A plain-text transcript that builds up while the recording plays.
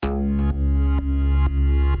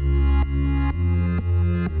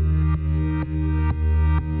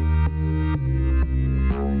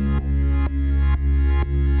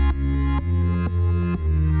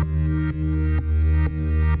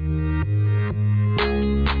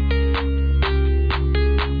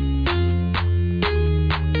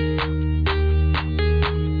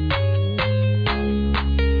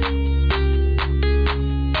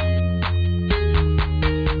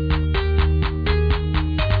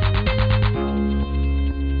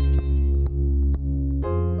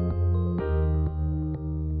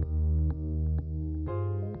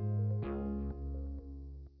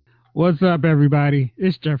What's up, everybody?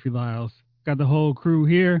 It's Jeffrey Lyles. Got the whole crew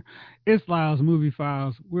here. It's Lyles Movie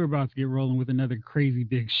Files. We're about to get rolling with another crazy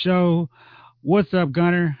big show. What's up,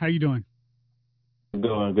 Gunner? How you doing?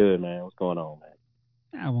 Going good, man. What's going on,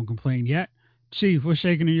 man? I won't complain yet. Chief, what's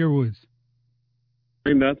shaking in your woods?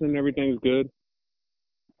 Ain't nothing. Everything's good.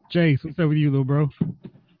 Jace, what's up with you, little bro?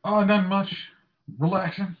 Oh, nothing much.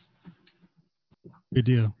 Relaxing. Good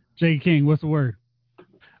deal. Jay King, what's the word?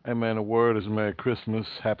 Hey man, the word is Merry Christmas,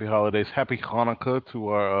 Happy Holidays, Happy Hanukkah to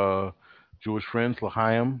our Jewish friends,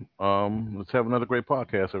 L'chaim. Let's have another great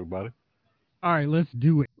podcast, everybody. All right, let's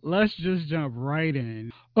do it. Let's just jump right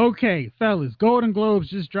in. Okay, fellas, Golden Globes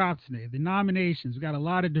just dropped today. The nominations, we got a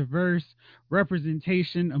lot of diverse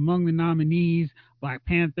representation among the nominees. Black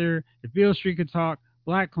Panther, If Beale Street Could Talk,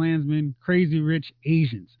 Black Klansman, Crazy Rich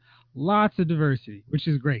Asians. Lots of diversity, which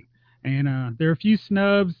is great. And there are a few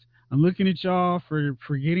snubs. I'm looking at y'all for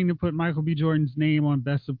forgetting to put Michael B. Jordan's name on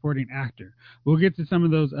Best Supporting Actor. We'll get to some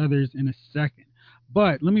of those others in a second.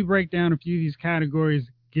 But let me break down a few of these categories,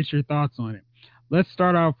 get your thoughts on it. Let's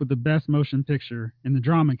start off with the Best Motion Picture in the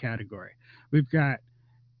drama category. We've got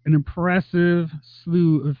an impressive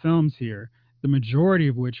slew of films here, the majority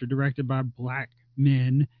of which are directed by black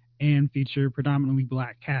men and feature predominantly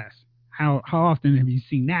black casts. How often have you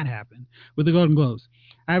seen that happen with the Golden Globes?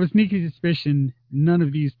 I have a sneaky suspicion none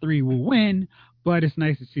of these three will win, but it's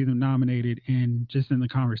nice to see them nominated and just in the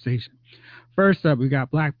conversation. First up, we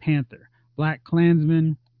got Black Panther, Black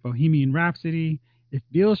Klansman, Bohemian Rhapsody, If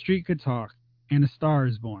Beale Street Could Talk, and A Star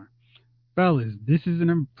is Born. Fellas, this is an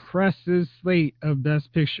impressive slate of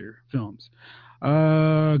Best Picture films.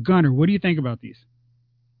 Gunner, what do you think about these?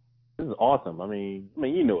 This is awesome. I mean,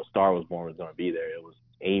 you know, A Star Was Born was going to be there. It was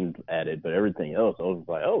aimed at it, but everything else, I was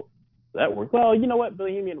like, oh, that works. Well, you know what,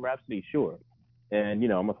 Bohemian Rhapsody, sure. And you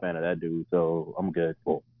know, I'm a fan of that dude, so I'm good.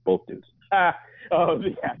 Well, both dudes. The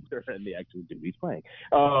actor and the actual dude he's playing.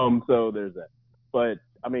 So there's that. But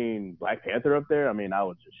I mean, Black Panther up there. I mean, I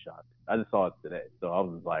was just shocked. I just saw it today, so I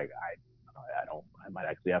was like, I might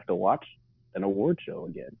actually have to watch an award show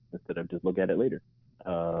again instead of just look at it later.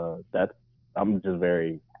 I'm just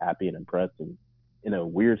very happy and impressed and in a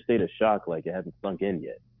weird state of shock, like it hasn't sunk in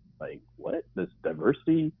yet. Like, what? This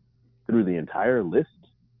diversity through the entire list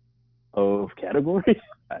of categories?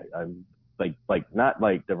 I'm like not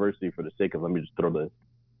like diversity for the sake of let me just throw this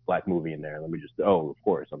black movie in there. Let me just of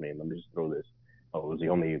course. I mean, let me just throw this. Oh, it was the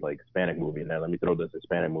only like Hispanic movie in there. Let me throw this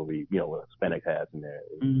Hispanic movie, you know, with Hispanic cast in there,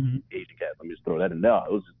 Asian cast. Let me just throw that in. No,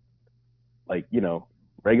 it was just like, you know,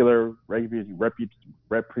 regular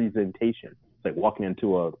representation. It's like walking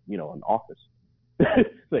into an office. It's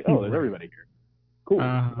like, oh, there's everybody here. Cool.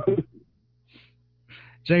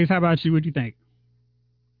 James, how about you? What do you think?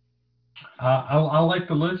 I like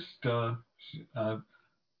the list for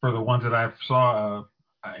the ones that I saw.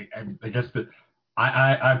 I guess that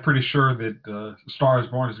I'm pretty sure that Star is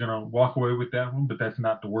Born is going to walk away with that one, but that's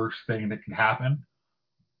not the worst thing that can happen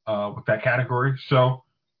with that category. So,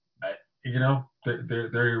 you know,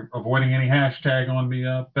 they're avoiding any hashtag on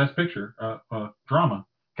the Best Picture drama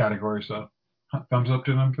category. So, thumbs up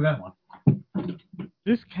to them for that one.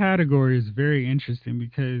 This category is very interesting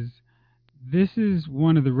because this is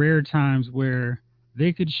one of the rare times where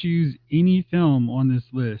they could choose any film on this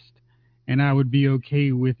list, and I would be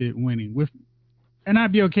okay with it winning. And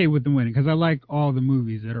I'd be okay with them winning because I like all the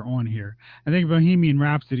movies that are on here. I think Bohemian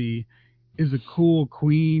Rhapsody is a cool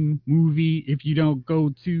Queen movie if you don't go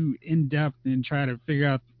too in depth and try to figure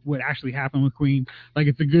out what actually happened with Queen. Like,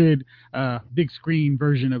 it's a good big screen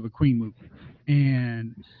version of a Queen movie.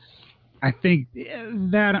 And I think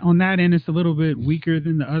that on that end it's a little bit weaker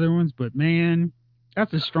than the other ones, but man,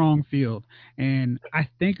 that's a strong field. And I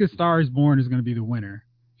think A Star is Born is going to be the winner.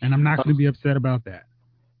 And I'm not going to be upset about that.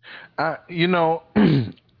 I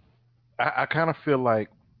kind of feel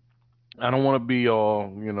like I don't want to be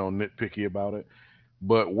all, nitpicky about it,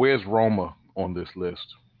 but where's Roma on this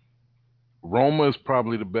list? Roma is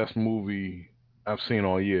probably the best movie I've seen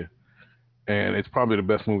all year, and it's probably the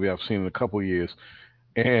best movie I've seen in a couple of years.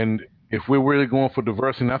 And if we're really going for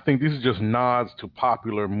diversity, and I think these are just nods to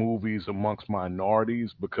popular movies amongst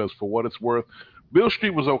minorities, because for what it's worth, Beale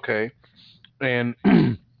Street was okay, and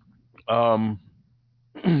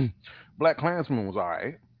Black Klansman was all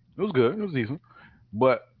right. It was good. It was decent.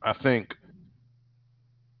 But I think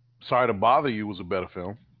Sorry to Bother You was a better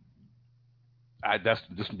film.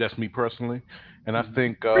 That's me personally. And I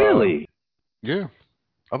think... really? Yeah.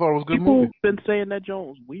 I thought it was a good People movie. been saying that joint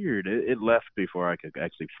was weird. It left before I could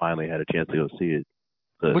actually finally had a chance to go see it.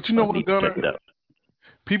 But you know what, Gunner?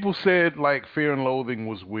 people said like Fear and Loathing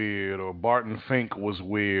was weird, or Barton Fink was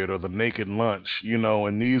weird, or The Naked Lunch,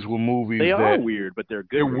 and these were movies They are that weird, but they're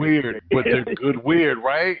they're good weird, but they're good weird,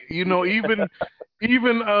 right? Even The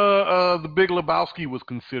Big Lebowski was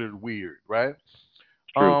considered weird, right?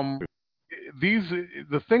 True. Um,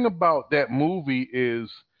 the thing about that movie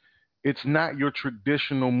is it's not your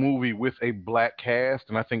traditional movie with a black cast,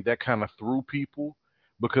 and I think that kind of threw people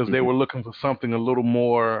because they were looking for something a little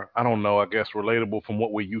more, I don't know, I guess relatable from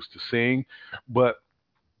what we're used to seeing. But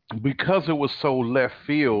because it was so left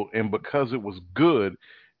field and because it was good,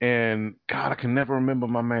 and God, I can never remember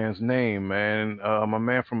my man's name, man. My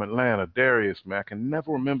man from Atlanta, Darius, man, I can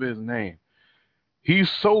never remember his name.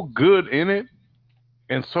 He's so good in it,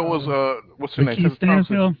 and so is what's your name? Keith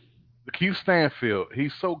Stanfield. Keith Stanfield.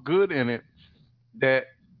 He's so good in it that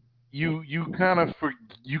you kind of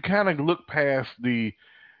look past the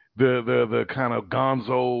kind of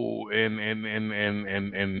gonzo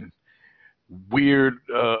and weird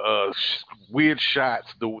weird shots.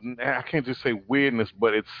 I can't just say weirdness,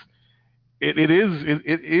 but it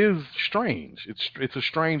is strange. It's a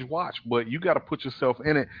strange watch, but you got to put yourself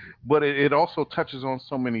in it. But it also touches on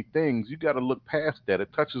so many things. You got to look past that. It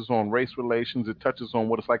touches on race relations. It touches on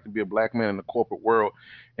what it's like to be a black man in the corporate world,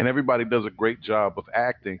 and everybody does a great job of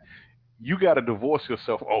acting. You got to divorce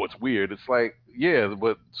yourself. Oh, it's weird. It's like, yeah,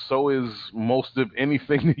 but so is most of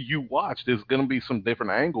anything that you watch. There's going to be some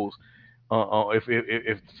different angles.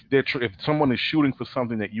 If someone is shooting for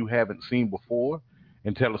something that you haven't seen before,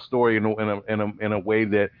 and tell a story in a way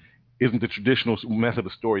that isn't the traditional method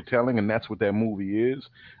of storytelling, and that's what that movie is,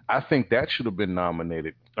 I think that should have been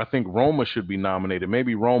nominated. I think Roma should be nominated.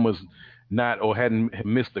 Maybe Roma's not or hadn't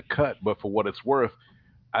missed the cut, but for what it's worth,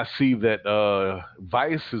 I see that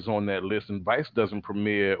Vice is on that list, and Vice doesn't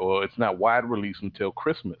premiere or it's not wide release until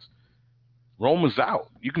Christmas. Roma's out.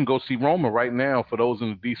 You can go see Roma right now for those in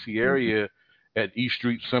the D.C. area at East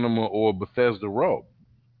Street Cinema or Bethesda Row.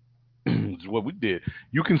 Is what we did.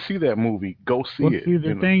 You can see that movie. Go see it. See,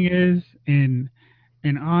 the thing is, and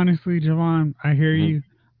honestly, Jovon, I hear Mm-hmm. you,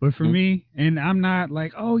 but for me, and I'm not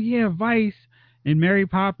like, oh yeah, Vice and Mary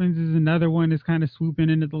Poppins is another one that's kind of swooping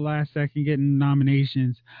in at the last second, getting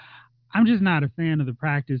nominations. I'm just not a fan of the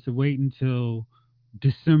practice of waiting until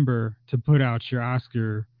December to put out your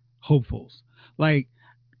Oscar hopefuls. Like,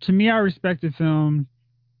 to me, I respect a film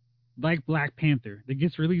like Black Panther that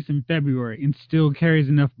gets released in February and still carries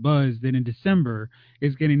enough buzz that in December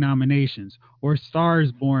is getting nominations, or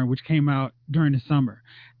Stars Born, which came out during the summer.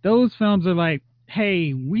 Those films are like,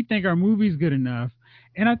 hey, we think our movie's good enough.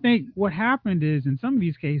 And I think what happened is in some of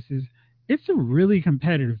these cases, it's a really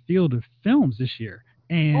competitive field of films this year.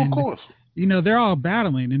 Oh, of And, course. they're all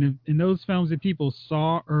battling. And those films that people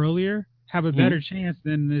saw earlier have a better chance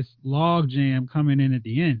than this log jam coming in at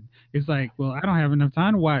the end. It's like, well, I don't have enough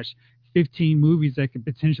time to watch 15 movies that could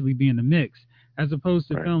potentially be in the mix, as opposed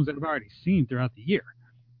to films that I've already seen throughout the year.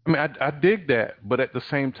 I mean, I dig that, but at the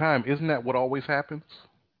same time, isn't that what always happens?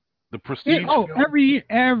 The prestige films, every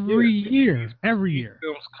year.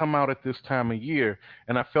 films come out at this time of year,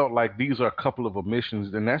 and I felt like these are a couple of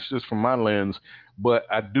omissions, and that's just from my lens. But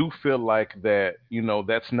I do feel like that,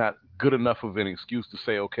 that's not good enough of an excuse to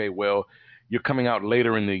say, okay, well, you're coming out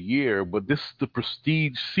later in the year, but this is the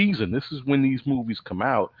prestige season. This is when these movies come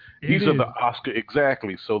out. These are the Oscar,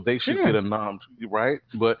 exactly. So they should get a nom, right?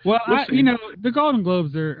 But the Golden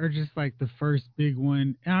Globes are just like the first big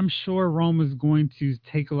one. I'm sure Roma's going to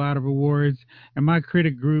take a lot of awards. And my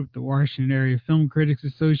critic group, the Washington Area Film Critics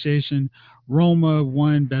Association, Roma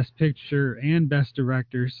won Best Picture and Best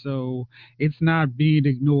Director, so it's not being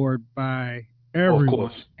ignored by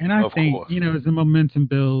everyone. And I think, as the momentum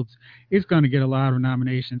builds, it's going to get a lot of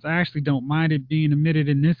nominations. I actually don't mind it being omitted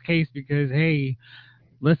in this case because, hey,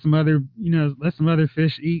 let some other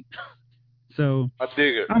fish eat. So I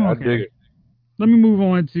dig it. I'm okay. I dig it. Let me move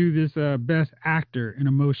on to this Best Actor in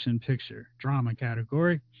a Motion Picture Drama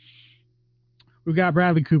category. We've got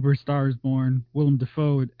Bradley Cooper, Stars Born, Willem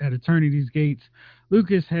Dafoe at Eternity's Gates,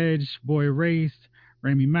 Lucas Hedge, Boy Erased,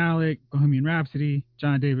 Rami Malek, Bohemian Rhapsody,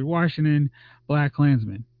 John David Washington, Black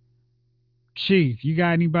Klansman. Chief, you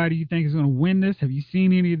got anybody you think is going to win this? Have you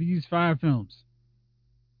seen any of these 5 films?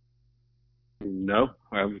 No,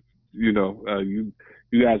 you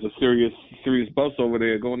guys are serious bus over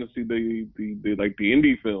there going to see the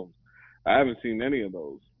indie films. I haven't seen any of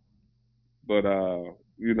those, but I'm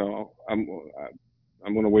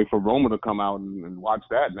gonna wait for Roma to come out and watch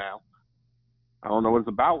that now. I don't know what it's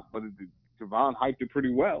about, but Jovon hyped it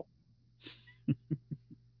pretty well.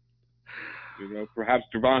 Perhaps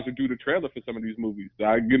Jovon should do the trailer for some of these movies.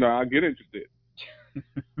 I get interested.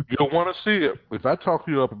 You'll want to see it. If I talk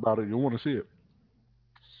you up about it, you'll want to see it.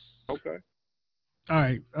 Okay. All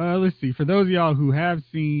right. Let's see. For those of y'all who have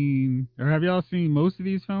seen, or have y'all seen most of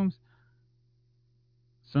these films?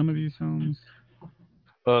 Some of these films?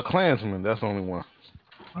 Klansman, that's the only one.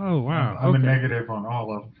 Oh, wow. I'm a Okay. negative on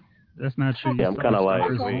all of them. That's not true. Yeah, I'm kind of like,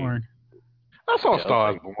 wait. Born. I saw Yeah,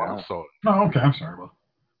 Stars okay. Born. I saw it. No, okay, I'm sorry, bro.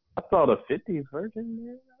 I saw the 50s version,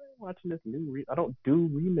 man. I ain't watching this new. I don't do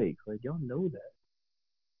remakes. Like, y'all know that.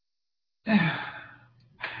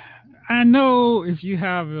 I know if you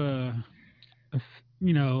have a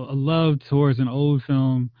love towards an old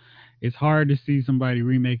film, it's hard to see somebody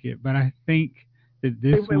remake it. But I think that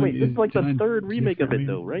this wait. This is like the done third remake of it,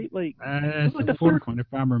 differently. though, right? Like, it's like the fourth one, if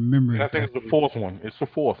I'm remembering. I think it's the fourth one. It's the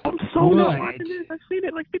fourth. I'm so not Right. watching this. I've seen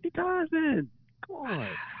it like 50 times, man. Come on.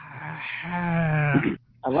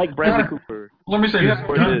 I like Bradley Cooper. Let me say this.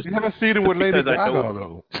 You haven't seen it with Lady Because I Gaga, know-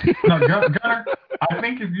 though. No, Gunner, I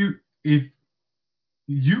think if you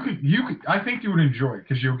could, I think you would enjoy it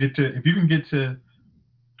because you'll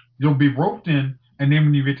be roped in, and then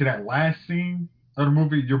when you get to that last scene of the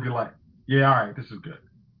movie, you'll be like, yeah, all right, this is good.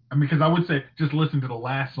 I mean, because I would say just listen to the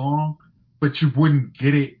last song, but you wouldn't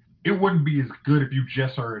get it. It wouldn't be as good if you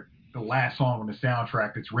just heard the last song on the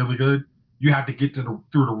soundtrack. It's really good. You have to get through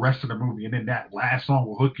the rest of the movie, and then that last song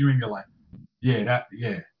will hook you, and you're like, yeah,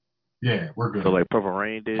 we're good. So like Purple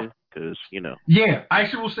Rain did, because Yeah, I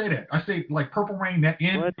actually will say that. I say like Purple Rain. That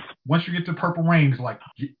end. What? Once you get to Purple Rain, it's like,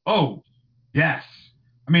 oh, yes.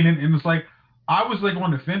 I mean, and it's like I was like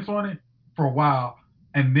on the fence on it for a while,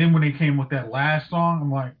 and then when they came with that last song,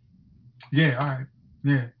 I'm like, yeah, all right,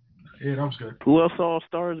 yeah, that was good. Who else saw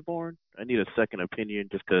Stars Born? I need a second opinion,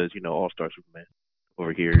 just because All Star Superman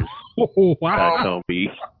over here is Oh, wow. gonna be.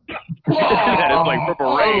 It's like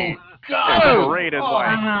Purple Rain. Purple Rain is like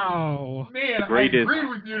Wow. Man, greatest. I agree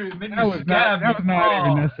with you. That was not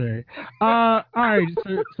even necessary. All right,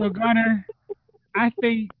 so Gunner, I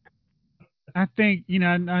think I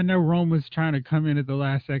know Roma's trying to come in at the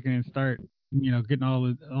last second and start getting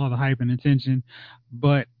all the hype and attention,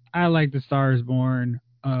 but I like The Star Is Born.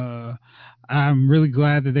 I'm really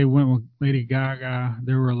glad that they went with Lady Gaga.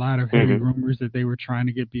 There were a lot of heavy rumors that they were trying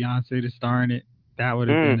to get Beyonce to star in it. That would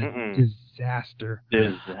have been a disaster.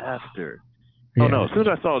 Disaster. Yeah. Oh no! As soon as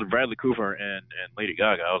I saw Bradley Cooper and Lady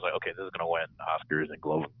Gaga, I was like, okay, this is gonna win Oscars and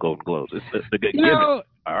Golden Globes. It's a good given. I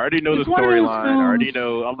already know the storyline. I already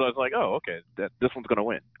know. I'm just like, oh, okay, this one's gonna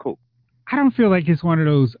win. Cool. I don't feel like it's one of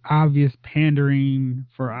those obvious pandering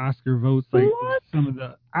for Oscar votes like What? some of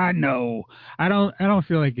the. I know. I don't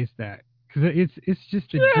feel like it's that because it's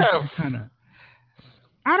just a different kind of.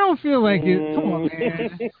 I don't feel like it. Come on,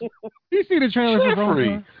 man. You see the trailer for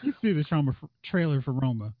Roma? You see the trailer for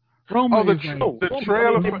Roma? Roma the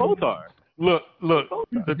trailer. They both are. Look.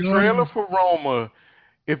 The trailer for Roma.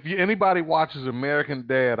 If anybody watches American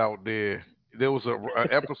Dad out there, there was an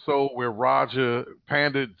episode where Roger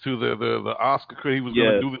pandered to the Oscar. He was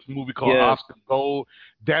going to do this movie called Oscar Gold.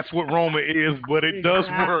 That's what Roma is, but it does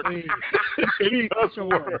work. It does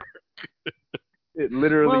work. It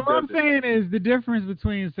literally does. What I'm saying is the difference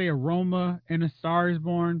between, say, a Roma and A Star Is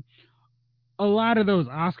Born. A lot of those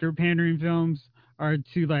Oscar pandering films are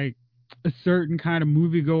to like a certain kind of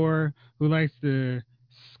moviegoer who likes to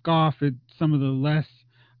scoff at some of the less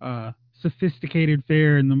sophisticated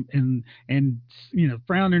fare and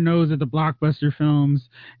frown their nose at the blockbuster films.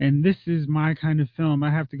 And this is my kind of film.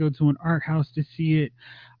 I have to go to an art house to see it.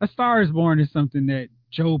 A Star Is Born is something that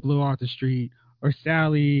Joe Blow off the street or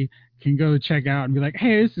Sally can go check out and be like,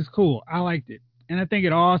 hey, this is cool. I liked it. And I think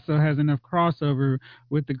it also has enough crossover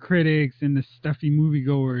with the critics and the stuffy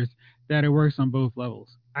moviegoers that it works on both levels.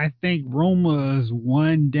 I think Roma's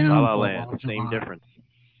one down. La La Land, same difference.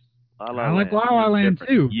 I like La La Land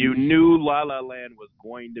too. You knew La La Land was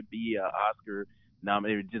going to be an Oscar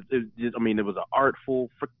nominated. It was an artful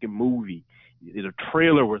freaking movie. The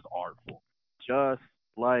trailer was artful, just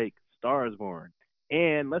like Star Is Born.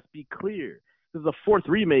 And let's be clear, this is a fourth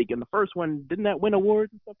remake, and the first one didn't that win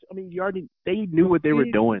awards and stuff? I mean, they knew what they were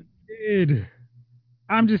doing.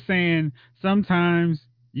 I'm just saying, sometimes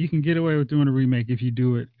you can get away with doing a remake if you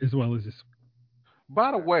do it as well as this.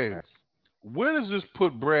 By the way, where does this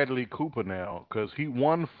put Bradley Cooper now? Because he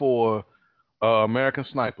won for American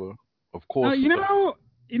Sniper, of course. Are you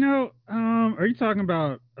talking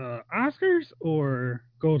about Oscars or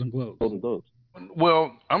Golden Globes? Golden Globes.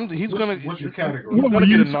 Well, he's gonna get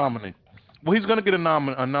a nomination. Well, he's gonna get a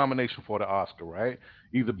nomination for the Oscar, right?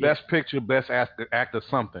 Either Best Picture, Best Actor,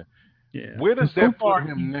 something. Yeah. Where does that put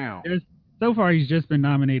him now? So far, he's just been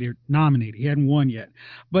nominated. He hadn't won yet.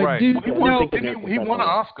 But right. Dude, he won an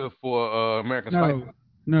Oscar for American Sniper.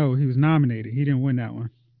 No, he was nominated. He didn't win that one.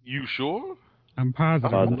 You sure? I'm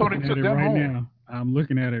positive. I thought he took that home. Now. I'm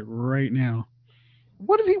looking at it right now.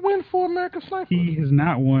 What did he win for American Sniper? He has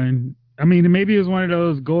not won. I mean, maybe it was one of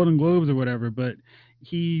those Golden Globes or whatever, but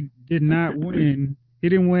he did not win. He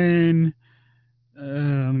didn't win.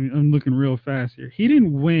 I'm looking real fast here. He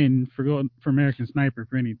didn't win for American Sniper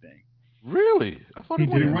for anything. Really? I thought He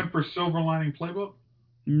Did he didn't. win for Silver Lining Playbook?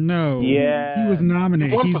 No. Yeah. He was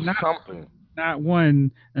nominated. He won He's for not, something. not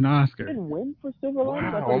won an Oscar. He didn't win for Silver Lining?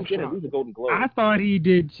 I Wow, thought I'm he did at shocked. least a Golden Globe. I thought he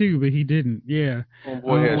did too, but he didn't. Yeah.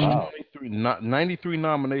 Homeboy has Wow. 93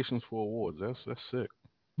 nominations for awards. That's sick.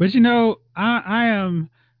 But you know, I am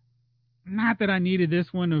not that I needed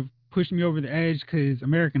this one to push me over the edge because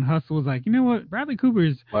American Hustle was like, you know what, Bradley Cooper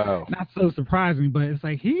is Wow. not so surprising, but it's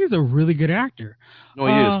like he's a really good actor. No,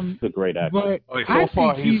 he is. He's a great actor. But So I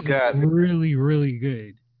far, think he's he's got- really, really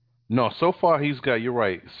good. No, so far he's got. You're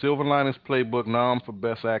right. Silver Linings Playbook nom for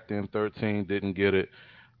Best Actor in 13, didn't get it.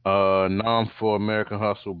 Nom for American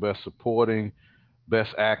Hustle, Best Supporting,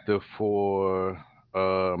 Best Actor for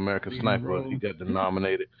American Sniper. He got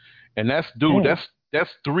nominated, and that's that's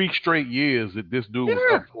 3 straight years that this dude was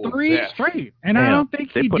up for 3 best. straight, and I don't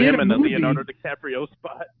think they he put did him a in the movie. Leonardo DiCaprio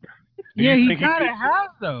spot. Do you Yeah, he think kind of gets it? has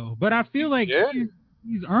though, but I feel like Yeah.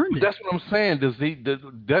 he's earned it. That's what I'm saying.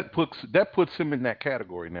 That puts him in that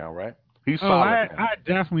category now, right? He's Oh, solid. now. I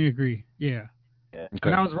definitely agree. Yeah. Yeah. Okay.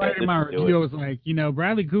 When I was writing my Let's do review, I it. was like, you know,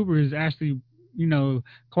 Bradley Cooper is actually, you know,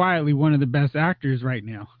 quietly one of the best actors right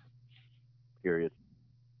now. Period.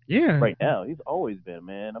 Yeah. Right now, he's always been,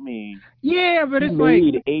 man. I mean, Yeah, but he it's like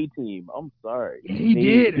made A-Team. I'm sorry. he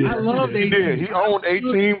did. I love He did. He owned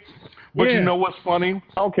 18. But Yeah. you know what's funny?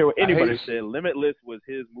 I don't care what anybody hate- said. Limitless was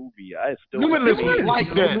his movie. I still Limitless I was mean,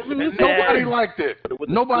 like that. Limitless- Nobody liked it. it was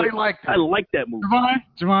Nobody good. liked I it. like that movie.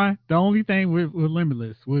 Javon, the only thing with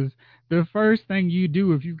Limitless was the first thing you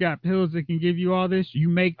do if you've got pills that can give you all this, you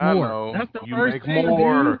make I more. know. That's the You first make thing,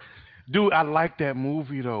 more. dude. Dude, I like that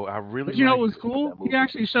movie though. I really. But you know liked what's it. cool? He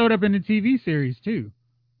actually showed up in the TV series too.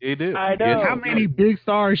 It did. I know. Yes, How it many did. big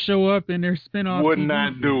stars show up in their spinoff? Would TV not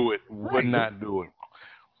series? do it. Right. Would not do it.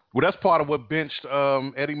 Well, that's part of what benched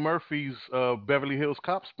Eddie Murphy's Beverly Hills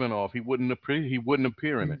Cop spinoff. He wouldn't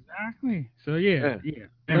appear in it. Exactly. So yeah. And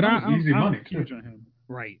But it was easy I'm money, huge too. on him.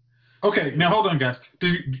 Right. Okay, now hold on, guys.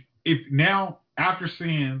 If now after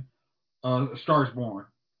seeing Stars Born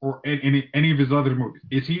or any of his other movies,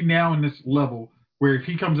 is he now in this level where if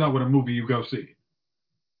he comes out with a movie, you go see it?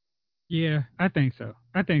 Yeah, I think so.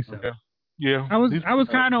 Okay. Yeah. I was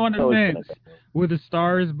kind of on the Always been fence like that. with The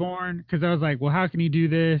Star Is Born because I was like, well, how can he do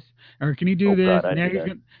this? Or can he do Oh, this? God, I Now knew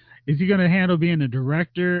that. is he going to handle being a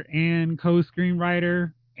director and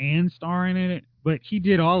co-screenwriter and starring in it? But he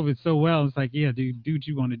did all of it so well. It's like, yeah, dude, do what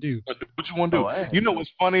you want to do. But what you want to do? Oh, I- You know what's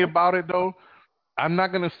funny about it though? I'm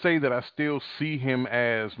not gonna say that I still see him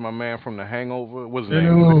as my man from The Hangover. What's his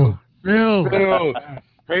name? Phil. Phil.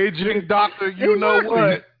 Paging Doctor. You know Exactly.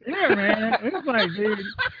 what? Yeah, man. It's like, dude.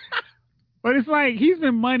 But it's like he's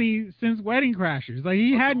been money since Wedding Crashers. Like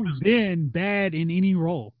he hadn't been bad in any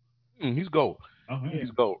role. He's gold. Oh, yeah.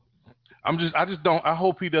 He's gold. I just don't. I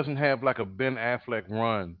hope he doesn't have like a Ben Affleck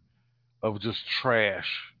run of just trash.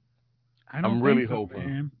 I'm really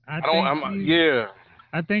hoping. Man. Yeah.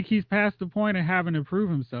 I think he's past the point of having to prove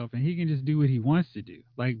himself, and he can just do what he wants to do,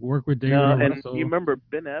 like work with David No, and Russell. you remember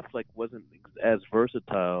Ben Affleck wasn't as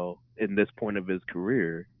versatile in this point of his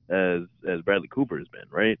career as Bradley Cooper has been,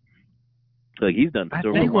 right? Like he's done I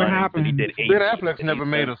Silver think what Linings, and he happened- did Ben 18, Affleck's and never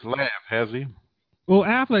he's made done- us laugh, has he? Well,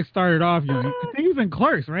 Affleck started off young. I think he was in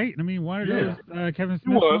Clerks, right? I mean, one of those Kevin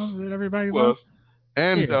Smith was. films that everybody Was. loves.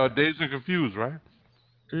 And Yeah. Dazed and Confused, right?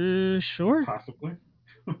 Sure. Possibly.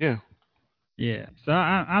 Yeah. Yeah. So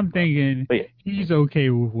I'm thinking But yeah. he's okay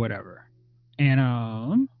with whatever.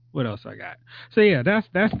 And what else I got? So yeah, that's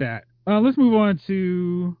that. Let's move on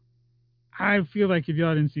to. I feel like if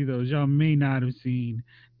y'all didn't see those, y'all may not have seen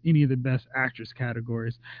any of the best actress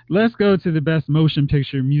categories. Let's go to the best motion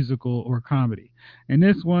picture, musical, or comedy. And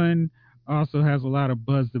this one also has a lot of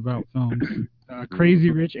buzz about films. Crazy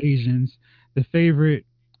Rich Asians, The Favorite,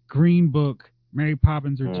 Green Book, Mary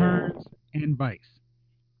Poppins Returns, and Vice.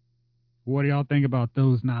 What do y'all think about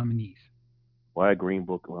those nominees? Why Green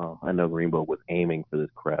Book? Well, I know Green Book was aiming for this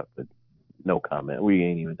crap, but no comment. We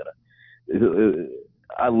ain't even gonna.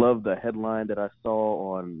 I love the headline that I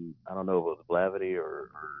saw on, I don't know if it was Blavity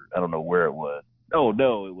or I don't know where it was. Oh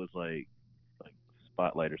no, it was like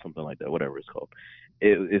Spotlight or something like that, whatever it's called.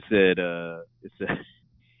 It said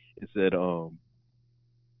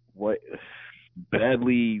what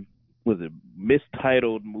badly was it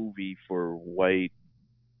mistitled movie for white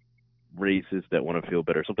racists that want to feel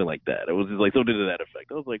better, something like that. It was just like something to that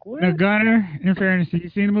effect. I was like, what? Now, Gunner, in fairness, have you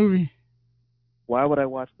seen the movie? Why would I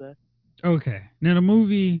watch that? Okay. Now the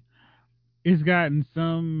movie it's gotten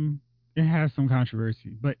some it has some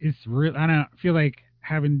controversy, but it's real I don't feel like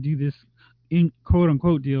having to do this in quote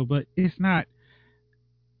unquote deal, but it's not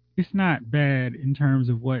bad in terms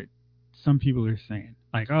of what some people are saying.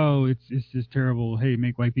 Like, oh, it's just terrible. Hey,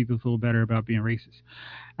 make white people feel better about being racist.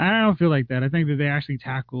 I don't feel like that. I think that they actually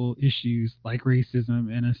tackle issues like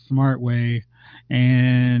racism in a smart way,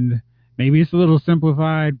 and maybe it's a little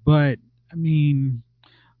simplified, but I mean,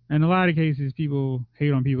 in a lot of cases, people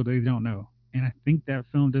hate on people they don't know, and I think that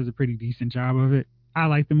film does a pretty decent job of it. I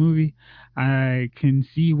like the movie. I can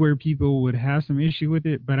see where people would have some issue with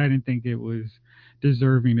it, but I didn't think it was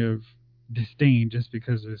deserving of disdain just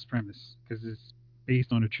because of its premise, because it's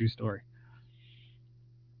based on a true story.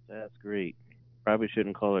 That's great. Probably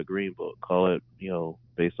shouldn't call it Green Book. Call it,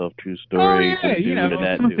 based off true Oh story. yeah, Just do it in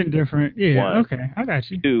that something too. different. Yeah, One, okay, I got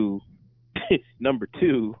you. two. Number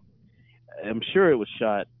two. I'm sure it was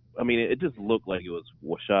shot. I mean, it just looked like it was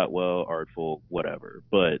shot well, artful, whatever.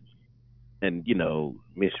 But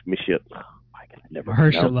Michelle. Oh my God, I never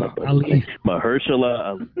pronounce my Mahershala brother's name. Ali. Mahershala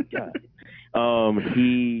Ali. God.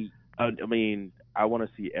 He. I mean, I want to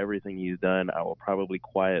see everything he's done. I will probably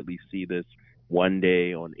quietly see this one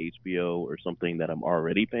day on HBO or something that I'm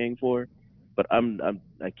already paying for. But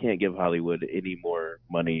I can't give Hollywood any more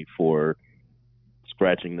money for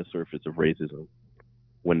scratching the surface of racism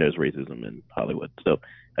when there's racism in Hollywood. So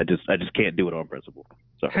I just can't do it on principle.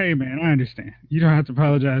 Sorry. Hey man, I understand. You don't have to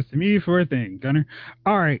apologize to me for a thing, Gunner.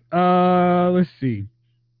 All right, let's see.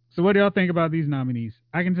 So what do y'all think about these nominees?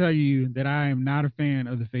 I can tell you that I am not a fan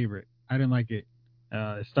of The Favorite. I didn't like it.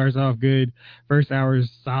 It starts off good. First hour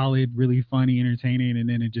is solid, really funny, entertaining, and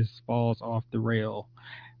then it just falls off the rail.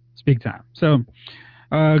 It's big time. So,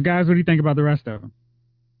 guys, what do you think about the rest of them?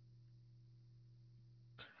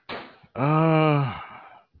 Uh,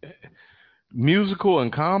 musical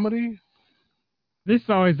and comedy. This is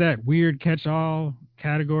always that weird catch-all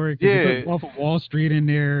category because they Yeah, put Wolf of Wall Street in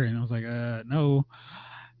there, and I was like, no.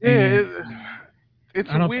 yeah. And It's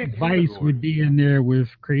I a don't weird think Vice category. would be in there with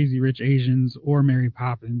Crazy Rich Asians or Mary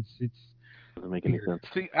Poppins. It's Doesn't make any weird.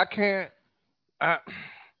 sense. See, I can't. I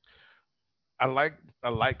I like I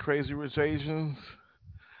like Crazy Rich Asians.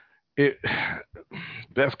 It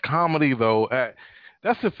that's comedy though.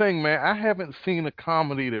 That's the thing, man. I haven't seen a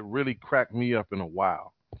comedy that really cracked me up in a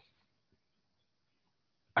while.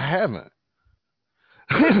 I haven't.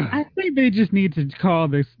 I think they just need to call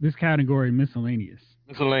this category miscellaneous.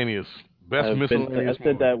 Miscellaneous, best I miscellaneous said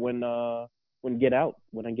movie. that when Get Out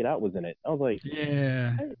was in it. I was like,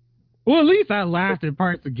 Yeah. Well, at least I laughed at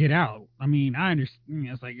parts of Get Out. I mean, I understand.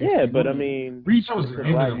 It's like yeah, if but I you mean, reach. That was it's the a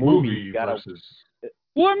name of black the movie. movie Gotta versus.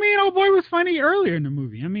 Well, I mean, old boy was funny earlier in the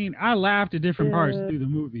movie. I mean, I laughed at different parts yeah, through the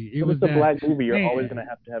movie. It but was it's a that black movie. You're always gonna man.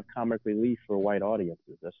 have to have comic relief for white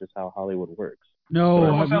audiences. That's just how Hollywood works. No, It So I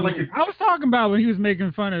almost sounded like mean, I was talking about when he was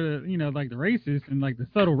making fun of like the racist and like the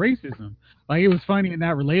subtle racism. Like it was funny and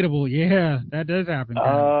not relatable. Yeah, that does happen, kind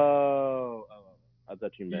of. I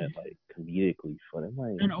thought you meant like comedically funny. I'm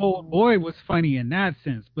like, An old boy was funny in that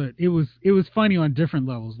sense, but it was funny on different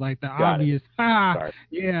levels, like the got it. obvious Sorry.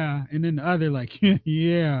 yeah, and then the other like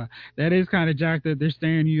yeah, that is kind of jacked up. They're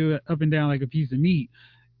staring you up and down like a piece of meat,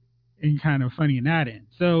 and kind of funny in that end.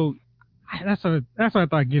 So that's why I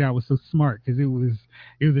thought Get Out was so smart because it was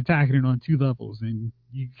attacking it on two levels, and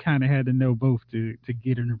you kind of had to know both to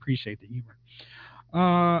get and appreciate the humor.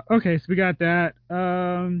 Okay, so we got that.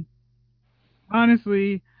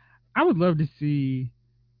 Honestly, I would love to see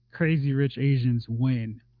Crazy Rich Asians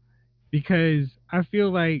win because I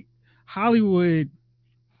feel like Hollywood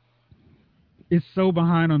is so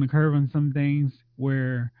behind on the curve on some things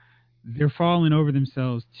where they're falling over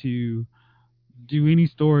themselves to do any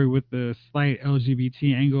story with the slight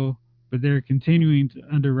LGBT angle, but they're continuing to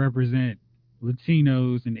underrepresent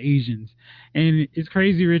Latinos and Asians. And is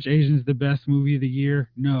Crazy Rich Asians the best movie of the year?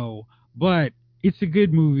 No, but it's a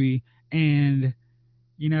good movie, and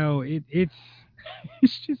it's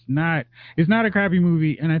it's just not it's not a crappy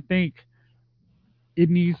movie, and I think it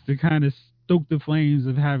needs to kind of stoke the flames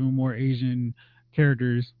of having more Asian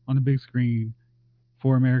characters on the big screen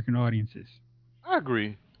for American audiences. I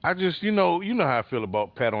agree. I just you know how I feel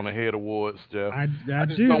about pat on the head awards, Jeff. I I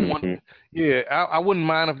just don't do. want. Mhm. Yeah, I wouldn't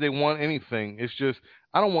mind if they won anything. It's just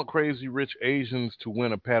I don't want Crazy Rich Asians to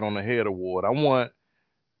win a pat on the head award. I want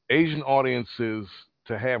Asian audiences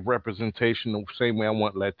to have representation the same way I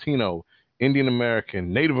want Latino, Indian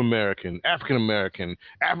American, Native American, African American,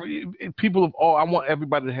 people of all. I want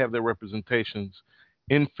everybody to have their representations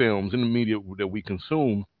in films, in the media that we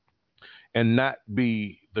consume. and not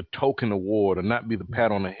be the token award or not be the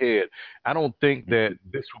pat on the head. I don't think that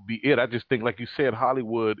this would be it. I just think, like you said,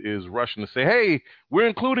 Hollywood is rushing to say, "Hey, we're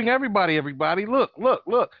including everybody. Everybody, look, look,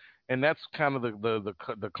 look," and that's kind of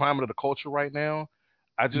the climate of the culture right now.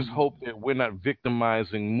 I just hope that we're not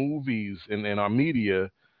victimizing movies in our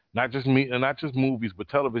media, not just movies, but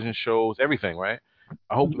television shows, everything, right?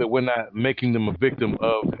 I hope that we're not making them a victim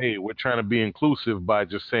of, hey, we're trying to be inclusive by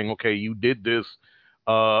just saying, okay, you did this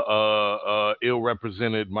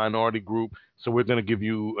ill-represented minority group, so we're going to give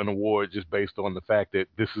you an award just based on the fact that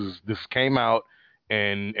this came out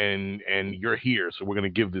and you're here, so we're going to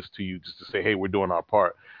give this to you just to say, hey, we're doing our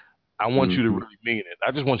part. I want you to really mean it.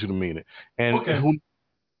 I just want you to mean it. And okay.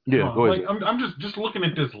 Go ahead. Like I'm just looking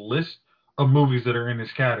at this list of movies that are in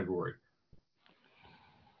this category.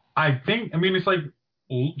 I mean, it's like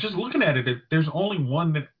just looking at it, there's only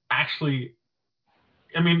one that actually.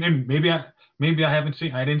 I mean, and maybe I haven't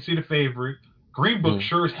seen. I didn't see The Favorite. Green Book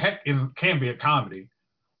sure as heck can be a comedy.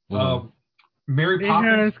 Mary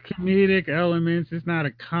Poppins. It has comedic elements. It's not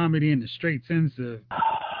a comedy in the straight sense of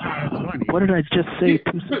it's funny. What did I just say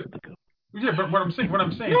 2 seconds ago? Yeah, but what I'm saying.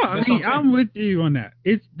 No, I mean, I'm with you on that.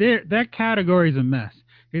 It's there. That category is a mess.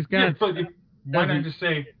 It's got. Yeah, but why not just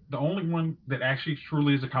say the only one that actually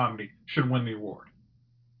truly is a comedy should win the award?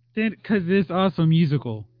 Because it's also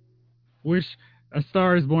musical, which A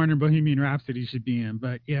Star Is Born and Bohemian Rhapsody should be in.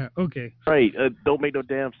 But yeah, okay. Right. Don't make no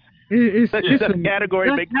damn. It's that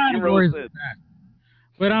category makes zero sense.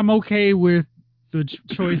 But I'm okay with the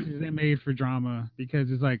choices they made for drama because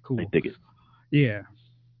it's like cool. I dig it. Yeah.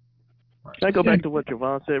 Can I go back to what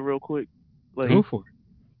Jovon said real quick? Like, go for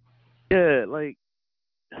it. Yeah, like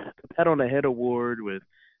the Pat on the Head award with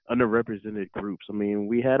underrepresented groups. I mean,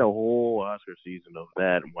 we had a whole Oscar season of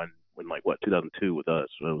that when like 2002 with us.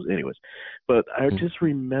 So it was, anyways. But I just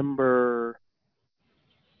remember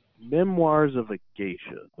Memoirs of a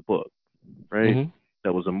Geisha, the book, right?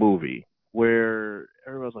 That was a movie where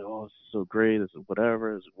everyone's like, "Oh, this is so great. This is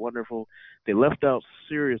whatever. This is wonderful." They left out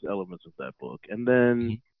serious elements of that book, and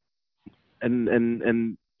then.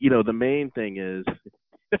 And you know, the main thing is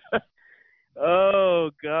oh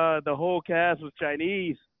god, the whole cast was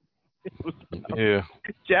Chinese. It was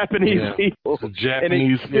Japanese people.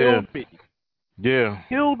 Japanese, and it killed me. Yeah.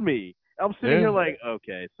 Killed me. I'm sitting here like,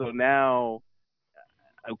 okay, so now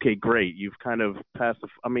okay, great. You've kind of passed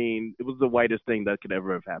I mean, it was the whitest thing that could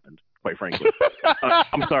ever have happened, quite frankly.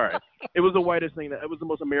 I'm sorry. It was the whitest thing it was the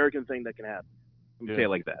most American thing that can happen. Let me say it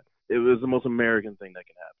like that. It was the most American thing that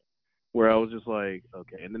can happen. Where I was just like,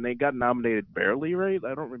 okay. And then they got nominated barely, right?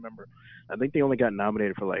 I don't remember. I think they only got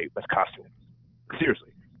nominated for, like, best costume.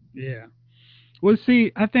 Seriously. Yeah. Well,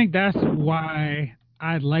 see, I think that's why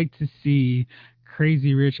I'd like to see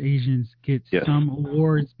Crazy Rich Asians get some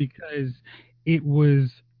awards because it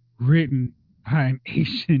was written by an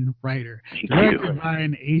Asian writer, directed by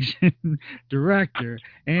an Asian director,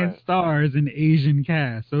 and stars an Asian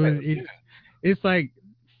cast. So it's like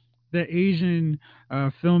the Asian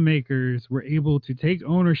filmmakers were able to take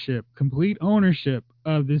complete ownership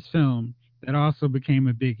of this film that also became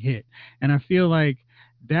a big hit. And I feel like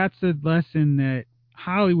that's a lesson that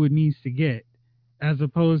Hollywood needs to get as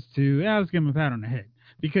opposed to, let's give them a pat on the head.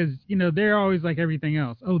 Because, you know, they're always like everything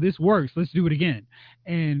else. Oh, this works. Let's do it again.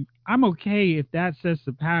 And I'm okay if that sets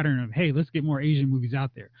the pattern of, hey, let's get more Asian movies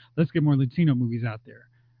out there. Let's get more Latino movies out there.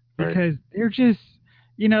 Because they're just,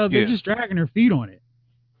 you know, they're just dragging their feet on it.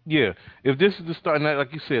 Yeah, if this is the start, and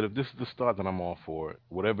like you said, if this is the start, then I'm all for it.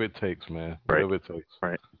 Whatever it takes, man. Whatever it takes.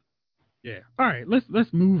 Right. Yeah. All right.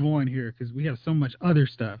 Let's move on here because we have so much other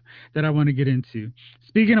stuff that I want to get into.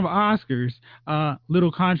 Speaking of Oscars,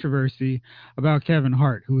 little controversy about Kevin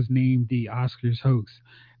Hart, who was named the Oscars host,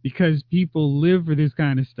 because people live for this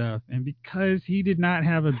kind of stuff, and because he did not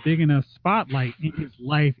have a big enough spotlight in his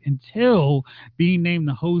life until being named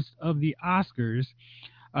the host of the Oscars.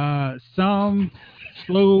 Some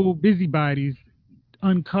slow busybodies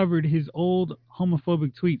uncovered his old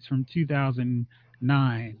homophobic tweets from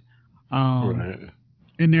 2009.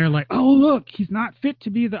 And they're like, oh, look, he's not fit to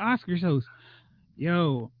be the Oscars host.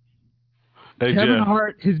 Yo, Kevin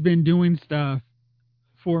Hart has been doing stuff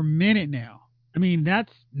for a minute now. I mean,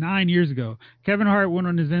 that's 9 years ago. Kevin Hart went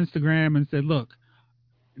on his Instagram and said, look,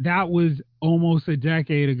 that was almost a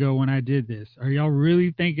decade ago when I did this. Are y'all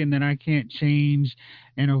really thinking that I can't change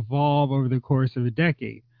and evolve over the course of a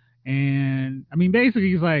decade? And I mean, basically,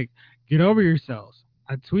 he's like, get over yourselves.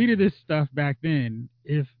 I tweeted this stuff back then.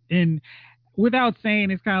 Without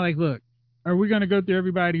saying, it's kind of like, look, are we going to go through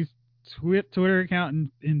everybody's Twitter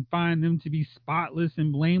account and find them to be spotless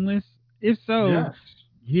and blameless? If so,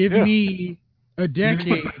 give me a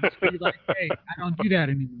decade to be like, hey, I don't do that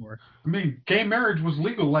anymore. I mean, gay marriage was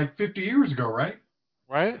legal like 50 years ago, right?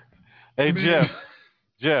 Right? Hey, I mean,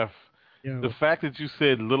 Jeff, Yo, the fact that you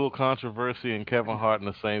said little controversy and Kevin Hart in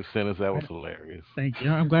the same sentence, that was hilarious. thank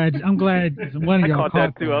you. I'm glad one of I y'all caught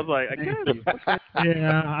that too. I was like, I Thank get you. it. Okay.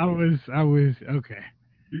 Yeah, I was okay.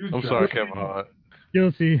 he was I'm sorry, Kevin Hart.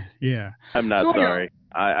 Guilty. Yeah. I'm not So, sorry.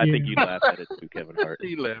 I yeah. think you laughed at it too, Kevin Hart.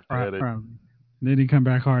 He laughed at it. Probably. Then he come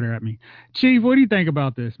back harder at me. Chief, what do you think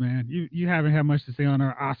about this, man? You haven't had much to say on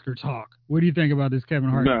our Oscar talk. What do you think about this Kevin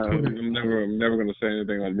Hart? No, I'm never going to say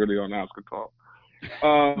anything like really on Oscar talk.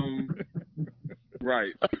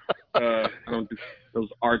 Right. I don't do those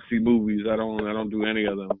artsy movies. I don't do any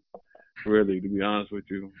of them, really, to be honest with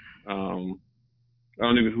you. I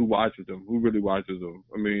don't even who watches them. Who really watches them?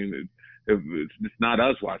 I mean, if it's not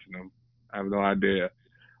us watching them, I have no idea.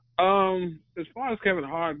 As far as Kevin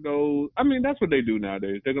Hart goes, I mean, that's what they do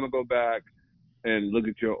nowadays. They're gonna go back and look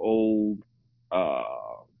at your old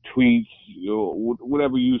tweets,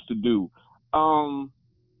 whatever you used to do.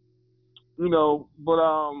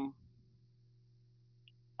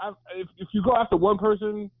 If you go after one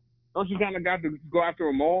person, don't you kind of got to go after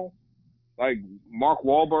them all? Like Mark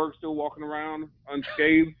Wahlberg still walking around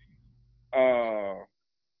unscathed.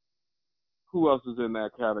 Who else is in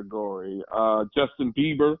that category? Justin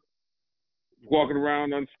Bieber walking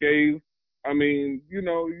around unscathed. I mean, it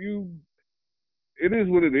is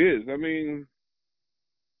what it is. I mean,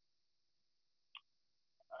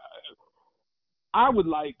 I would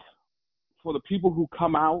like for the people who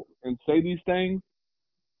come out and say these things,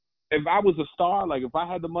 if I was a star, like if I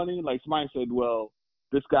had the money, like somebody said, well,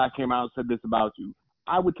 this guy came out and said this about you,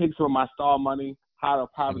 I would take some of my star money, hire a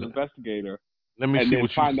private investigator, Let me and see then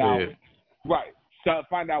what find you out, said. right, so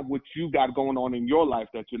find out what you got going on in your life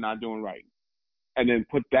that you're not doing right, and then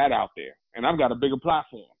put that out there. And I've got a bigger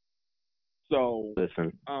platform. So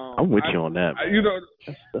listen, I'm with you on that. That's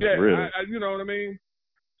yeah, real. you know what I mean.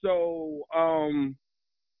 So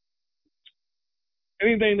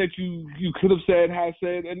anything that you could have said, has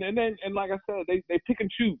said, and like I said, they pick and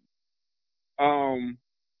choose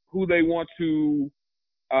who they want to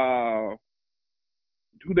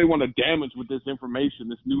damage with this information,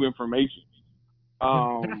 this new information.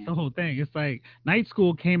 That's the whole thing. It's like Night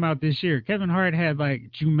School came out this year. Kevin Hart had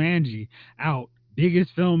like Jumanji out,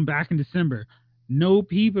 biggest film back in December. No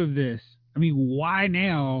peep of this. I mean, why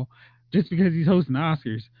now? Just because he's hosting the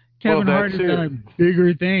Oscars. Kevin Hart has done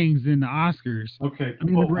bigger things than the Oscars. Okay. I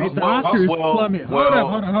mean, the Oscars plummet. Hold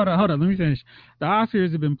up. Let me finish. The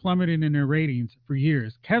Oscars have been plummeting in their ratings for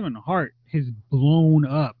years. Kevin Hart has blown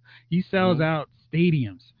up. He sells out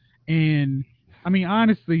stadiums. And I mean,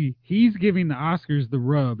 honestly, he's giving the Oscars the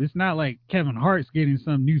rub. It's not like Kevin Hart's getting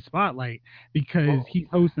some new spotlight because he's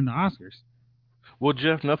hosting the Oscars. Well,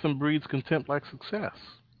 Jeff, nothing breeds contempt like success.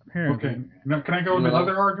 Apparently. Okay. Now, can I go with the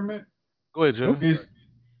other argument? Go ahead, Jeff. Is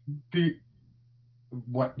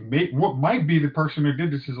what might be the person who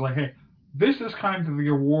did this is like, hey, this is kind of the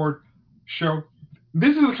award show.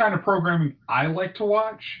 This is the kind of programming I like to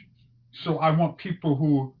watch. So I want people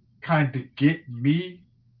who kind of get me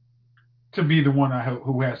to be the one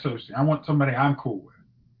who has hosting. I want somebody I'm cool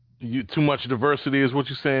with. Too much diversity is what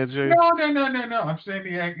you're saying, Jay? No. I'm saying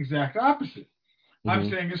the exact opposite. I'm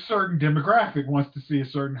saying a certain demographic wants to see a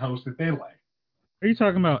certain host that they like. Are you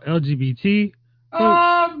talking about LGBT?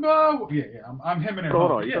 No. Yeah. I'm hemming and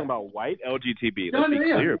Hold on. You're talking about white LGBT. Let's be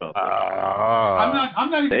clear about that.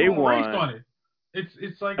 I'm not even going race on it.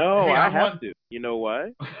 It's like, oh, hey, I have to. You know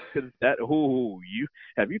why? Because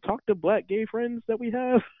have you talked to black gay friends that we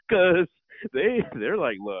have? Because they're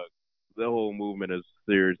like, look, the whole movement is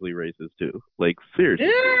seriously racist too. Like seriously.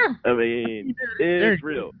 Yeah. I mean, it's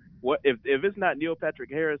real. What if it's not Neil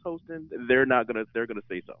Patrick Harris hosting? They're gonna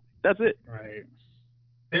say so. That's it. Right.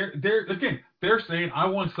 They're saying I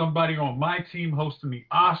want somebody on my team hosting the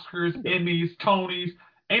Oscars, Emmys, Tonys,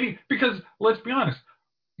 because let's be honest,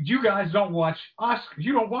 you guys don't watch Oscars.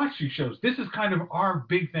 You don't watch these shows. This is kind of our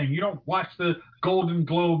big thing. You don't watch the Golden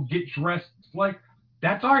Globe, get dressed, like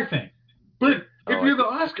that's our thing. But if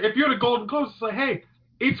you're the Golden Globes, it's like, hey,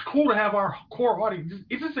 it's cool to have our core audience.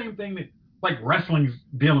 It's the same thing that like wrestling's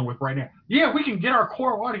dealing with right now. Yeah, we can get our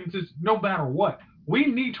core audiences no matter what. We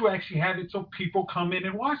need to actually have it so people come in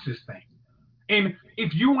and watch this thing. And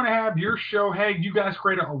if you want to have your show, hey, you guys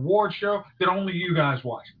create an award show that only you guys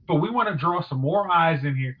watch. But we want to draw some more eyes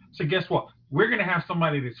in here. So guess what? We're going to have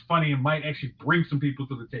somebody that's funny and might actually bring some people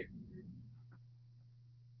to the table.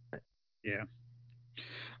 Yeah.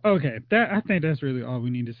 Okay, I think that's really all we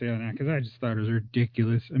need to say on that because I just thought it was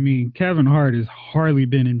ridiculous. I mean, Kevin Hart has hardly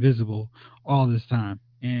been invisible all this time.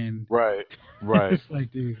 And Right. it's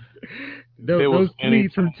like, dude, There was those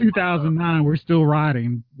tweets from 2009 were still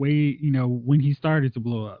riding when he started to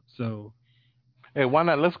blow up. So, Hey, why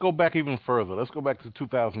not? Let's go back even further. Let's go back to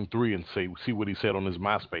 2003 and see what he said on his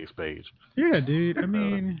MySpace page. yeah, dude. I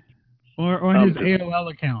mean, or on his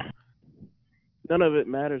AOL account. None of it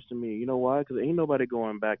matters to me. You know why? Because ain't nobody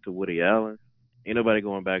going back to Woody Allen. Ain't nobody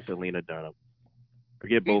going back to Lena Dunham.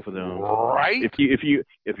 Forget both of them. Right?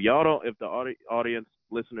 If y'all don't, if the audience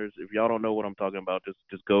listeners, if y'all don't know what I'm talking about,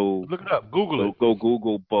 just go look it up. Google it. Go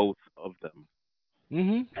Google both of them.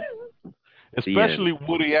 Mm-hmm. Especially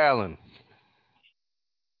Woody Allen.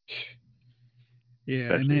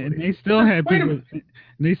 Yeah, and they still have people.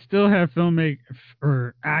 They still have filmmakers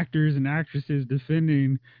or actors and actresses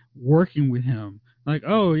defending working with him. Like,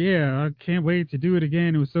 oh yeah, I can't wait to do it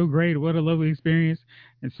again. It was so great. What a lovely experience.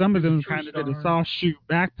 And some of them kind of did a soft shoot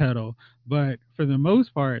backpedal, but for the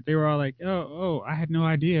most part, they were all like, oh, I had no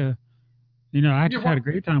idea. I just had a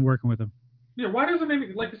great time working with him. Yeah, why doesn't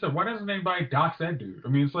anybody dox that dude? I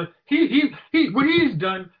mean, it's like he what he's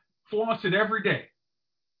done flaunts it every day.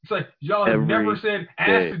 It's like y'all have never said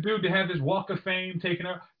ask the dude to have his Walk of Fame taken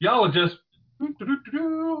out. Y'all are just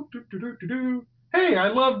hey, I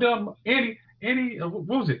loved Annie. What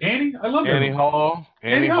was it? Annie? I love that Annie movie. Hall.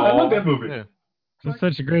 Annie Hall. I love that movie. Yeah. It's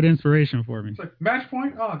such a great inspiration for me. It's like Match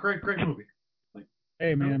Point. Oh, great movie. Like,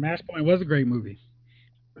 hey man, Match Point was a great movie.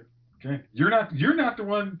 Okay, you're not the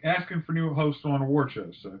one asking for new hosts on award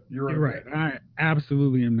shows, so you're right. I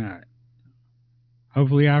absolutely am not.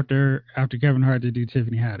 Hopefully after Kevin Hart to do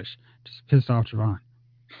Tiffany Haddish, just pissed off Jovon.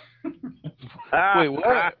 Wait,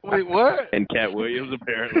 what? Wait, what? And Cat Williams,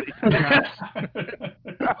 apparently.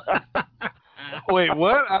 Wait,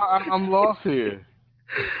 what? I'm lost here.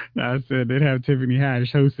 I said they'd have Tiffany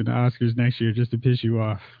Haddish hosting the Oscars next year just to piss you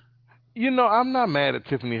off. I'm not mad at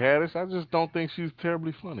Tiffany Haddish. I just don't think she's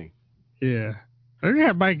terribly funny. Yeah. They're going to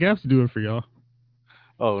have Mike Epps do it for y'all.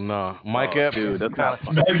 Oh, no. Mike Epps. Dude, that's not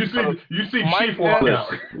funny. You see Chief walk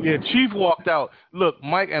out. Yeah, Chief walked out. Look,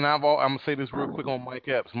 Mike, and I'm going to say this real quick on Mike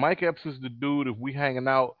Epps. Mike Epps is the dude, if we hanging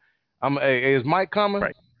out, hey, is Mike coming?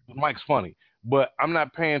 Right. Mike's funny. But I'm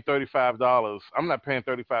not paying $35. I'm not paying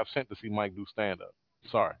 35 cents to see Mike do stand-up.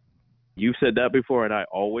 Sorry. You said that before, and I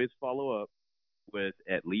always follow up with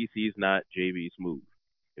at least he's not JB Smooth.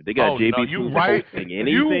 If they got JB Smooth hosting anything,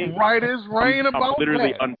 you right is rain about I'm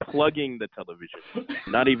literally that. unplugging the television.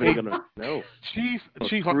 Not even gonna Chief,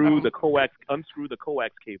 unscrew the coax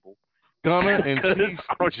cable. Gunner and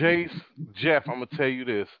Chief Jeff, I'm gonna tell you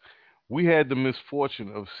this. We had the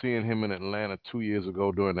misfortune of seeing him in Atlanta 2 years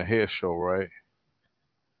ago during the hair show, right?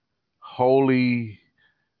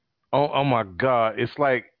 Oh my God! It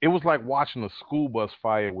was like watching a school bus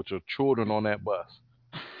fire with your children on that bus.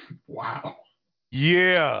 Wow.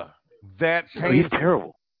 Yeah, that he's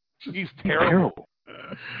terrible. He's terrible.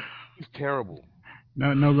 He's terrible.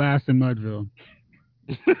 No laughs in Mudville.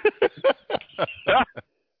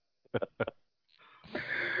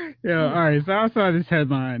 Yeah, all right. So I saw this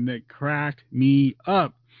headline that cracked me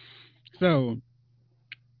up. So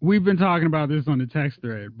we've been talking about this on the text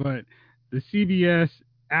thread, but the CBS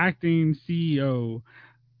acting CEO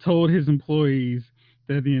told his employees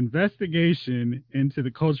that the investigation into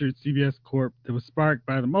the culture at CBS Corp that was sparked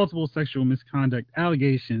by the multiple sexual misconduct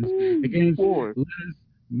allegations against Les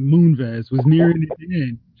Moonves was nearing its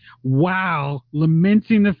end, while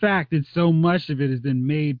lamenting the fact that so much of it has been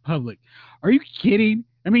made public. Are you kidding?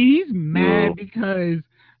 I mean, he's mad because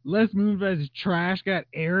Les Moonves' trash got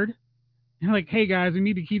aired. And like, hey guys, we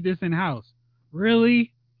need to keep this in house.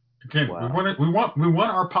 Really? Again, we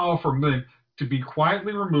want our powerful men to be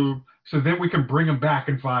quietly removed, so then we can bring them back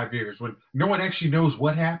in 5 years when no one actually knows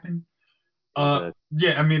what happened.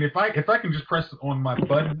 Yeah, I mean, if I can just press on my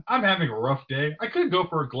button, I'm having a rough day. I could go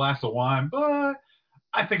for a glass of wine, but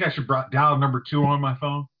I think I should dial number 2 on my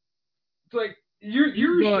phone. It's like you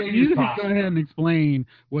can go ahead and explain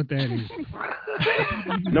what that is.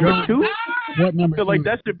 Number 2? What number? So like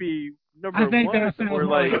that should be number 1, or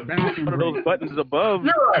like one of those buttons above.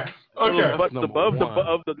 You're right. Okay. Buttons above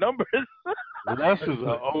the numbers. Les is an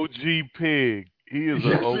OG pig. He is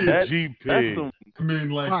an OG pig. I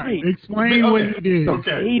mean, like, right, explain what he did.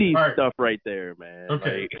 Okay, 80s stuff right there, man.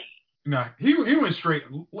 Okay. No, he went straight.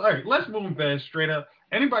 Like, Les Moonves straight up.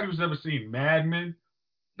 Anybody who's ever seen Mad Men,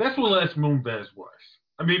 that's what Les Moonves was.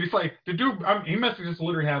 I mean, it's like the dude. He must have just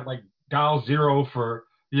literally had like dial 0 for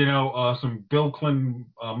some Bill Clinton,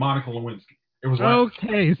 Monica Lewinsky. It was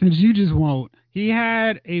okay. Since you just won't, he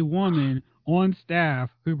had a woman on staff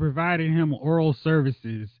who provided him oral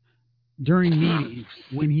services during meetings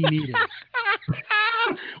when he needed it.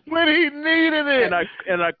 when he needed it.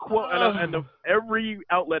 And I quote every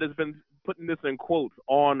outlet has been putting this in quotes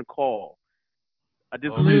on call. I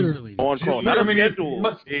just literally on call, not a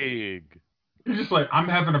schedule. Big. You're just like, I'm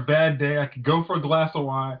having a bad day. I could go for a glass of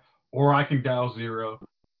wine, or I can dial 0.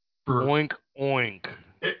 For Oink oink.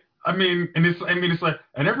 It's like,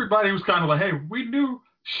 and everybody was kind of like, hey, we knew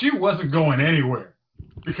she wasn't going anywhere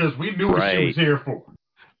because we knew what she was here for.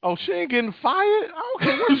 Oh, she ain't getting fired? I don't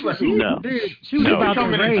care what she No. She was about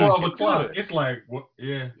coming that in raise. 12 o'clock. It's like, what?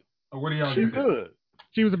 Yeah. What do y'all do? Good.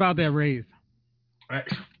 She was about that raise.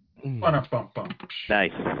 Nice.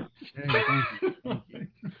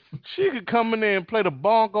 She could come in there and play the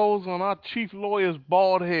bongos on our chief lawyer's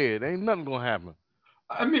bald head. Ain't nothing gonna happen.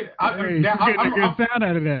 I'm getting a good sound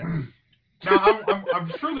out of that. Now,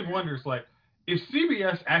 I'm truly wondering, it's like, if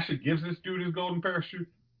CBS actually gives this dude his golden parachute,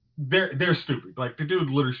 they're stupid. Like, the dude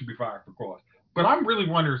literally should be fired for cause. But I'm really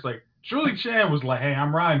wondering, it's like, Julie Chan was like, hey,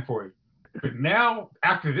 I'm riding for you. But now,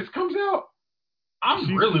 after this comes out,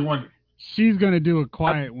 I'm really wondering. She's going to do a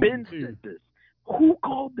quiet one, too. This. Who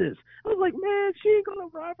called this? I was like, man, she ain't gonna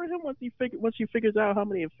ride for him once she figures out how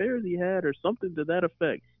many affairs he had or something to that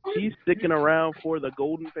effect. She's sticking around for the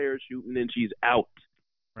golden parachute and then she's out.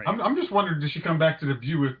 Right. I'm just wondering, does she come back to the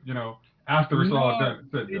View if after it's all done?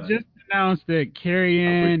 It just announced that Carrie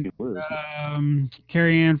Ann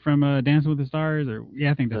from Dancing with the Stars,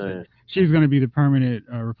 I think that's it. She's going to be the permanent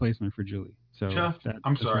replacement for Julie. So Jeff,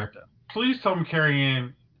 I'm sorry. Please tell me Carrie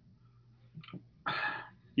Ann.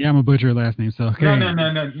 Yeah, I'm a butcher her last name, so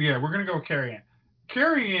No. Yeah, we're gonna go with Carrie Ann.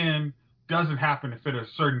 Carrie Ann doesn't happen to fit a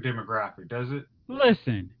certain demographic, does it?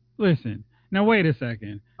 Listen. Now wait a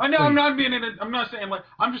second. I know. I'm not saying like.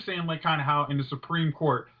 I'm just saying like kind of how in the Supreme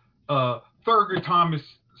Court, Thurgood Thomas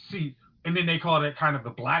seat, and then they call that kind of the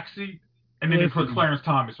black seat, and then they put Clarence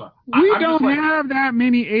Thomas on. We don't have that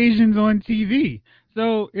many Asians on TV.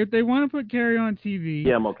 So if they want to put Carrie on TV,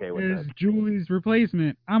 I'm okay with as that. Julie's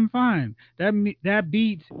replacement, I'm fine. That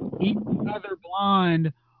beats each other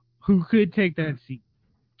blonde who could take that seat.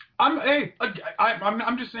 I'm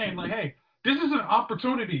just saying like, hey, this is an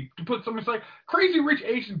opportunity to put something. It's like Crazy Rich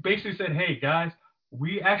Asians basically said, hey guys,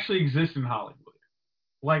 we actually exist in Hollywood.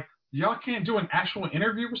 Like y'all can't do an actual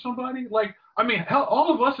interview with somebody. Like hell,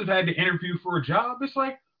 all of us have had to interview for a job. It's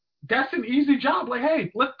like. That's an easy job. Like,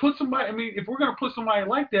 hey, let's put somebody. If we're gonna put somebody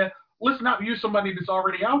like that, let's not use somebody that's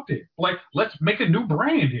already out there. Like, let's make a new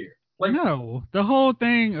brand here. Like, no, the whole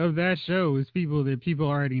thing of that show is people that people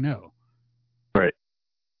already know. Right.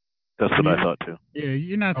 That's what I thought too. Yeah,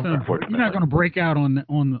 you're not going to break out on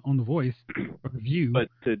the Voice or the View. But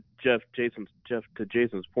to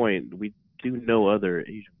Jason's point, we do know other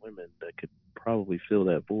Asian women that could probably fill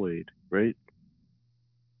that void, right?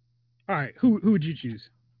 All right, who would you choose?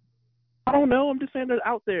 I don't know. I'm just saying they're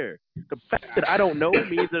out there. The fact that I don't know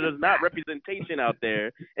means that there's not representation out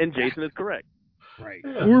there, and Jason is correct. Right.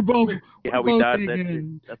 Yeah. We're both dodged that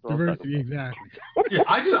shit. That's what diversity, exactly. Yeah,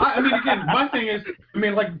 again, my thing is,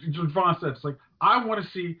 like Jovon said, it's like I want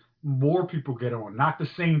to see more people get on, not the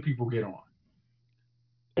same people get on.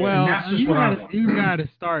 Well, you got to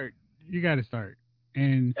start. You got to start,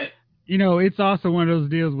 and it's also one of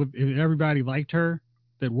those deals with if everybody liked her.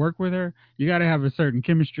 That work with her, you got to have a certain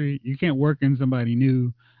chemistry. You can't work in somebody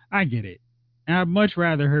new. I get it. And I'd much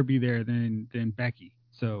rather her be there than Becky.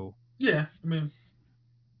 So yeah,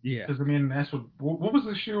 yeah. Because that's what was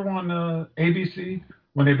the show on ABC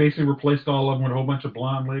when they basically replaced all of them with a whole bunch of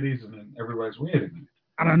blonde ladies, and then everybody's weird.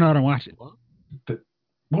 I don't know. I don't watch it.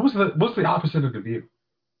 What's the opposite of The View?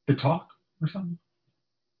 The Talk or something?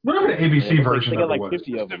 Whatever the ABC version of it was. Like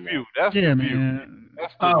 50 of them. That's The View. Man.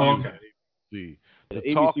 That's The View. Okay. The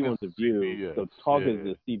ABC one's The View. The Talk is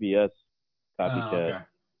the CBS copycat. Okay.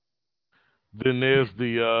 Then there's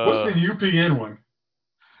the what's the UPN one?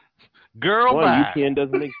 Girl Bye. UPN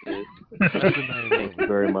doesn't exist. Thank you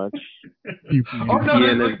very much. UPN. Oh no,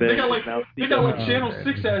 UPN they got like Channel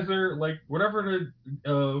 6 as their like whatever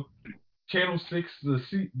the Channel 6 the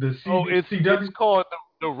it's CW. called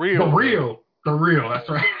the Real. The Real. That's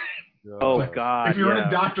right. Oh like, God! If you're in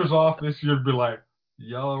a doctor's office, you'd be like,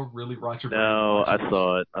 y'all really watch your. No, I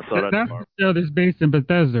saw it. That's the show that's based in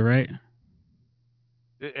Bethesda, right?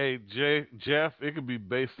 Hey, Jeff, it could be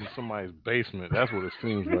based in somebody's basement. That's what it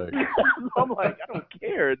seems like. I'm like, I don't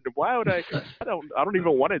care. Why would I? I don't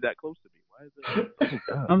even want it that close to me. Why is it?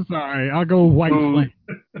 I'm sorry. I'll go White Flame.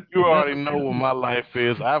 You already know what my life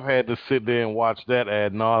is. I've had to sit there and watch that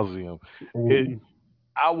ad nauseum.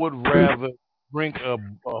 I would rather drink a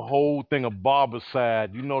whole thing of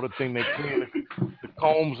Barbicide. You know the thing they clean the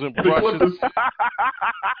combs and brushes.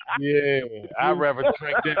 Yeah, I'd rather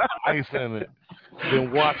drink that with ice in it.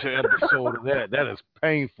 than watch an episode of that. That is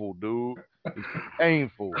painful, dude. It's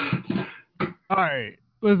painful. All right,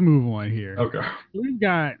 let's move on here. Okay. We've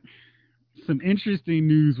got some interesting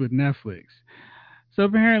news with Netflix. So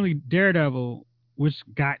apparently Daredevil, which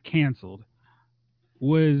got canceled,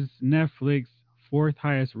 was Netflix's fourth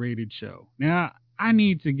highest rated show. Now, I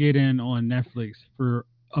need to get in on Netflix for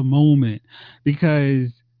a moment because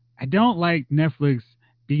I don't like Netflix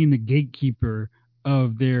being the gatekeeper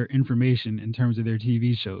of their information in terms of their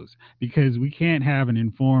TV shows, because we can't have an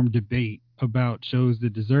informed debate about shows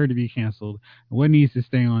that deserve to be canceled, what needs to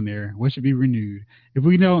stay on there, what should be renewed, if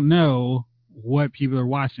we don't know what people are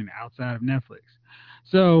watching outside of Netflix.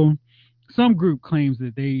 So some group claims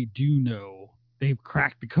that they do know, they've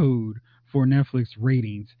cracked the code for Netflix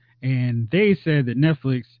ratings, and they said that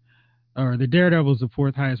Netflix, or the Daredevil, is the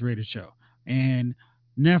fourth highest rated show, and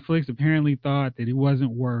Netflix apparently thought that it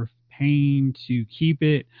wasn't worth paying to keep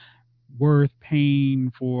it, worth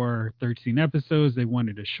paying for 13 episodes. They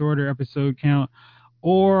wanted a shorter episode count,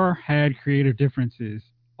 or had creative differences,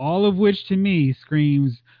 all of which to me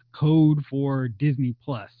screams code for Disney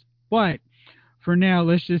Plus. But for now,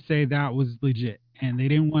 let's just say that was legit, and they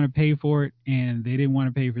didn't want to pay for it, and they didn't want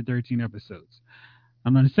to pay for 13 episodes.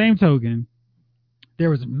 On the same token, there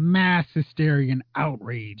was mass hysteria and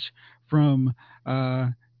outrage from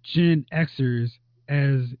Gen Xers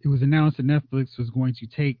as it was announced that Netflix was going to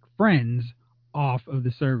take Friends off of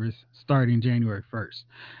the service starting January 1st.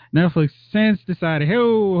 Netflix since decided, hey,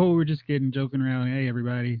 we're just kidding, joking around. Hey,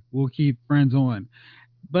 everybody, we'll keep Friends on.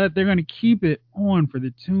 But they're going to keep it on for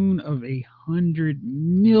the tune of $100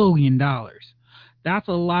 million. That's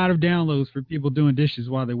a lot of downloads for people doing dishes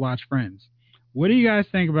while they watch Friends. What do you guys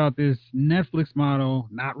think about this Netflix model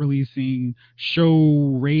not releasing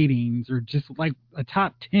show ratings, or just like a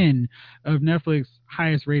top 10 of Netflix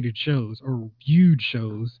highest rated shows or viewed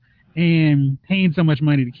shows, and paying so much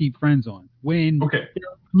money to keep Friends on when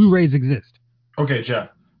Blu-rays exist? Okay,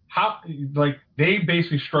 Jeff. How, like, they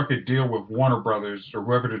basically struck a deal with Warner Brothers or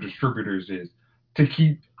whoever the distributors is to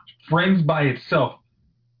keep Friends by itself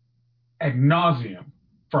ad nauseum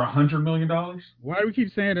for $100 million? Why do we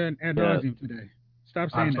keep saying that ad nauseum today?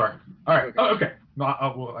 Stop saying I'm sorry. that. All right. Oh, okay.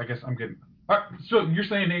 Well, I guess I'm getting. All right. So you're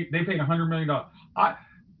saying they paid $100 million?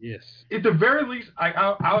 Yes. At the very least, I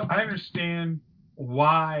understand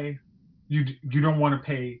why you don't want to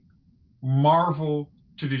pay Marvel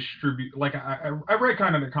to distribute. Like I read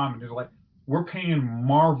kind of the comment is like, we're paying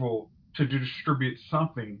Marvel to distribute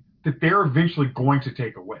something that they're eventually going to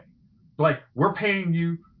take away. Like, we're paying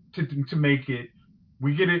you to make it.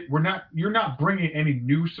 We get it. You're not bringing any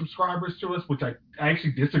new subscribers to us, which I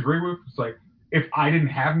actually disagree with. It's like, if I didn't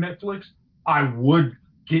have Netflix, I would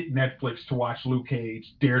get Netflix to watch Luke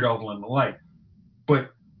Cage, Daredevil, and the like.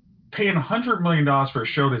 But paying $100 million for a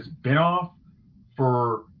show that's been off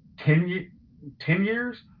for 10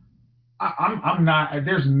 years, I'm not.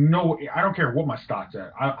 There's no. I don't care what my stock's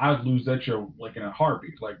at. I'd lose that show like in a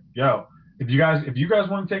heartbeat. Like, yo, if you guys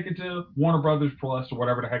want to take it to Warner Brothers Plus or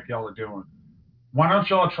whatever the heck y'all are doing, why don't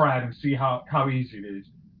y'all try it and see how easy it is?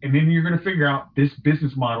 And then you're going to figure out this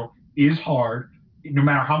business model is hard, no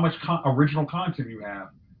matter how much original content you have,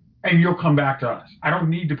 and you'll come back to us. I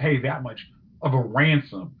don't need to pay that much of a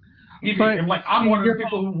ransom. And like, I'm one of the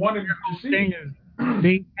people who wanted to see it.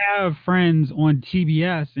 They have Friends on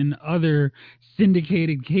TBS and other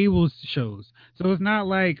syndicated cable shows. So it's not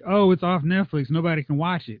like, oh, it's off Netflix, nobody can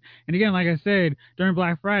watch it. And again, like I said, during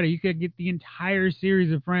Black Friday, you could get the entire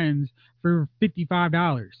series of Friends for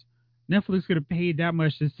 $55. Netflix could have paid that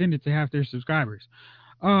much to send it to half their subscribers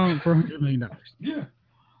for $100 million. Yeah.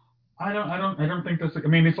 I don't think that's. I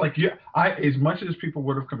mean, it's like, yeah. As much as people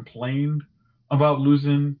would have complained about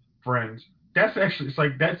losing Friends, that's actually, it's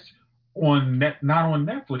like, that's not on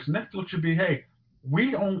Netflix. Netflix should be, hey,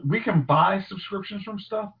 we can buy subscriptions from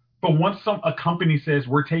stuff, but once a company says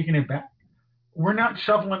we're taking it back, we're not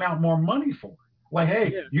shoveling out more money for it. Like,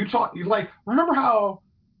 hey, remember how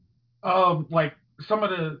like some of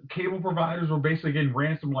the cable providers were basically getting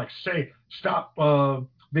ransomed, like, say, stop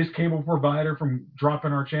this cable provider from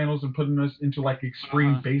dropping our channels and putting us into like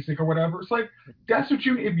extreme basic or whatever. It's like, that's what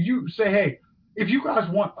if you say, hey, if you guys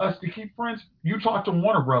want us to keep Friends, you talk to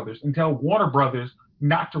Warner Brothers and tell Warner Brothers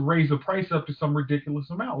not to raise the price up to some ridiculous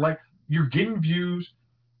amount. Like, you're getting views,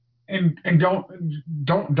 and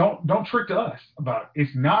don't trick to us about it.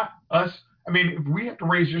 It's not us. I mean, if we have to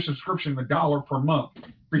raise your subscription $1 per month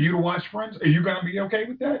for you to watch Friends, are you gonna be okay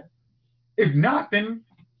with that? If not, then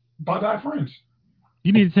bye-bye Friends.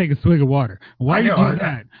 You need to take a swig of water. Why you do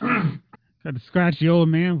that? Got to scratch the old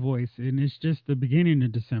man voice, and it's just the beginning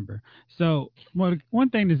of December. So, one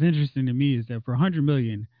thing that's interesting to me is that for $100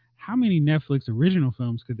 million, how many Netflix original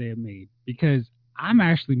films could they have made? Because I'm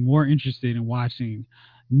actually more interested in watching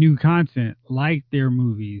new content like their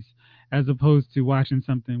movies as opposed to watching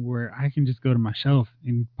something where I can just go to my shelf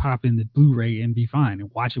and pop in the Blu-ray and be fine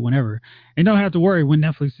and watch it whenever and don't have to worry when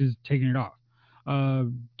Netflix is taking it off.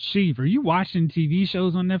 Chief, are you watching TV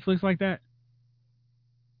shows on Netflix like that?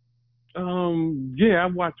 Yeah, I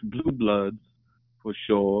watched Blue Bloods for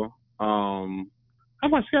sure. I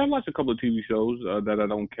watched a couple of TV shows that I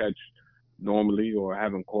don't catch normally or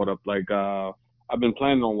haven't caught up. Like I've been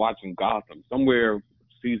planning on watching Gotham. Somewhere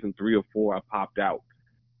season 3 or 4, I popped out,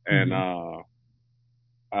 and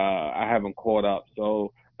I haven't caught up.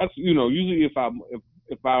 So that's usually if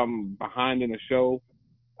I'm behind in a show,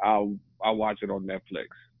 I'll watch it on Netflix.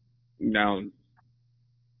 Now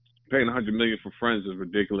paying $100 million for Friends is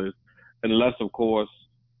ridiculous, unless of course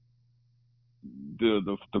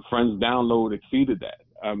the Friends download exceeded that.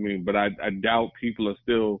 I mean, but I doubt people are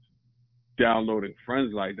still downloading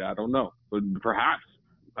Friends like that. I don't know, but perhaps.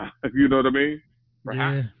 You know what I mean?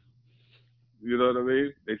 Perhaps. Yeah. You know what I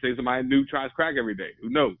mean? They say somebody new tries crack every day. Who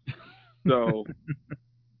knows? So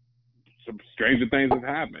some stranger things have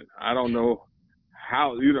happened. I don't know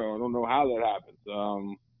how. I don't know how that happens.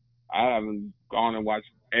 I haven't gone and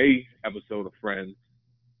watched a episode of Friends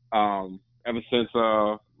ever since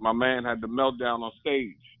my man had the meltdown on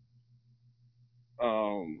stage.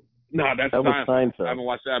 That's Seinfeld. I haven't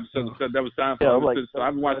watched that episode. That was Seinfeld. Yeah, so I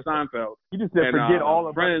haven't watched Seinfeld. You just said forget all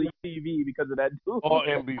of Friends TV because of that dude. Or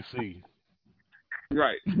NBC.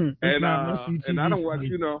 Right. And I don't watch.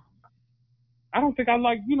 I don't think I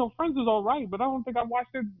like. Friends is all right, but I don't think I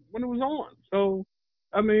watched it when it was on. So,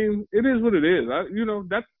 I mean, it is what it is.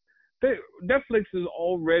 Netflix is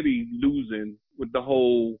already losing with the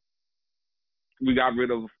whole. We got rid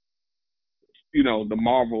of, the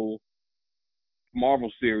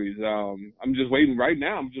Marvel series. I'm just waiting right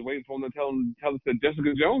now. I'm just waiting for them to tell us that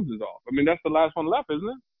Jessica Jones is off. I mean, that's the last one left, isn't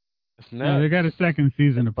it? No, they got a second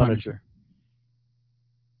season of Punisher.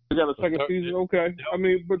 They got a second season? Okay. I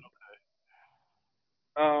mean, but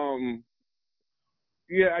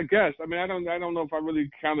yeah, I guess. I mean, I don't know if I really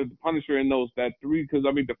counted the Punisher in that 3 because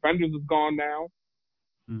I mean, Defenders is gone now.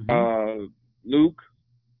 Mm-hmm. Luke,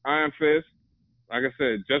 Iron Fist. Like I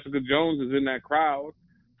said, Jessica Jones is in that crowd.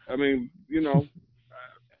 I mean,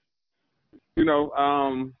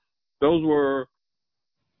 those were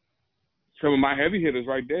some of my heavy hitters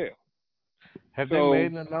right there. Have they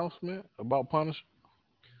made an announcement about Punisher?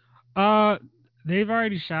 They've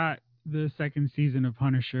already shot the second season of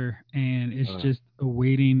Punisher, and it's just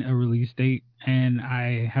awaiting a release date. And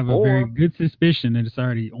I have a very good suspicion that it's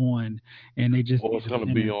already on, and they just. Or it's going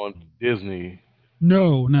to be on Disney.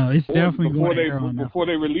 No, it's definitely going to air on before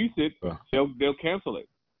they release it, they'll cancel it.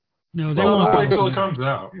 No, they won't wait until it comes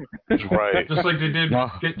out. Right. Just like they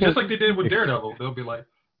did with Daredevil. They'll be like,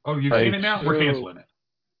 "Oh, you've seen it now? We're canceling it."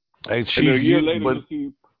 And a year later, you'll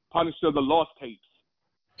see Punisher: The Lost Tapes.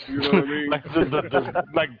 You know what I mean? Like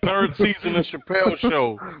the third season of Chappelle's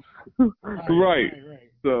Show. Right.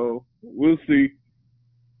 So we'll see.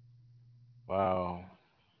 Wow.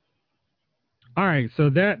 All right, so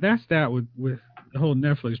that's that with the whole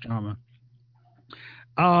Netflix drama.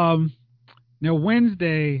 Now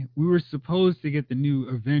Wednesday we were supposed to get the new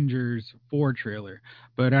Avengers 4 trailer,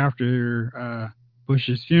 but after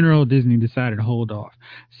Bush's funeral, Disney decided to hold off.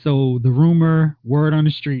 So the word on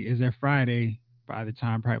the street is that Friday, by the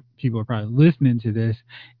time people are probably listening to this,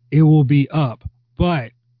 it will be up.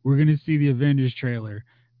 But we're gonna see the Avengers trailer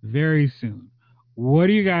very soon. What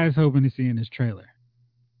are you guys hoping to see in this trailer?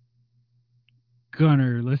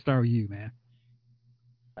 Gunnar, let's start with you, man.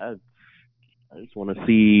 I just want to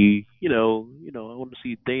see, I want to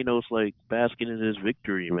see Thanos like basking in his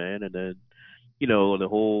victory, man, and then, the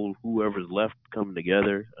whole whoever's left coming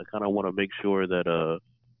together. I kind of want to make sure that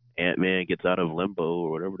Ant-Man gets out of limbo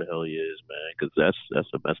or whatever the hell he is, man, because that's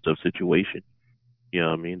a messed up situation. You know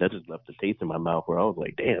what I mean? That just left a taste in my mouth where I was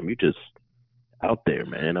like, damn, you just out there,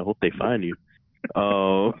 man. I hope they find you.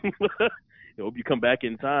 I hope you come back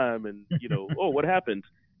in time and, what happened?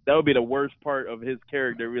 That would be the worst part of his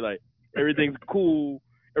character. Be like, everything's cool,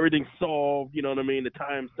 everything's solved, you know what I mean? The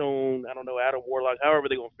Time Stone, I don't know, Adam Warlock, however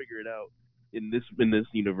they're gonna figure it out in this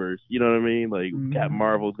universe. You know what I mean? Like Captain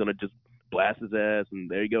Marvel's gonna just blast his ass and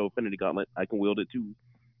there you go, Infinity Gauntlet. I can wield it too.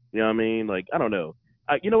 You know what I mean? Like, I don't know.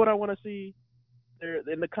 You know what I wanna see?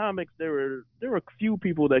 In the comics there were a few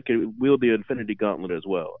people that could wield the Infinity Gauntlet as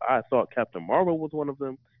well. I thought Captain Marvel was one of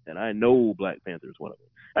them, and I know Black Panther is one of them.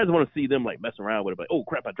 I just want to see them like mess around with it, like, oh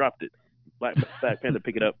crap, I dropped it. Black Panther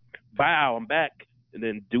pick it up, bow, I'm back, and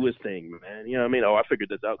then do his thing, man. You know what I mean? Oh, I figured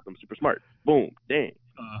this out because I'm super smart. Boom, dang.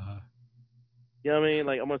 You know what I mean?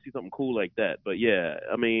 Like, I want to see something cool like that. But yeah,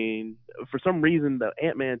 I mean, for some reason, the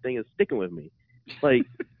Ant-Man thing is sticking with me. Like,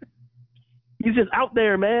 he's just out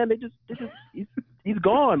there, man. He's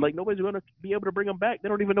gone. Like, nobody's gonna be able to bring him back. They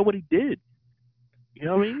don't even know what he did. You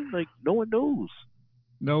know what I mean? Like, no one knows.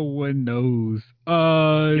 No one knows.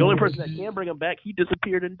 The only person that can bring him back, he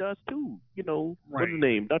disappeared in dust too. You know, Right. what's his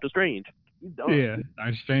name? Doctor Strange. He's done. Yeah,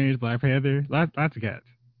 Doctor Strange, Black Panther, lots of cats.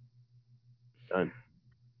 Done.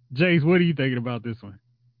 Jace, what are you thinking about this one?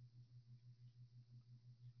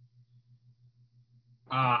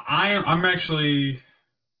 I'm actually.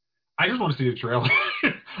 I just want to see the trailer.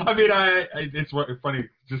 I mean, it's funny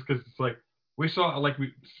just because it's like we saw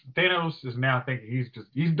Thanos is now thinking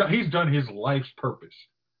he's done his life's purpose.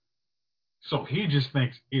 So he just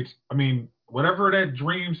thinks it's. I mean, whatever that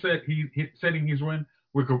dream setting he's in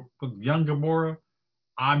with young Gamora,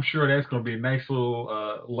 I'm sure that's going to be a nice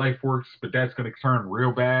little life works, but that's going to turn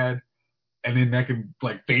real bad, and then that can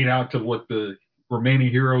like fade out to what the remaining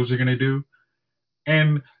heroes are going to do,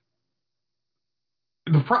 and.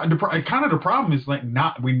 The problem is like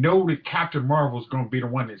we know that Captain Marvel is going to be the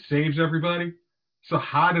one that saves everybody. So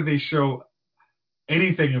how do they show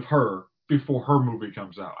anything of her before her movie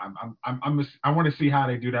comes out? I want to see how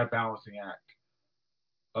they do that balancing act.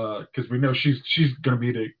 Because we know she's going to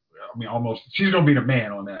be she's going to be the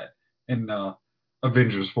man on that in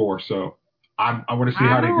Avengers 4. So I want to see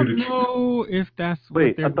how they do the. I don't know if that's.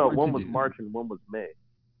 Wait, I thought one was March and one was May.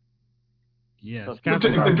 Yes, they're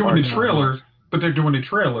doing the trailer. But they're doing the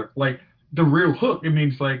trailer, like the real hook. It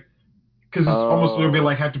means like, because it's almost going to be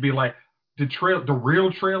like have to be like the real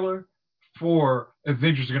trailer for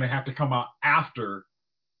Avengers are going to have to come out after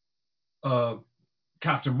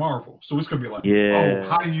Captain Marvel. So it's going to be like, oh,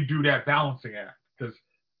 how do you do that balancing act? Because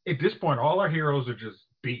at this point, all our heroes are just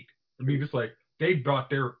beat. I mean, it's like they brought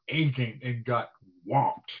their A game and got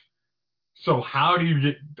whomped. So how do you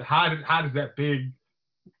get how does that big?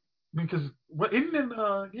 I mean, because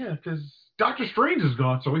because Doctor Strange is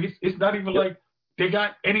gone, so it's not even like they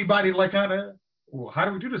got anybody like kind of. Well, how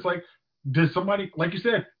do we do this? Like, does somebody, like you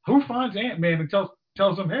said, who finds Ant-Man and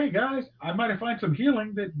tells them, hey guys, I might find some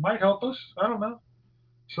healing that might help us. I don't know.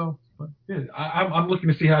 So yeah, I'm looking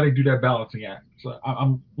to see how they do that balancing act. So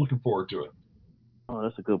I'm looking forward to it. Oh,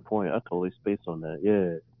 that's a good point. I totally spaced on that.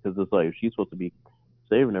 Yeah, because it's like if she's supposed to be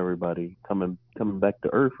saving everybody, coming back to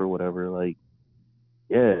Earth or whatever. Like,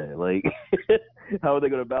 yeah, like how are they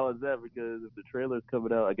gonna balance that? Because if the trailer's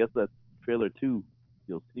coming out, I guess that's trailer 2.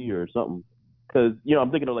 You'll see her or something. Because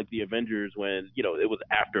I'm thinking of like the Avengers when it was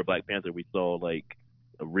after Black Panther we saw like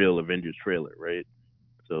a real Avengers trailer, right?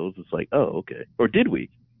 So it was just like, oh, okay. Or did we?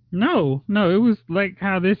 No, it was like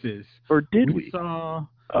how this is. Or did we? We saw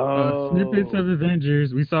snippets of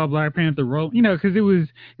Avengers. We saw Black Panther roll. Because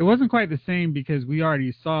it wasn't quite the same because we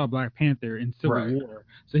already saw Black Panther in Civil War,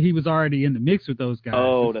 so he was already in the mix with those guys.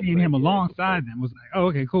 Oh, so seeing him alongside them was like, oh,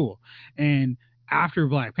 okay, cool. And after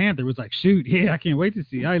Black Panther, it was like, shoot, yeah, I can't wait to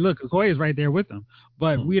see. Hey, look, Okoye is right there with them.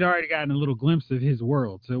 But we'd already gotten a little glimpse of his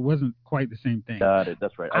world, so it wasn't quite the same thing. Got it.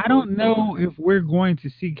 That's right. I don't know if we're going to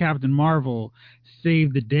see Captain Marvel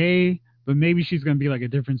save the day, but maybe she's going to be like a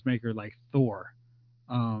difference maker like Thor.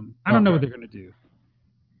 I don't know what they're going to do.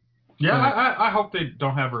 Yeah, I hope they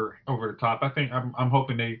don't have her over the top. I think I'm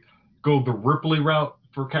hoping they go the Ripley route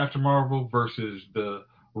for Captain Marvel versus the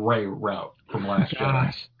Ray route from last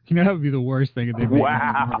Jedi. That would be the worst thing if they made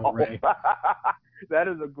Ray. That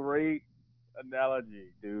is a great analogy,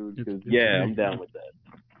 dude. I'm down with that.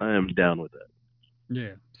 I am down with that.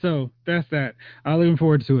 Yeah, so that's that. I'm looking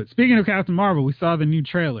forward to it. Speaking of Captain Marvel, we saw the new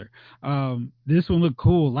trailer. This one looked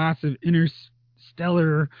cool. Lots of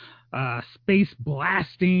interstellar space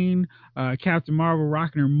blasting. Captain Marvel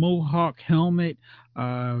rocking her Mohawk helmet,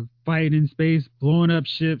 fighting in space, blowing up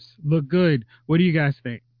ships. Look good. What do you guys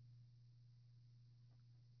think?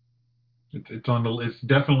 It's on the list.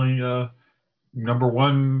 Definitely number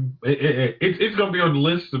one. It's going to be on the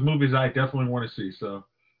list of movies I definitely want to see. So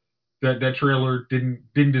that trailer didn't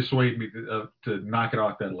dissuade me to knock it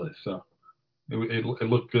off that list. So it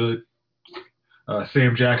looked good.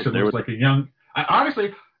 Sam Jackson looks like a young.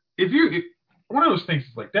 Honestly, one of those things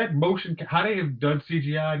is like that motion. How they have done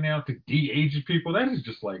CGI now to de-age people. That is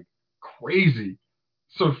just like crazy.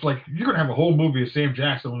 So it's like you're gonna have a whole movie of Sam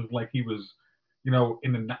Jackson look like he was, in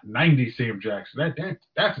the 90s Sam Jackson.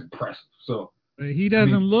 That's impressive. So he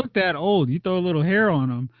doesn't look that old. You throw a little hair on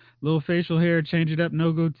him, little facial hair, change it up,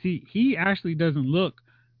 no goatee. He actually doesn't look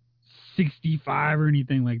 65 or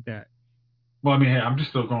anything like that. Well, I mean, hey, I'm just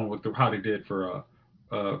still going with how they did for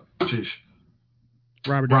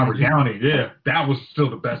Robert Downey. Yeah, that was still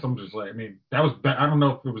the best. I'm just like, I mean, that was. I don't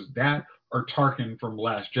know if it was that or Tarkin from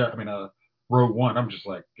Last Jedi. I mean, Rogue One, I'm just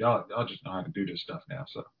like, y'all just know how to do this stuff now.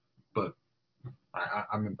 So, but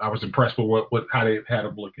I was impressed with how they had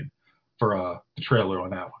him looking for the trailer on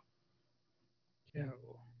that one. Yeah,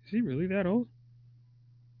 is he really that old?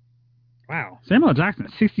 Wow, Samuel Jackson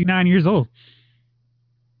is 69 years old.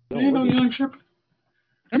 You know, young Shepard.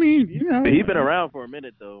 I mean, he's been around for a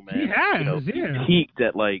minute though, man. He has, yeah. He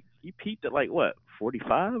peaked at like what,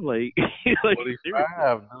 45? Like, like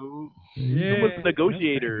 45, dude. Yeah, he was a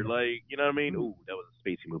negotiator. Like, you know what I mean? Ooh, that was a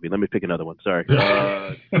spacey movie. Let me pick another one. Sorry.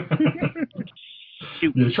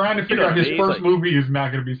 Shoot. Yeah, trying to figure out his first movie is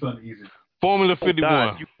not going to be something easy. Formula 51.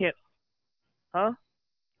 God, you can't. Huh?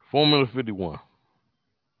 Formula 51.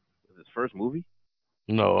 His first movie?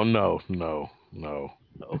 No.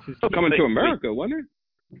 Coming to America, wasn't it?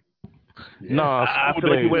 Yeah. No, I feel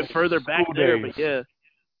like he went further back there, but yeah.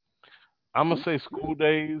 I'm going to say School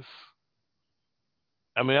Days.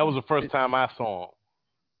 I mean, that was the first time I saw him.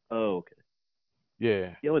 Oh, okay.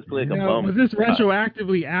 Yeah. He always played like a bum. Was this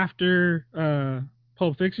retroactively after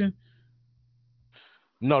Pulp Fiction?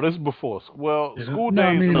 No, this is before. Well, School No,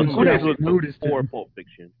 Days. I mean, School Days was noticed before him. Pulp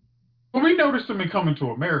Fiction. Well, we noticed him in Coming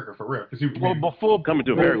to America for real, because he before Coming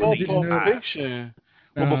to America. Before Pulp Fiction.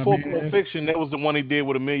 Before Pulp Fiction, that was the one he did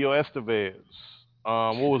with Emilio Estevez.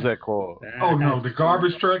 What was that called? Oh no, the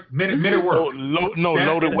garbage truck. Minute Work.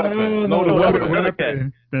 Loaded Weapon. Loaded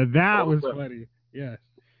Weapon. That was funny. Yes.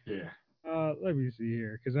 Yeah. Let me see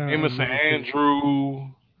here, because Emerson Andrew.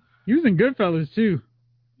 He was in Goodfellas too.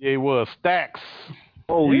 Yeah, he was. Stacks.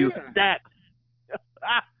 Oh, you Stacks.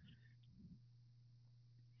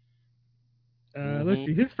 Let's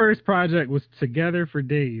see. His first project was Together for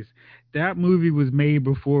Days. That movie was made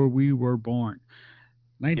before we were born.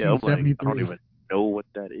 1973. I don't even know what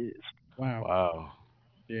that is. Wow.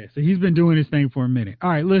 Yeah, so he's been doing his thing for a minute. All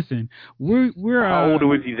right, listen. We're How old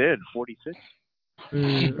was he then? 46?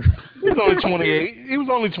 He was only 28. He was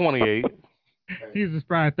only 28. He was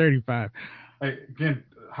probably 35. Hey, again,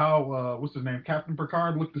 how what's his name? Captain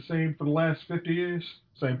Picard looked the same for the last 50 years.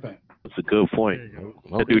 Same thing. That's a good point.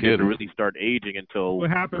 That dude didn't really start aging until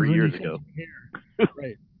 3 years ago.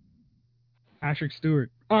 Right. Patrick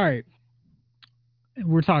Stewart. All right.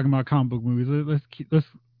 We're talking about comic book movies. Let's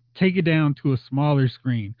take it down to a smaller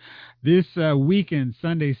screen. This weekend,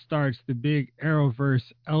 Sunday, starts the big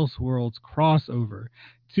Arrowverse Elseworlds crossover.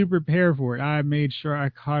 To prepare for it, I made sure I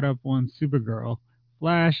caught up on Supergirl,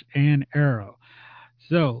 Flash, and Arrow.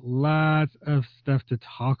 So, lots of stuff to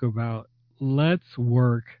talk about. Let's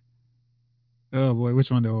work. Oh boy,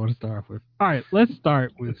 which one do I want to start with? All right, let's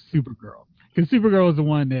start with Supergirl. Because Supergirl is the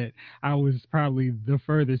one that I was probably the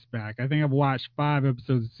furthest back. I think I've watched 5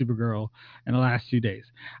 episodes of Supergirl in the last 2 days.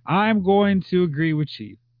 I'm going to agree with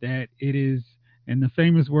Chief that it is, in the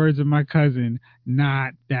famous words of my cousin,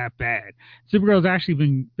 not that bad. Supergirl's actually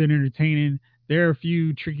been entertaining. There are a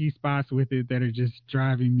few tricky spots with it that are just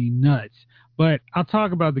driving me nuts. But I'll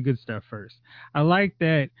talk about the good stuff first. I like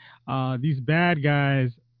that these bad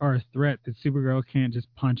guys are a threat that Supergirl can't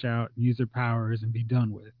just punch out, use her powers, and be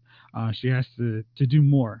done with. She has to do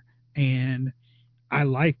more. And I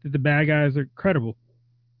like that the bad guys are credible.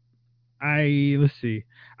 Let's see.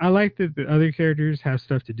 I like that the other characters have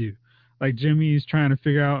stuff to do. Like Jimmy is trying to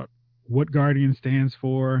figure out what Guardian stands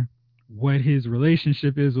for, what his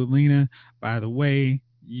relationship is with Lena. By the way,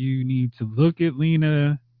 you need to look at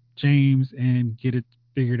Lena James and get it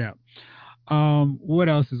figured out. What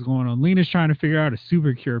else is going on? Lena's trying to figure out a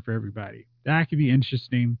super cure for everybody. That could be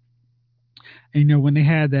interesting. And, when they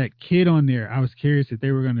had that kid on there, I was curious if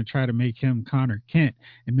they were going to try to make him Connor Kent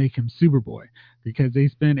and make him Superboy, because they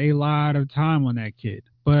spent a lot of time on that kid.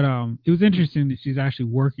 But it was interesting that she's actually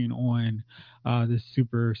working on this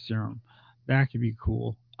super serum. That could be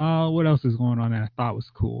cool. What else is going on that I thought was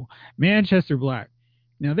cool? Manchester Black.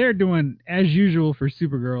 Now, they're doing, as usual for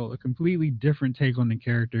Supergirl, a completely different take on the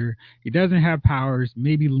character. He doesn't have powers.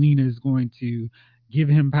 Maybe Lena is going to give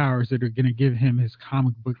him powers that are going to give him his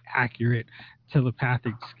comic book accurate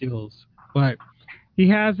telepathic skills. But he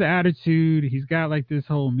has the attitude. He's got like this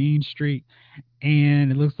whole mean streak.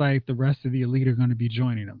 And it looks like the rest of the elite are going to be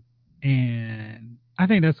joining him. And I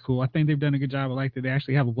think that's cool. I think they've done a good job. I like that they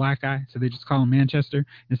actually have a black guy, so they just call him Manchester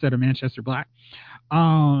instead of Manchester Black.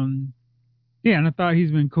 Yeah, and I thought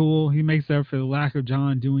he's been cool. He makes up for the lack of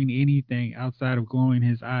John doing anything outside of glowing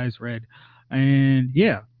his eyes red. And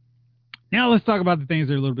yeah. Now let's talk about the things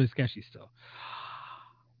that are a little bit sketchy still.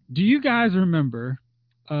 Do you guys remember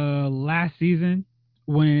last season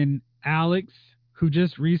when Alex, who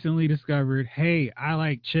just recently discovered, hey, I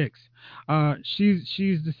like chicks.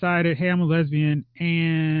 She's decided, hey, I'm a lesbian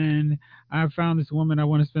and I found this woman I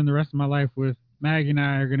want to spend the rest of my life with. Maggie and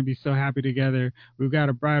I are going to be so happy together. We've got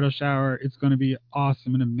a bridal shower. It's going to be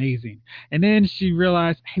awesome and amazing. And then she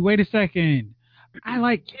realized, hey, wait a second. I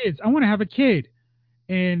like kids. I want to have a kid.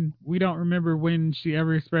 And we don't remember when she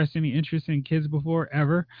ever expressed any interest in kids before,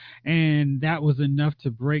 ever. And that was enough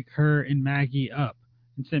to break her and Maggie up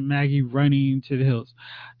and sent Maggie running to the hills.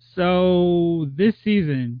 So this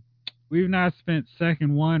season, we've not spent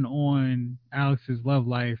second one on Alex's love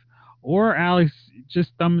life or Alex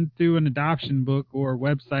just thumbing through an adoption book or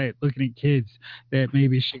website looking at kids that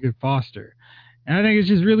maybe she could foster. And I think it's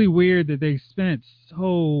just really weird that they spent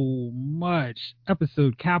so much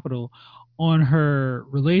episode capital on her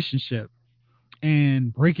relationship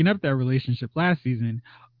and breaking up that relationship last season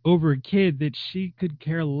over a kid that she could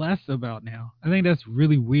care less about now. I think that's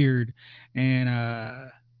really weird. And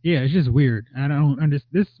yeah, it's just weird. I don't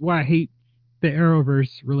understand. This is why I hate the Arrowverse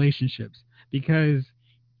relationships, because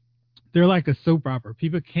they're like a soap opera.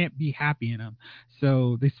 People can't be happy in them.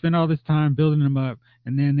 So they spend all this time building them up,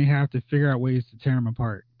 and then they have to figure out ways to tear them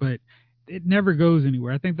apart. But it never goes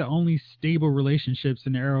anywhere. I think the only stable relationships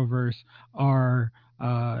in the Arrowverse are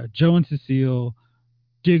Joe and Cecile,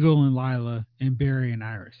 Diggle and Lila, and Barry and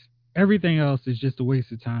Iris. Everything else is just a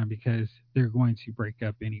waste of time because they're going to break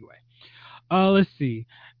up anyway. Let's see.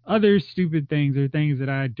 Other stupid things or things that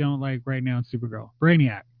I don't like right now in Supergirl.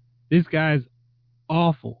 Brainiac. This guy's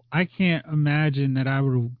awful. I can't imagine that I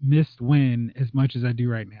would have missed Win as much as I do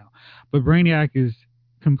right now. But Brainiac is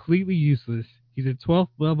completely useless. He's a 12th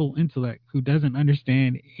level intellect who doesn't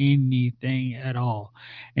understand anything at all.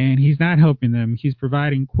 And he's not helping them. He's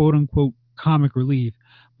providing quote unquote comic relief.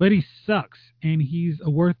 But he sucks. And he's a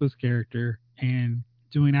worthless character and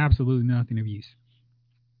doing absolutely nothing of use.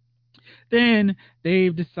 Then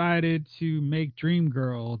they've decided to make Dream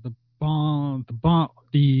Girl the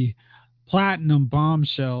platinum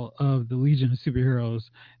bombshell of the Legion of Superheroes,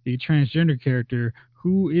 the transgender character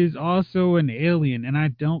who is also an alien, and I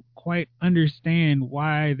don't quite understand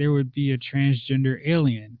why there would be a transgender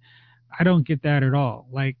alien. I don't get that at all.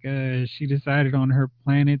 Like, she decided on her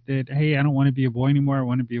planet that, hey, I don't want to be a boy anymore, I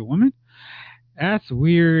want to be a woman. That's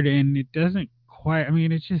weird, and it doesn't quite, I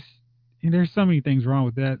mean, it's just, and there's so many things wrong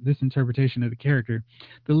with this interpretation of the character.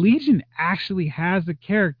 The Legion actually has a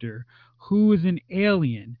character who is an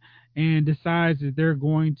alien and decides that they're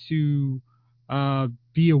going to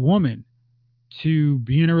be a woman to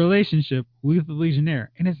be in a relationship with the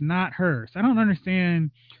Legionnaire, and it's not her. So I don't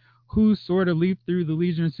understand who sort of leaped through the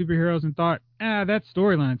Legion of Superheroes and thought, that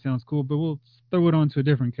storyline sounds cool, but we'll throw it onto a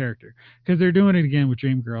different character, because they're doing it again with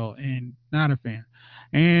Dream Girl, and not a fan.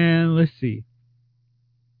 And let's see.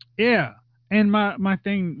 Yeah, and my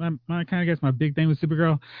kind of guess my big thing with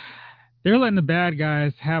Supergirl, they're letting the bad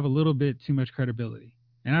guys have a little bit too much credibility.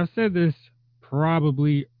 And I've said this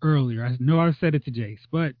probably earlier. I know I've said it to Jace,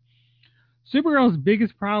 but Supergirl's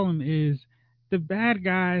biggest problem is the bad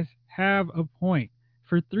guys have a point.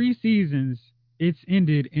 For 3 seasons, it's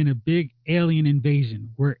ended in a big alien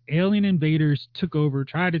invasion where alien invaders took over,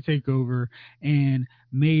 tried to take over, and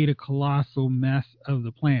made a colossal mess of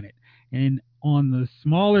the planet. And on the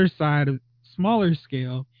smaller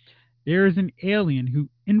scale, there is an alien who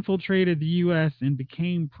infiltrated the U.S. and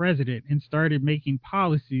became president and started making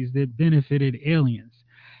policies that benefited aliens.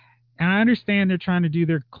 And I understand they're trying to do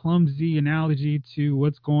their clumsy analogy to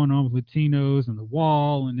what's going on with Latinos and the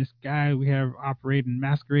wall and this guy we have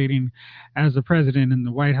masquerading as the president in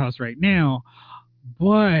the White House right now.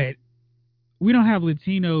 But we don't have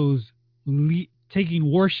Latinos taking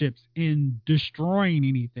warships and destroying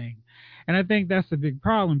anything. And I think that's a big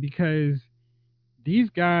problem, because these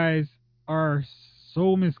guys are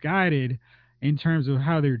so misguided in terms of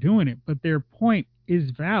how they're doing it, but their point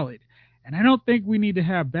is valid. And I don't think we need to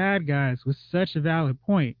have bad guys with such a valid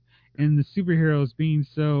point and the superheroes being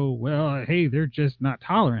so, well, hey, they're just not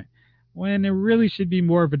tolerant, when there really should be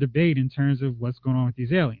more of a debate in terms of what's going on with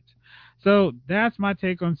these aliens. So that's my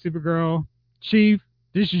take on Supergirl. Chief,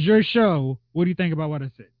 this is your show. What do you think about what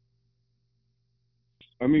I said?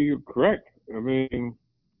 I mean, you're correct. I mean,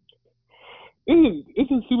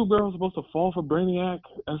 isn't Supergirl supposed to fall for Brainiac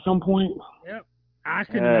at some point? Yep. I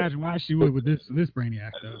couldn't imagine why she would with this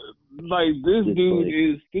Brainiac though. Like this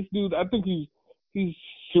dude. I think he's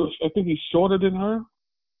shorter than her.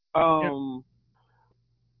 Yep.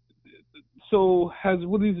 So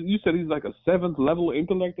you said he's like a 7th level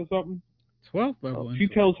intellect or something? 12th level. She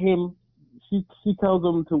tells him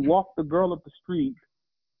to walk the girl up the street.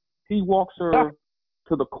 He walks her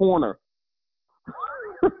to the corner.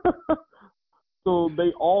 So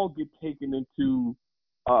they all get taken into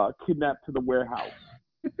kidnapped to the warehouse.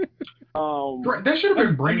 That should have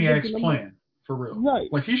been Brainiac's plan, for real. Right.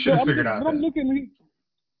 Like, he should have figured out that.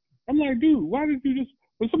 I'm like, dude, why did you just?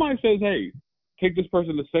 When somebody says, hey, take this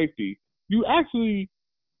person to safety, you actually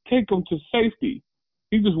take them to safety.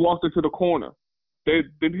 He just walked her to the corner.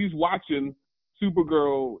 Then he's watching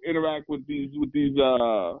Supergirl interact with these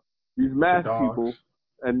masked people,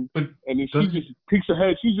 and then she just peeks her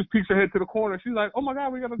head. She just peeks her head to the corner. She's like, "Oh my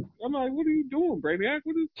God, we gotta." I'm like, "What are you doing, Brainiac?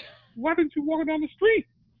 Why didn't you walk down the street?"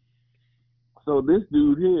 So this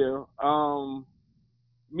dude here,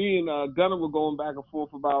 me and Gunnar were going back and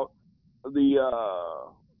forth about the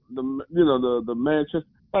Manchester,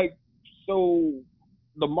 like, so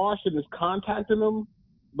the Martian is contacting him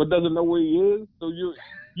but doesn't know where he is. So you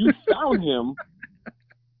found him.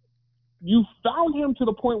 You found him to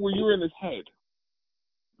the point where you're in his head.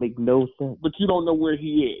 Make no sense. But you don't know where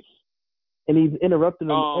he is. And he's interrupting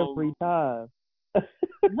him every time.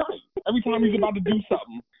 Right. Every time he's about to do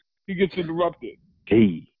something, he gets interrupted.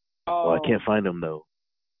 Gee. I can't find him though.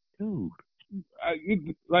 Dude. I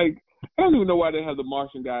don't even know why they have the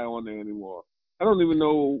Martian guy on there anymore. I don't even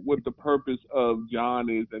know what the purpose of John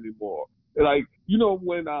is anymore. Like,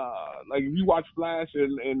 when if you watch Flash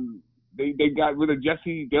and they got rid of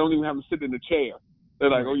Jesse, they don't even have him sit in the chair. They're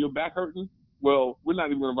like, "Oh, your back hurting? Well, we're not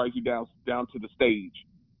even going to invite you down to the stage.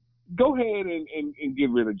 Go ahead and get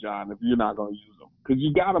rid of John if you're not going to use him, because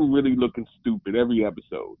you got him really looking stupid every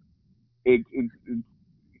episode. I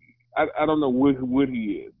don't know what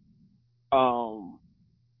he is.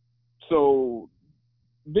 So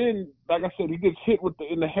then, like I said, he gets hit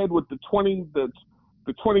in the head with the 20-ton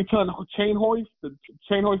chain hoist, the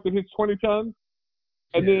chain hoist that hits 20 tons.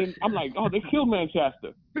 And then I'm like, oh, they killed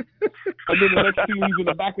Manchester. And then the next scene, he's in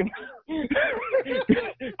the back of I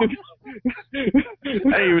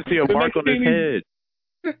didn't even see a mark on his head.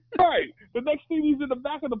 Right. The next thing, he's in the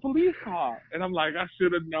back of the police car. And I'm like, I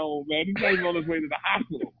should have known, man. He's not even on his way to the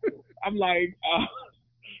hospital. I'm like,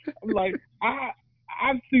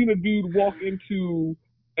 I've seen a dude walk into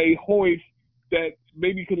a hoist that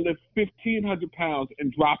maybe could lift 1,500 pounds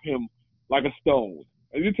and drop him like a stone.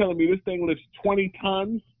 And you're telling me this thing lifts 20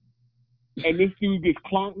 tons and this dude gets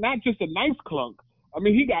clunked? Not just a nice clunk. I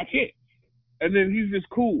mean, he got hit. And then he's just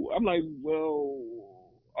cool. I'm like, well,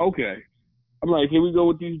 okay. I'm like, here we go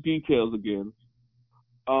with these details again.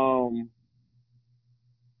 Then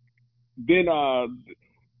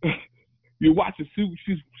you watch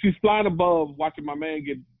she's flying above, watching my man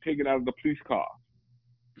get taken out of the police car.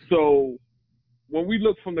 So when we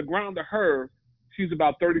look from the ground to her, she's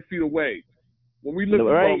about 30 feet away. When we look from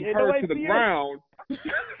her to the ground,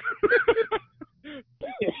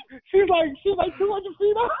 she's like 200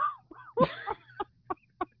 feet up.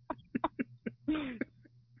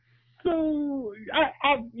 So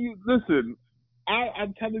listen,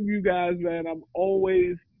 I'm telling you guys, man, I'm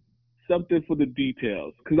always something for the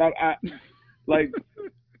details, because I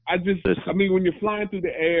mean, when you're flying through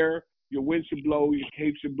the air, your wind should blow, your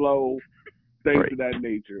cape should blow, things of that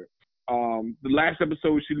nature. The last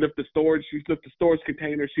episode, she lifted the storage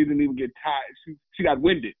container. She didn't even get tied. She got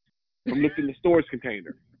winded from lifting the storage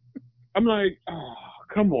container. I'm like, oh,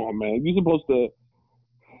 come on, man. You're supposed to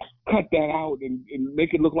cut that out and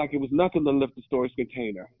make it look like it was nothing to lift the storage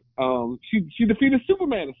container. She defeated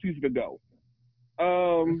Superman a season ago.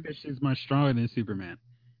 She's much stronger than Superman.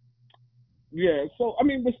 Yeah, so, I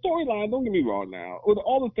mean, the storyline, don't get me wrong now. With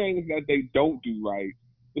all the things that they don't do right,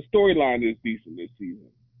 the storyline is decent this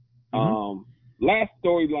season. Last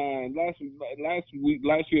year's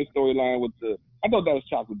storyline with I thought that was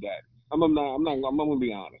Chocolate Daddy. I'm gonna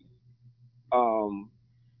be honest.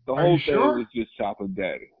 The whole thing was just Chocolate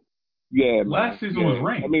Daddy. Yeah, last season was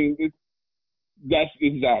Rain. I mean, that's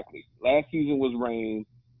exactly. Last season was Rain.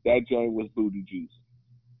 That joint was booty juice,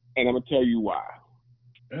 and I'm gonna tell you why.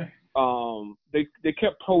 Okay. They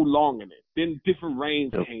kept prolonging it. Then different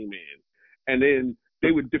Rains came in, and then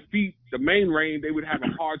they would defeat the main Rain. They would have a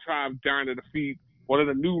hard time trying to defeat one of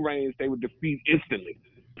the new Rains. They would defeat instantly.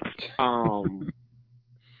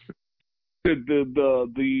 The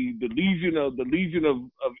legion of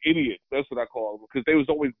idiots. That's what I call them, because they was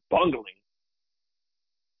always bungling.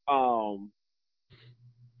 Was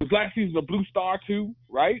last season a Blue Star too,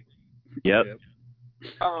 right? Yep.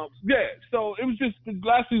 Yeah. So it was just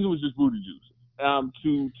last season was just booty juice.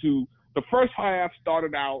 To the first half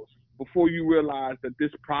started out before you realized that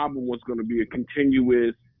this problem was going to be a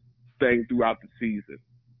continuous thing throughout the season.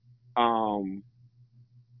 And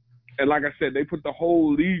like I said, they put the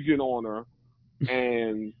whole Legion on her,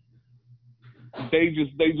 and they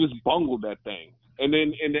just bungled that thing. And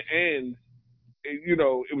then in the end,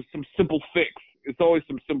 it was some simple fix. It's always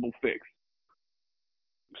some simple fix.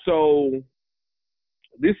 So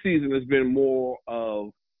this season has been more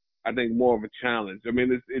of a challenge. I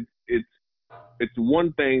mean, it's it's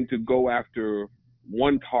one thing to go after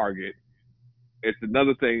one target. It's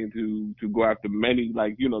another thing to go after many,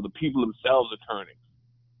 like, you know, the people themselves are turning.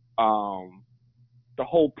 The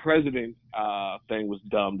whole president thing was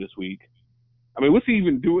dumb this week. I mean, what's he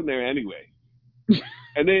even doing there anyway?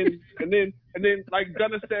 and then, like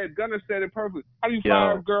Gunner said it perfectly. How do you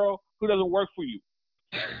fire a girl who doesn't work for you?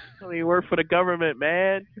 I mean, you work for the government,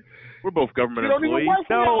 man. We're both government You don't employees. even work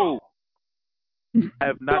for y'all. I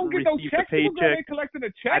have not Don't get no received a checks. paycheck. They collected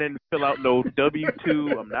a check. I didn't fill out no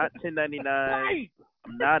W-2. I'm not 1099. Right.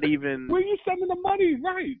 I'm not even. Where you sending the money?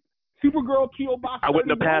 Right. Supergirl P.O. Box. I wouldn't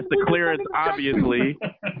have passed the clearance, obviously.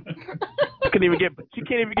 She can't even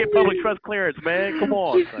get public trust clearance, man. Come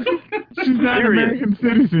on, son. She's not an American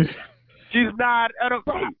citizen. She's not. I don't.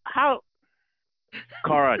 How?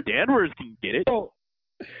 Kara Danvers can get it. So,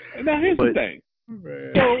 now here's the thing.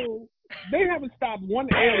 Man. So they haven't stopped one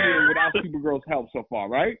alien without Supergirl's help so far,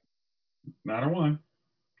 right? Not a one.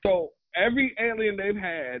 So every alien they've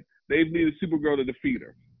had, they've needed Supergirl to defeat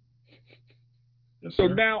her. Yes, So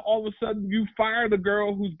sir. now all of a sudden you fire the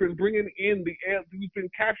girl who's been bringing in who's been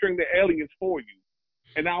capturing the aliens for you,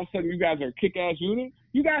 and now all of a sudden you guys are a kick-ass unit.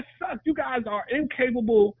 You guys suck. You guys are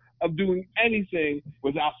incapable of doing anything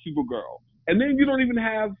without Supergirl. And then you don't even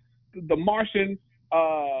have the Martian.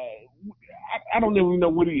 I don't even know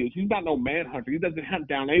what he is. He's not no manhunter. He doesn't hunt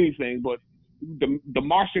down anything, but the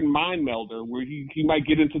Martian mind melder, where he might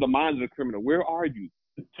get into the minds of the criminal. Where are you?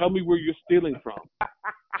 Tell me where you're stealing from.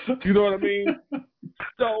 You know what I mean?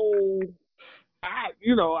 So,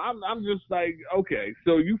 I'm just like, okay.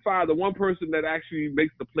 So you fire the one person that actually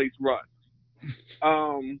makes the place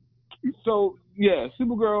run. So yeah,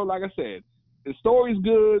 Supergirl, like I said, the story's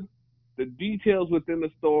good. The details within the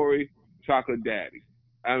story, chocolate daddy.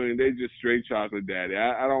 I mean, they just straight chocolate daddy.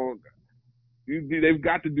 They've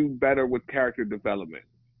got to do better with character development.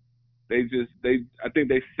 I think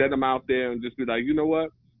they set them out there and just be like, you know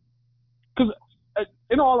what? Because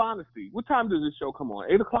in all honesty, what time does this show come on?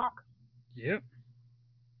 8:00? Yep.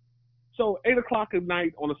 So 8:00 at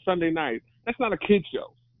night on a Sunday night, that's not a kid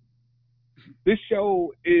show. This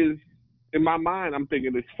show is, in my mind, I'm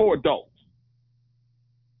thinking it's for adults.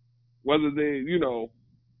 Whether they,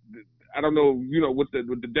 I don't know, what the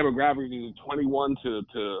demographics is, 21 to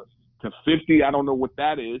 50. I don't know what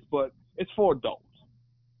that is, but it's for adults.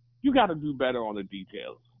 You got to do better on the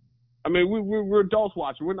details. I mean, we're adults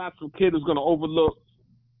watching. We're not some kid who's going to overlook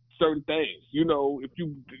certain things. If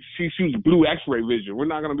she shoots blue X-ray vision, we're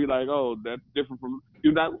not going to be like, oh, that's different from.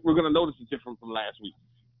 We're going to notice it's different from last week.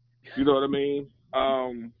 You know what I mean?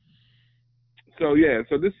 So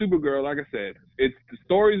this Supergirl, like I said, the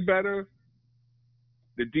story's better.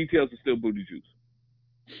 The details are still booty juice.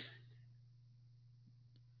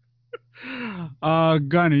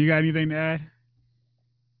 Gunner, you got anything to add?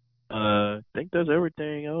 I think that's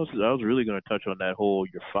everything. I was really gonna touch on that whole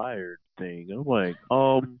 "you're fired" thing. I'm like,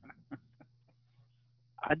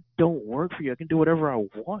 I don't work for you. I can do whatever I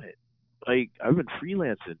want. Like, I've been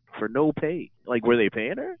freelancing for no pay. Like, were they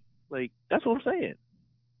paying her? Like, that's what I'm saying.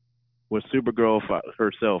 Was Supergirl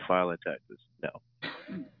herself filing taxes? No.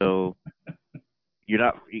 So you're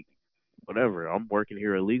not. Whatever. I'm working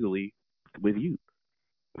here illegally with you.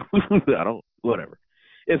 Whatever.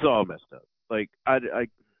 It's all messed up. Like, I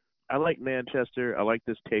like Manchester. I like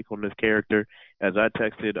this take on this character. As I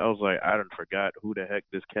texted, I was like, I done forgot who the heck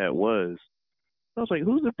this cat was. I was like,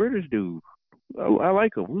 who's the British dude? I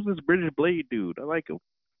like him. Who's this British Blade dude? I like him.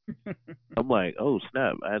 I'm like, oh,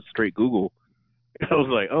 snap. I had straight Google. I was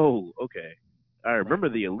like, oh, okay. I remember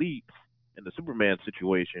the Elite and the Superman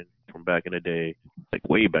situation from back in the day, like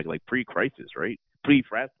way back, like pre-Crisis, right?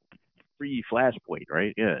 Pre-Flashpoint,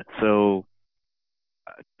 right? Yeah. So,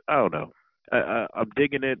 I don't know. I'm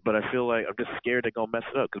digging it, but I feel like I'm just scared they're going to mess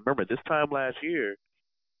it up. Because remember, this time last year,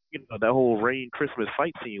 that whole Rain Christmas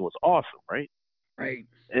fight scene was awesome, right? Right.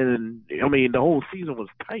 And, I mean, the whole season was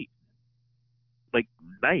tight. Like,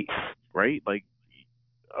 nice, right? Like,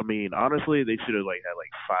 I mean, honestly, they should have, had,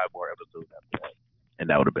 5 more episodes after that. And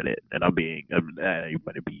that would have been it. And it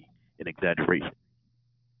might be an exaggeration.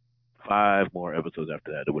 5 more episodes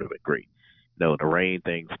after that, it would have been great. No, the Rain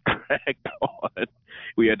thing's dragged on.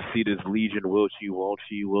 We had to see this Legion, will she, won't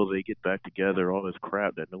she, will they get back together, all this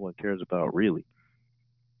crap that no one cares about, really.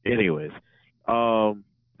 Anyways,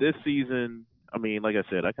 this season, I mean, like I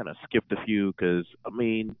said, I kind of skipped a few because, I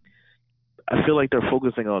mean, I feel like they're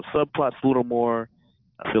focusing on subplots a little more.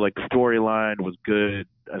 I feel like the storyline was good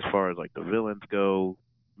as far as, the villains go,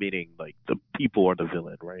 meaning, the people are the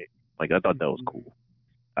villain, right? I thought that was cool.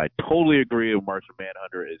 I totally agree with Martian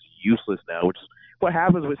Manhunter is useless now, which is what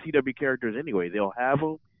happens with CW characters anyway. They'll have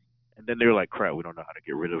them, and then they're like, crap, we don't know how to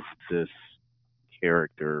get rid of this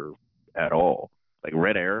character at all. Like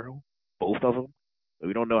Red Arrow, both of them.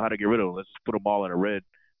 We don't know how to get rid of them. Let's just put them all in a red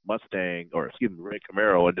Mustang, or excuse me, red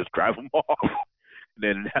Camaro, and just drive them off. And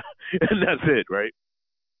then and that's it, right?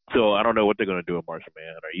 So I don't know what they're gonna do in Martian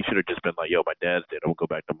Manhunter. You should have just been like, "Yo, my dad's dead. I'm gonna go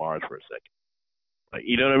back to Mars for a second." Like,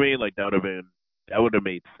 you know what I mean? Like that would have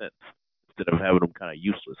made sense instead of having them kind of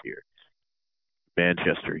useless here.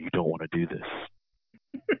 Manchester, you don't want to do this.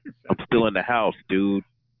 I'm still in the house, dude.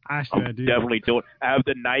 I'm definitely doing. I have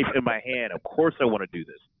the knife in my hand. Of course, I want to do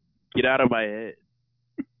this. Get out of my head.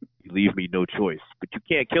 You leave me no choice. But you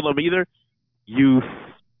can't kill him either.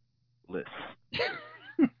 Useless.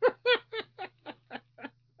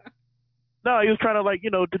 No, he was trying to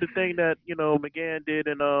do the thing that McGann did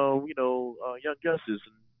in Young Justice.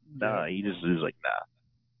 Nah, he was like, nah,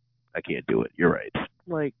 I can't do it. You're right. I'm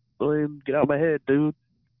like, get out of my head, dude.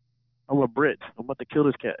 I'm a Brit. I'm about to kill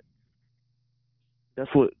this cat. That's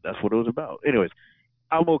what it was about. Anyways,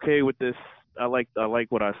 I'm okay with this. I like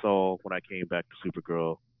what I saw when I came back to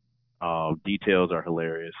Supergirl. Details are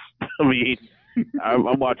hilarious. I mean,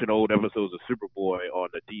 I'm watching old episodes of Superboy on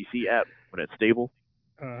the DC app when it's stable.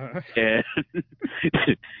 And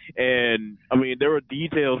I mean, there were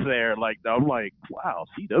details there. Like, I'm like, wow,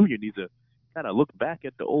 CW needs to kind of look back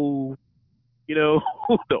at the old,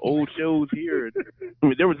 the old shows here. I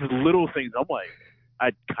mean, there was just little things. I'm like,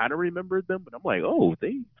 I kind of remembered them, but I'm like, oh,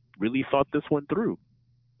 they really thought this one through.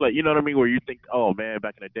 Like, you know what I mean? Where you think, oh man,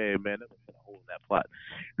 back in the day, man, that was a hole in that plot.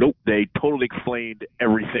 Nope, they totally explained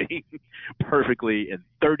everything perfectly in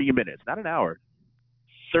 30 minutes, not an hour,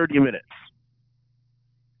 30 minutes.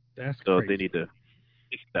 That's so crazy. They need to.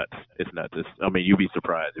 It's nuts. It's nuts. I mean, you'd be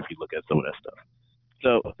surprised if you look at some of that stuff.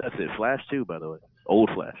 So that's it. Flash too, by the way, old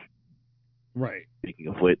Flash. Right. Speaking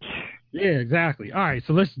of which. Yeah, exactly. All right,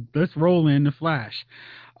 so let's roll in the Flash.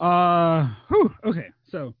 Okay,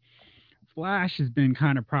 so Flash has been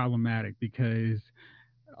kind of problematic because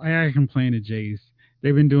I complained to Jace.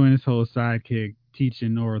 They've been doing this whole sidekick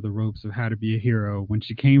teaching Nora the ropes of how to be a hero when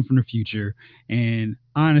she came from the future. And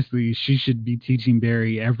honestly, she should be teaching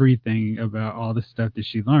Barry everything about all the stuff that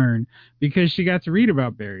she learned because she got to read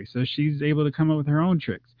about Barry. So she's able to come up with her own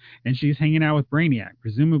tricks. And she's hanging out with Brainiac,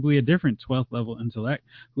 presumably a different 12th level intellect,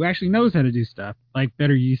 who actually knows how to do stuff, like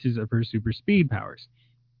better uses of her super speed powers.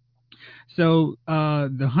 So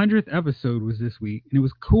the 100th episode was this week, and it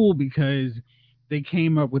was cool because they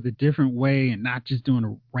came up with a different way and not just doing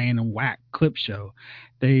a random whack clip show.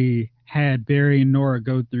 They had Barry and Nora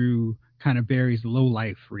go through kind of Barry's low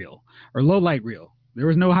light reel. There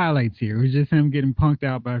was no highlights here. It was just him getting punked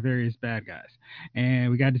out by various bad guys.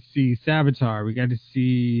 And we got to see Savitar. We got to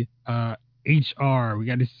see HR. We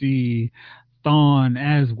got to see Thawne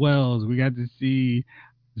as Wells. We got to see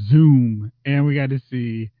Zoom. And we got to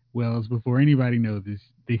see Wells before anybody knows this,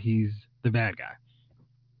 that he's the bad guy.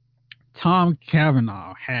 Tom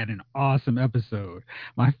Cavanaugh had an awesome episode.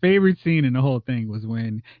 My favorite scene in the whole thing was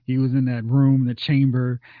when he was in that room, the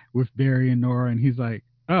chamber with Barry and Nora, and he's like,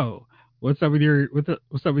 "Oh, what's up with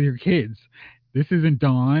your kids? This isn't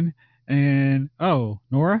Dawn." And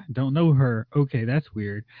Nora, don't know her. Okay, that's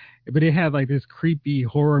weird. But it had like this creepy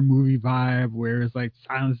horror movie vibe where it's like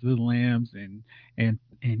Silence of the Lambs and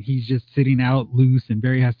he's just sitting out loose and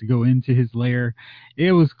Barry has to go into his lair.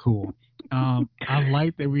 It was cool. I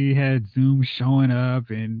like that we had Zoom showing up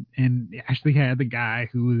and actually had the guy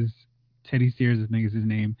who was Teddy Sears, I think is his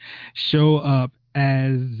name, show up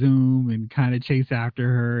as Zoom and kind of chase after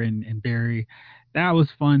her and Barry. That was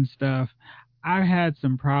fun stuff. I've had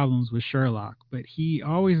some problems with Sherlock, but he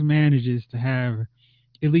always manages to have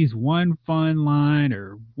at least one fun line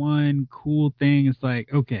or one cool thing. It's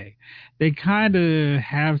like, okay, they kind of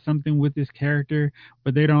have something with this character,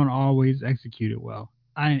 but they don't always execute it well.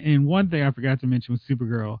 And one thing I forgot to mention with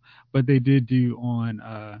Supergirl, but they did do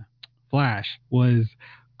on Flash, was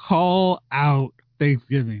call out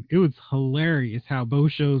Thanksgiving. It was hilarious how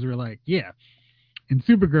both shows were like, yeah. In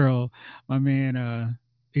Supergirl, my man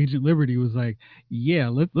Agent Liberty was like, yeah,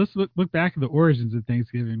 let's look back at the origins of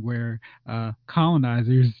Thanksgiving, where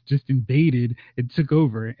colonizers just invaded and took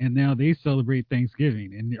over, and now they celebrate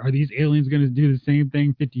Thanksgiving. And are these aliens going to do the same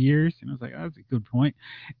thing 50 years? And I was like, oh, that's a good point.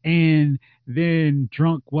 And then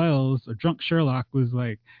Drunk Sherlock was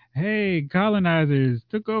like, hey, colonizers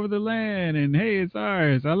took over the land, and hey, it's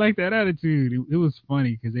ours. I like that attitude. It was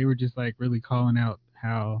funny because they were just like really calling out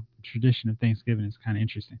how the tradition of Thanksgiving is kind of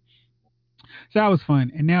interesting. So that was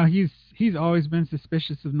fun. And now he's always been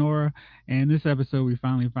suspicious of Nora. And this episode, we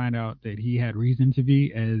finally find out that he had reason to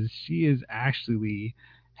be, as she is actually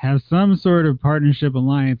has some sort of partnership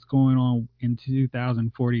alliance going on in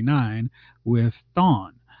 2049 with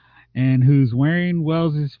Thawne. and who's wearing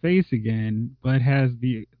Wells's face again, but has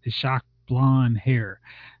the shock blonde hair.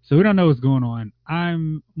 So we don't know what's going on.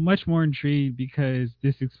 I'm much more intrigued because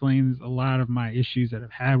this explains a lot of my issues that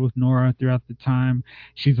I've had with Nora throughout the time.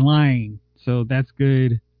 She's lying, so that's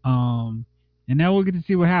good. And now we'll get to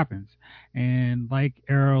see what happens. And like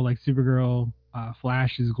Arrow, like Supergirl,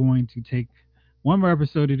 Flash is going to take one more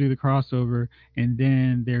episode to do the crossover, and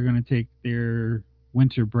then they're going to take their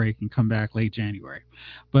winter break and come back late January.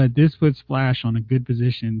 But this puts Flash on a good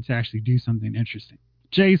position to actually do something interesting.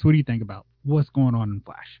 Jace, what do you think about what's going on in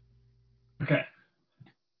Flash? Okay,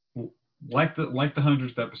 like the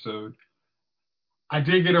 100th episode, I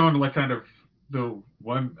did get on to like kind of the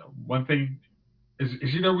one thing is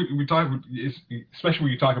you know we talk especially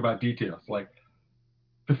when you talk about details like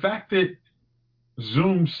the fact that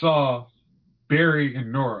Zoom saw Barry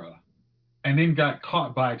and Nora and then got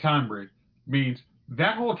caught by a time break means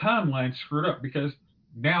that whole timeline screwed up because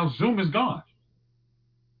now Zoom is gone.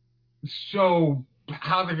 So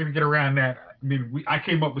how are they going to get around that? I mean, I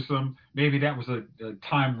came up with some, maybe that was a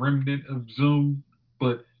time remnant of Zoom,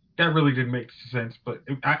 but that really didn't make sense. But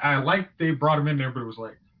I liked they brought him in there, but it was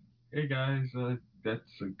like, hey guys,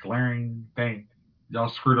 that's a glaring thing. Y'all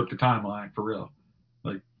screwed up the timeline for real.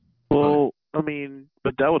 Like, Well, I mean,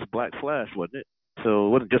 but that was Black Flash, wasn't it? So it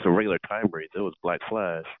wasn't just a regular time race. It was Black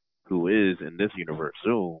Flash, who is in this universe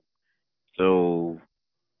Zoom. So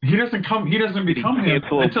he doesn't become him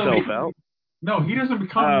cancel until himself out. No, he doesn't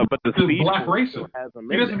become But the Speed Black Force Racer. has him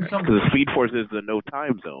He doesn't become because the Speed Force is the no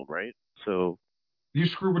time zone, right? So you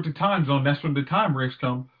screw with the time zone. That's when the time race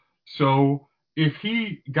come. So if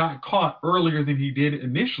he got caught earlier than he did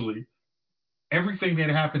initially, everything that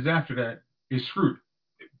happens after that is screwed.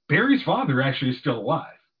 Barry's father actually is still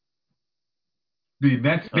alive.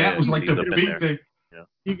 That was like the big thing. Yeah.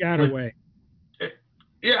 He got away.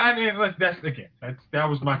 Yeah, I mean, that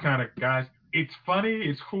was my kind of guys. It's funny,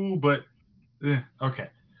 it's cool, but okay.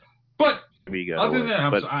 But other than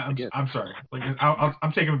that, I'm sorry. Like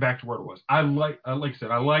I'm taking it back to where it was. Like I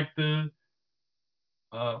said, I like the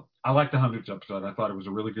 100th episode. I thought it was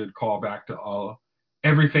a really good callback to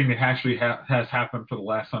everything that actually has happened for the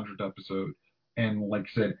last 100th episode. And like I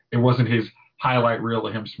said, it wasn't his highlight reel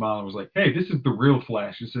of him smiling. It was like, hey, this is the real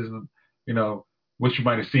Flash. This isn't, what you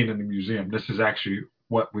might have seen in the museum. This is actually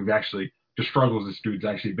what the struggles this dude's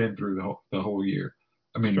actually been through the whole year.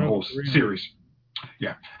 I mean, the whole series.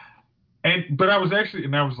 Yeah. But I was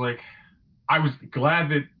glad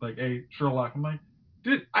that, like, hey, Sherlock, I'm like,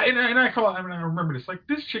 I remember this, like,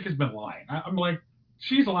 this chick has been lying. I'm like,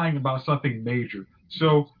 she's lying about something major.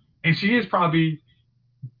 So, and she is probably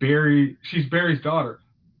she's Barry's daughter,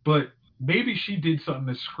 but maybe she did something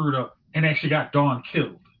that screwed up and actually got Dawn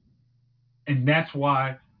killed. And that's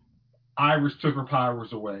why Iris took her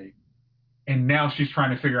powers away. And now she's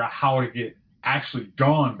trying to figure out how to get actually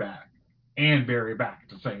Dawn back and Barry back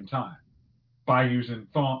at the same time by using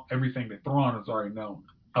everything that Thrawn has already known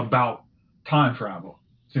about time travel,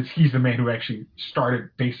 since he's the man who actually started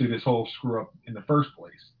basically this whole screw up in the first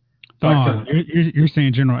place. Thrawn, you're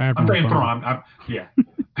saying General Admiral. I'm saying Thrawn. Yeah.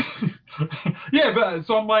 Yeah, but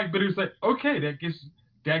so I'm like, but it's like, okay, that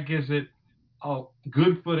gives it a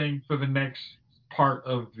good footing for the next part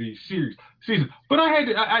of the season. But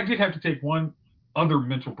I did have to take one other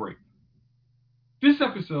mental break. This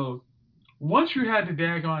episode, once you had the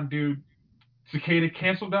daggone dude Cicada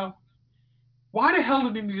canceled out, why the hell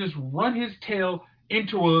didn't he just run his tail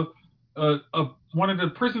into a one of the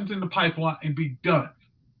prisons in the pipeline and be done?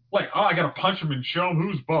 Like, oh, I gotta punch him and show him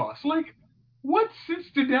who's boss. Like, what sense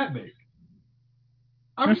did that make?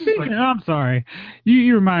 I'm sorry.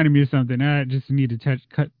 You reminded me of something I just need to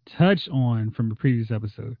touch on from a previous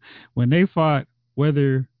episode. When they fought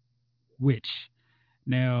Weather Witch.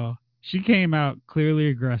 Now, she came out clearly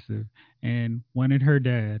aggressive and wanted her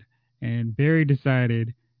dad. And Barry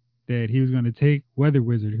decided that he was going to take Weather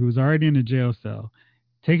Wizard, who was already in a jail cell,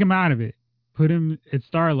 take him out of it, put him at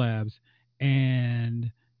Star Labs,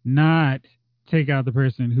 and not take out the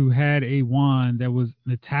person who had a wand that was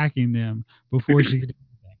attacking them before she could.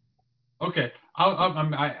 Okay,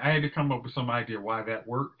 I had to come up with some idea why that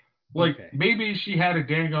worked. Like, maybe she had a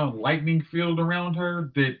dang on lightning field around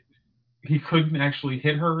her that he couldn't actually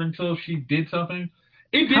hit her until she did something.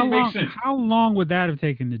 It didn't make sense. How long would that have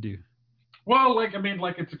taken to do? Well,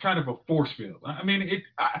 it's a kind of a force field. I mean,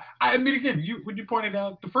 again, when you pointed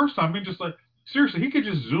out the first time, just like, seriously, he could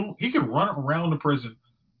just zoom. He could run around the prison,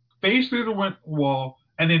 phase through the wall,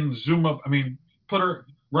 and then zoom up. I mean,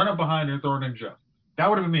 run up behind her, throw her in jail. That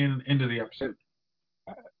would have been the end of the episode.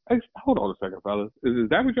 Hold on a second, fellas. Is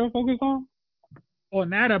that what y'all focused on? On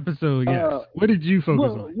that episode, yes. What did you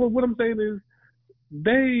focus on? Well, what I'm saying is,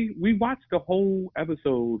 we watched the whole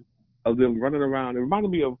episode of them running around. It reminded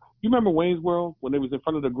me of, you remember Wayne's World when they was in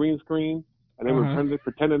front of the green screen and they were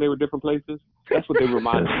pretending they were different places? That's what they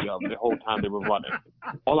reminded me of the whole time they were running.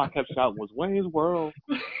 All I kept shouting was Wayne's World.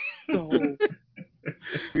 So,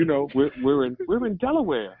 you know, we're in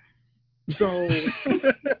Delaware. So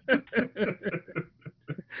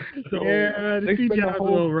yeah, the CGI is a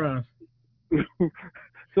little rough.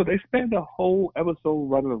 So they spend the whole episode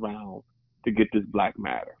running around to get this black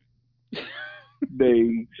matter.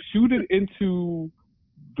 They shoot it into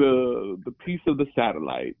the piece of the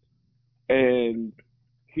satellite, and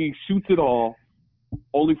he shoots it off,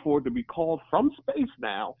 only for it to be called from space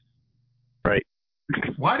now. Right.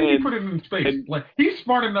 Why did he put it in space? Like, he's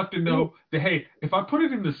smart enough to know that, hey, if I put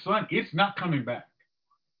it in the sun, it's not coming back.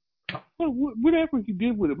 Well, whatever he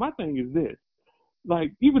did with it, my thing is this.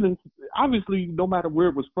 Like, obviously, no matter where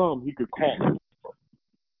it was from, he could call it.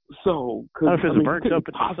 So, because he couldn't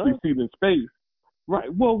possibly see it in space.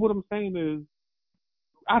 Right. Well, what I'm saying is,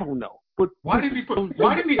 I don't know. But why didn't he put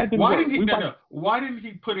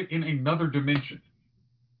it in another dimension?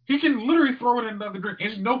 He can literally throw it in another dimension.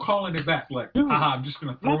 There's no calling it back. Like, haha, I'm just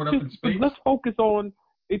going to throw it up in space. Let's focus on,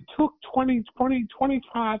 it took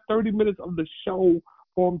 25, 30 minutes of the show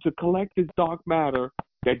for him to collect his dark matter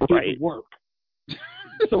that didn't work.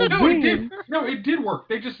 So it did work.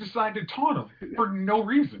 They just decided to taunt him for no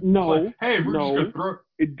reason. Like, hey, we're just going to throw it.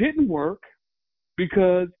 It didn't work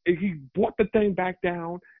because he brought the thing back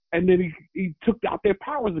down, and then he took out their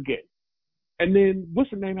powers again. And then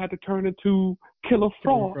what's her name had to turn into Killer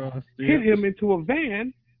Frost, hit him into a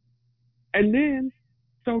van, and then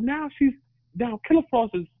so now Killer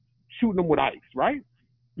Frost is shooting him with ice, right?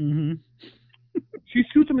 Mm-hmm. She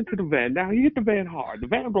shoots him into the van. Now he hit the van hard. The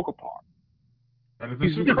van broke apart.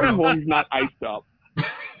 He's not iced up.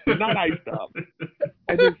 He's not iced up.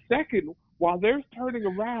 And then second, while they're turning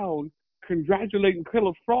around, congratulating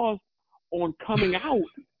Killer Frost on coming out,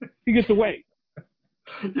 he gets away.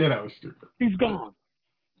 Yeah, that was stupid. He's gone.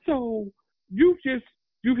 So you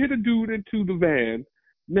hit a dude into the van.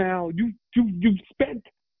 Now you spent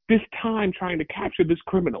this time trying to capture this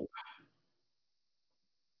criminal.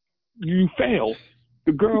 You fail.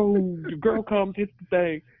 The girl comes, hits the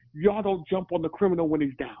thing. Y'all don't jump on the criminal when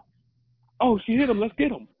he's down. Oh, she hit him. Let's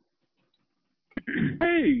get him.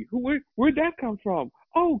 Hey, where'd that come from?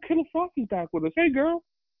 Oh, Killer Frost is back with us. Hey, girl,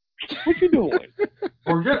 what you doing?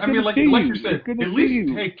 Or good. I mean, like you said, at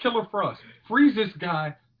least, hey, Killer Frost, freeze this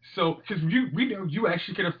guy. So, because we know you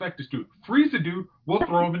actually can affect this dude. Freeze the dude. We'll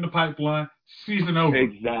throw him in the pipeline. Season over.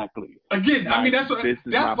 Exactly. Again, I mean,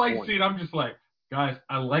 that fight scene. I'm just like, guys,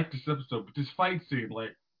 I like this episode, but this fight scene, like,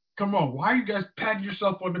 come on, why are you guys patting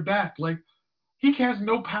yourself on the back? Like, he has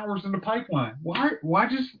no powers in the pipeline. Why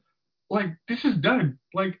just, like, this is done.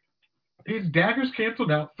 Like, his dagger's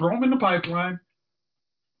canceled out. Throw him in the pipeline.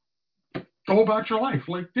 Go about your life.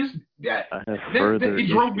 Like, this,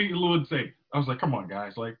 it drove me a little insane. I was like, come on,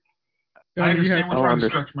 guys. Like, I understand we're trying to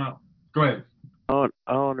stretch him out. Go ahead. I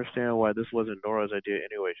don't understand why this wasn't Nora's idea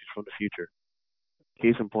anyway. She's from the future.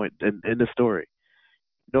 Case in point, in the story.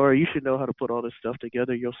 Nora, you should know how to put all this stuff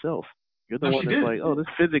together yourself. You're the one that's like, oh, this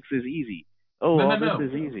physics is easy. Oh, this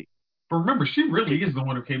is easy. But remember, she really is the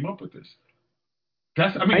one who came up with this.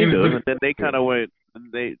 That's, I mean, and then they kind of went,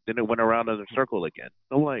 then it went around in a circle again.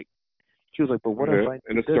 I'm like, she was like, but what if I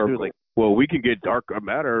in a circle? She was like, well, we can get dark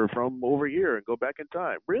matter from over here and go back in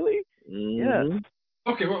time. Really? Mm-hmm. Yes.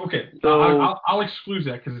 Okay. So I'll exclude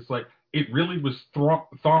that because it's like it really was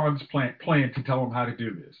Thawne's plan to tell him how to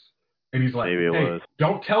do this. And he's like, hey,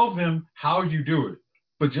 don't tell them how you do it,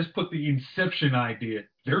 but just put the inception idea.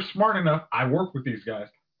 They're smart enough. I work with these guys.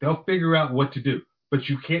 They'll figure out what to do, but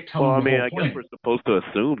you can't tell them the whole plan. I guess we're supposed to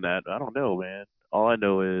assume that. I don't know, man. All I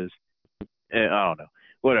know is, I don't know.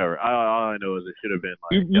 Whatever. All I know is it should have been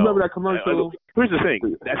like. You remember that commercial? Here's the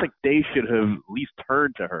thing. That's like they should have at least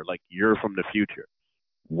turned to her like, you're from the future.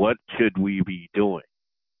 What should we be doing?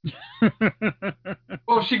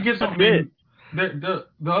 Well, she gives them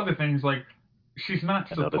the other things, like she's not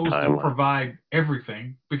supposed to provide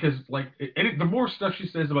everything because like the more stuff she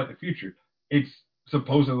says about the future, it's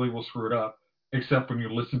supposedly will screw it up, except when you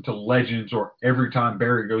listen to Legends or every time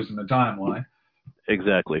Barry goes in the timeline.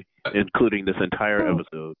 Exactly, including this entire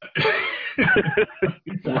episode.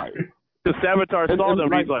 Right. The Savitar saw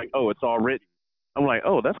them, he's like, oh, it's all written. I'm like,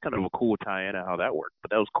 oh, that's kind of a cool tie-in of how that worked,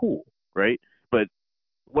 but that was cool, right? But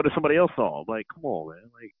what if somebody else saw? I'm like, come on, man,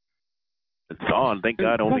 like. It's Dawn. Thank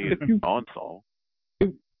God only Dawn saw.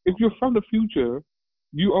 If you're from the future,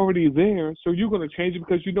 you're already there, so you're going to change it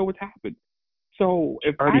because you know what's happened. So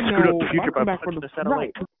if I know, screwed up the future by punching the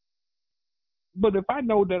satellite. Right. But if I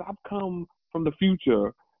know that I've come from the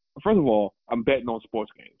future. First of all, I'm betting on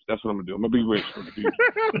sports games. That's what I'm gonna do. I'm gonna be rich for the future.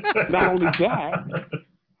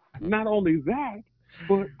 Not only that,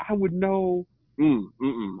 but I would know.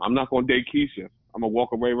 I'm not gonna date Keisha. I'm gonna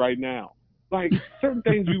walk away right now. Like certain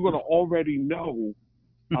things you're gonna already know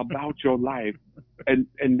about your life and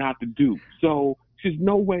not to do. So she's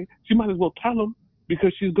no way. She might as well tell him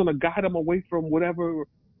because she's gonna guide him away from whatever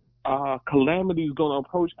calamity is gonna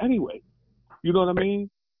approach anyway. You know what I mean?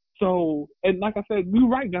 So, and like I said, you're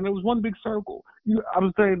right, Gunn. It was one big circle. I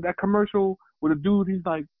was saying that commercial with a dude. He's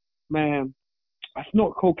like, man, I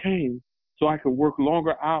snort cocaine so I can work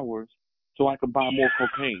longer hours so I can buy more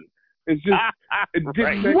cocaine. It's just, it just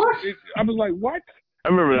Right. I was like, what? I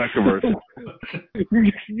remember that commercial.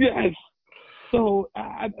 Yes. So,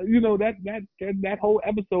 that whole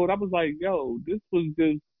episode, I was like, yo, this was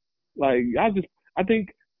just like, I think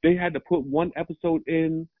they had to put one episode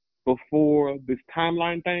in before this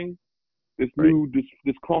timeline thing, this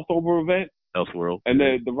crossover event. Elseworlds. And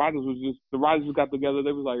then the writers just got together.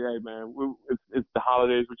 They was like, hey man, it's the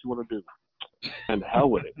holidays. What you want to do? And the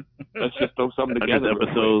hell with it. Let's just throw something together. This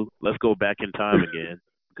episode, let's go back in time again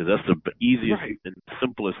because that's the easiest and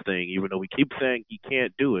simplest thing. Even though we keep saying he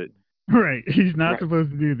can't do it. Right, he's not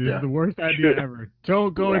supposed to do this. The worst idea ever.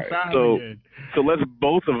 Don't go inside again. So let's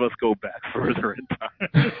both of us go back further in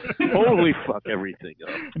time. Holy fuck everything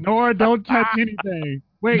up. Nor don't touch anything.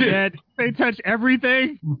 Wait, Dad, they touch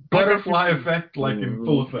everything? Butterfly effect, like in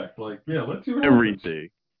full effect. Like, yeah, let's do everything.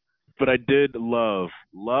 But I did love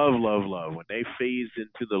when they phased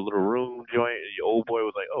into the little room joint. The old boy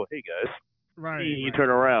was like, "Oh, hey guys." Right. He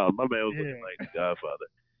turned around. My man was looking like the Godfather.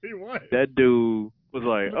 He was. That dude was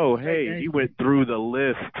like, "Oh, hey." He went through the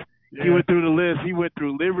list. Yeah. He went through the list. He went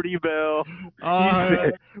through Liberty Bell.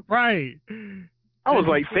 Right. I was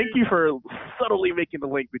like, thank you for subtly making the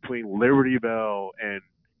link between Liberty Bell and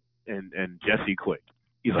Jesse Quick.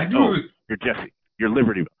 He's like, oh, you're Jesse. You're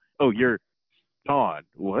Liberty Bell. Oh, you're Dawn.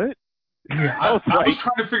 What? Yeah, I was trying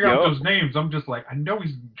to figure out those names. I'm just like, I know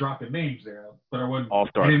he's dropping names there, but I wasn't.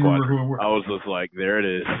 All-Star Squadron. I was just like, there it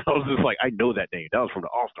is. I was just like, I know that name. That was from the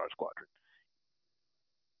All-Star Squadron.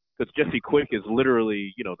 Because Jesse Quick is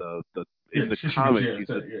literally, in the comics, she's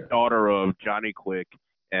the daughter of Johnny Quick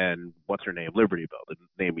and what's her name, Liberty Bell, the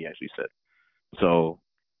name he actually said. So,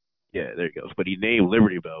 yeah, there he goes. But he named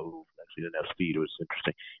Liberty Bell, who actually didn't have speed. It was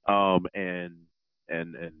interesting.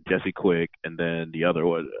 And Jesse Quick, and then the other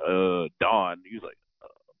one, Dawn.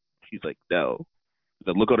 She's like, no.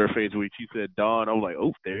 The look on her face when she said Dawn, I'm like,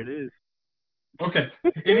 oh, there it is. Okay,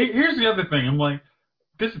 and here's the other thing. I'm like,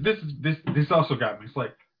 this also got me. It's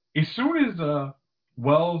like, as soon as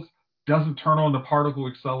Wells doesn't turn on the particle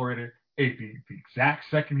accelerator at the exact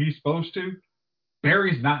second he's supposed to,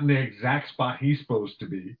 Barry's not in the exact spot he's supposed to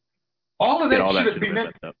be. All of that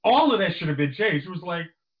should have been changed. It was like,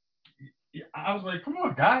 I was like, come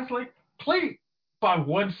on, guys, like, play by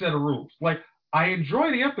one set of rules. Like, I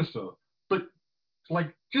enjoy the episode, but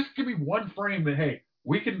like, just give me one frame that, hey,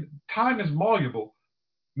 time is malleable,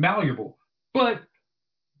 but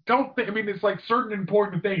it's like certain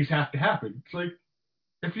important things have to happen. It's like,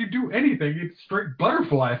 if you do anything, it's straight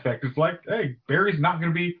butterfly effect. It's like, hey, Barry's not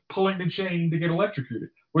going to be pulling the chain to get electrocuted,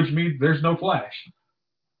 which means there's no Flash.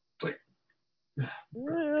 It's like,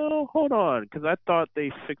 well, hold on, because I thought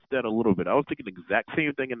they fixed that a little bit. I was thinking the exact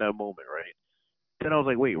same thing in that moment, right? Then I was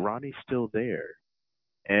like, wait, Ronnie's still there.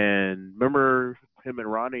 And remember him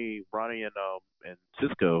and Ronnie and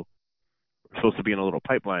Cisco were supposed to be in a little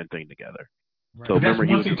pipeline thing together. Right. So remember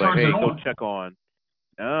he was just like, hey, go check on.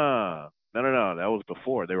 No. That was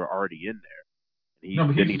before. They were already in there. He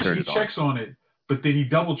checks on it, but then he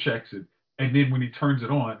double checks it. And then when he turns it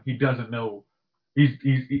on, he doesn't know. He's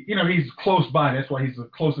close by. That's why he's the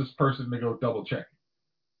closest person to go double check.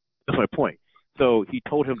 That's my point. So he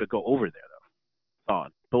told him to go over there, though.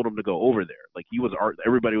 Don told him to go over there. Like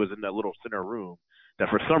everybody was in that little center room that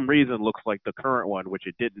for some reason looks like the current one, which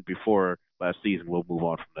it didn't before last season. We'll move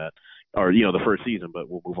on from that. Or, the first season, but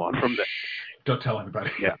we'll move on from that. Don't tell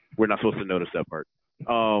anybody. Yeah, we're not supposed to notice that part.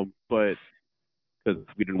 But because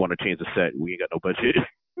we didn't want to change the set. We ain't got no budget.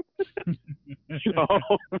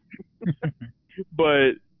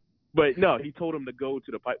 But no, he told him to go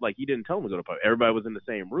to the pipe. Like, he didn't tell him to go to the pipe. Everybody was in the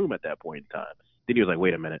same room at that point in time. Then he was like,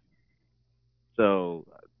 wait a minute. So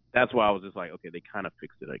that's why I was just like, okay, they kind of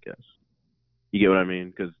fixed it, I guess. You get what I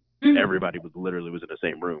mean? Because everybody was in the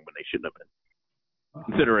same room when they shouldn't have been.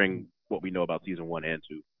 Considering what we know about season 1 and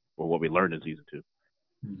 2, or what we learned in season 2.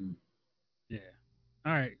 Mm-hmm. Yeah.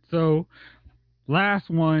 All right. So, last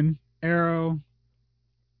one, Arrow.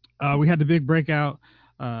 We had the big breakout.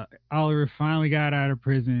 Oliver finally got out of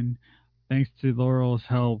prison, thanks to Laurel's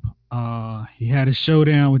help. He had a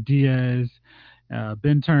showdown with Diaz.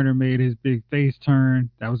 Ben Turner made his big face turn.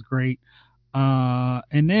 That was great.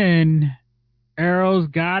 And then Arrow's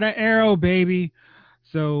got an arrow, baby.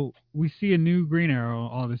 So we see a new Green Arrow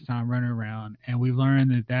all this time running around, and we learn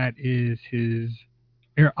that that is his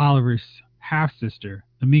Oliver's half sister,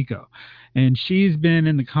 Amiko, and she's been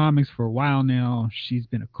in the comics for a while now. She's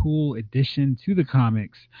been a cool addition to the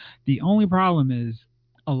comics. The only problem is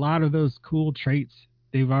a lot of those cool traits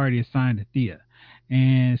they've already assigned to Thea,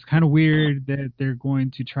 and it's kind of weird that they're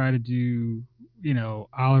going to try to do,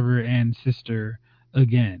 Oliver and sister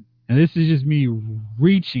again. And this is just me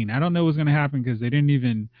reaching. I don't know what's going to happen because they didn't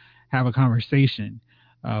even have a conversation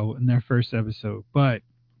in their first episode. But,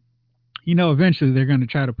 eventually they're going to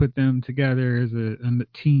try to put them together as a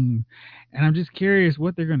team. And I'm just curious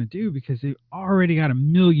what they're going to do because they've already got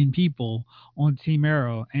 1 million people on Team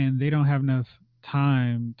Arrow and they don't have enough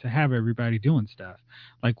time to have everybody doing stuff.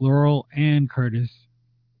 Like Laurel and Curtis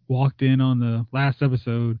walked in on the last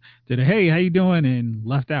episode, did a hey, how you doing, and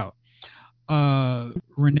left out.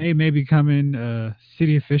 Renee may be becoming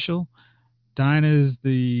city official. Dinah's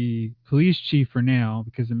the police chief for now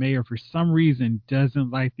because the mayor, for some reason,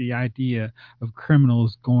 doesn't like the idea of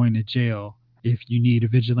criminals going to jail if you need a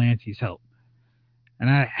vigilante's help. And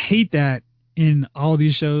I hate that in all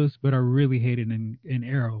these shows, but I really hate it in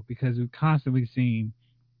Arrow because we've constantly seen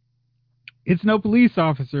it's no police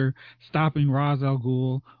officer stopping Ra's al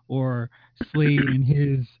Ghul or Slade and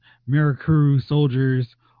his Miracru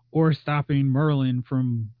soldiers or stopping Merlin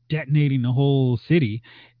from detonating the whole city.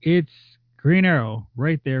 It's Green Arrow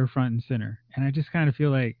right there front and center. And I just kind of feel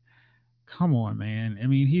like, come on, man. I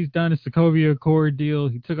mean, he's done a Sokovia Accord deal.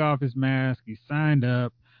 He took off his mask. He signed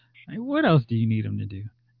up. I mean, what else do you need him to do?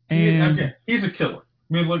 And okay, he's a killer.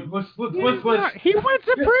 I mean, let's. He went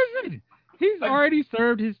to prison. He's already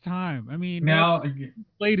served his time. I mean, now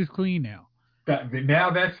Slade is clean now. That's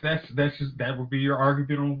just that would be your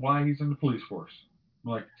argument on why he's in the police force.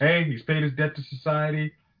 Like, hey, he's paid his debt to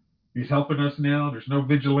society. He's helping us now. There's no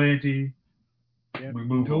vigilante. Yep. We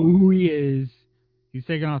move on. Who he is. He's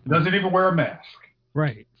taking off the mask. Doesn't even wear a mask.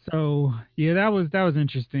 Right. So yeah, that was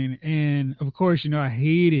interesting. And of course, I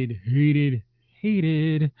hated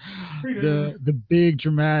the big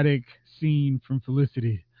dramatic scene from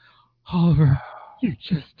Felicity. Oliver, you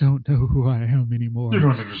just don't know who I am anymore. You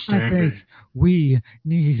don't understand I think we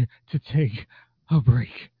need to take a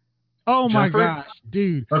break. Oh my gosh,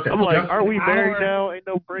 dude. Okay. I'm like, are we married now? Ain't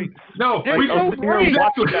no break. No, we don't break.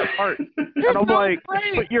 Watching that part. And I'm like,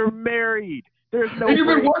 but you're married. There's no and you've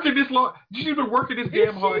been working this long. You've been working this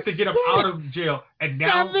damn hard to get him out of jail. And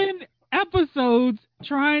now 7 episodes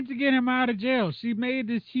trying to get him out of jail. She made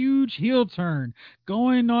this huge heel turn,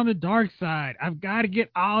 going on the dark side. I've got to get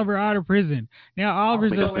Oliver out of prison. Now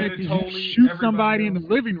Oliver's upset because you shoot somebody in the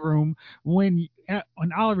living room when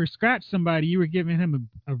Oliver scratched somebody. You were giving him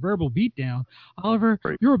a verbal beatdown. Oliver,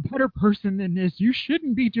 you're a better person than this. You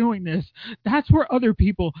shouldn't be doing this. That's where other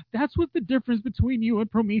people. That's what the difference between you and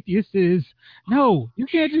Prometheus is. No, you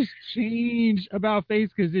can't just change about face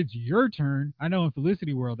because it's your turn. I know in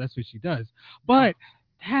Felicity World that's what she does, but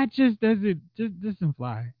that just doesn't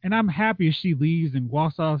fly. And I'm happy she leaves and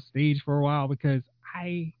walks off stage for a while because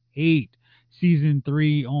I hate season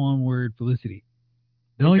 3 onward Felicity.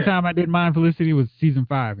 The only time I didn't mind Felicity was season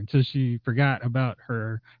 5 until she forgot about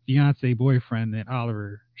her fiance boyfriend that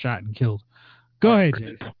Oliver shot and killed. Go ahead,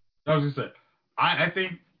 Jason. I was gonna say, I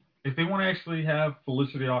think if they want to actually have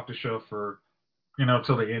Felicity off the show for,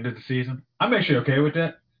 till the end of the season, I'm actually okay with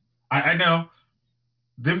that. I know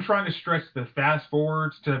them trying to stretch the fast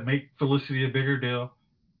forwards to make Felicity a bigger deal.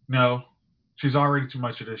 No, she's already too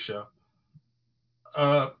much of this show.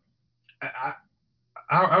 I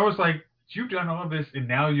was like, you've done all this and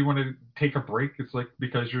now you want to take a break? It's like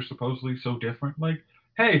because you're supposedly so different. Like,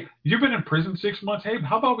 hey, you've been in prison 6 months. Hey,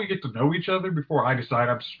 how about we get to know each other before I decide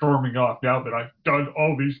I'm storming off now that I've done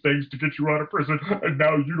all these things to get you out of prison and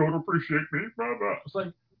now you don't appreciate me? Blah, blah. It's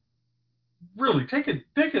like, really, take a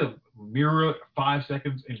mirror 5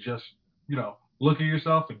 seconds and just, look at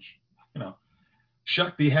yourself and,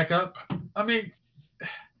 shut the heck up. I mean,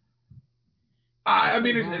 I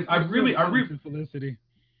really Felicity.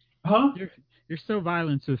 Huh? You're so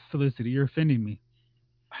violent with Felicity. You're offending me.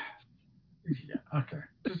 Yeah. Okay.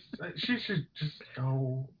 She should just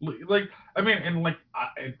go. Like, I mean, and like,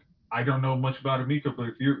 I don't know much about Amiko, but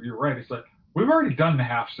if you're right, it's like we've already done the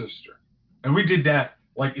half sister, and we did that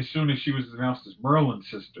like as soon as she was announced as Merlin's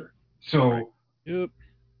sister. So, yep.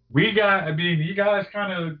 You guys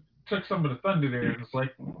kind of took some of the thunder there, and it's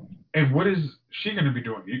like, and what is she going to be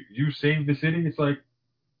doing? You saved the city? It's like,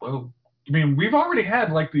 well. I mean, we've already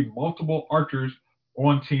had like the multiple archers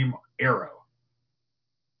on Team Arrow.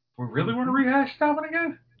 We really want to rehash that one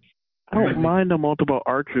again? I don't mind the multiple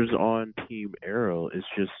archers on Team Arrow. It's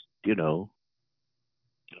just, done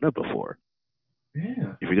it before.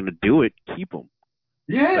 Yeah. If you're going to do it, keep them.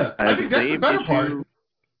 Yeah, I think that's the better part.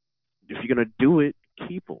 If you're going to do it,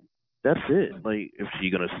 keep them. That's it. Like, if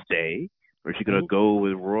she's going to stay, or is she going to go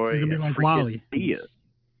with Roy and like freaking Wally. Thea?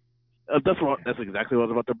 That's exactly what I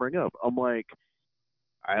was about to bring up. I'm like,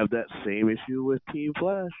 I have that same issue with Team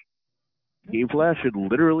Flash. Team Flash should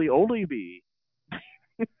literally only be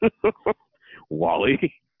Wally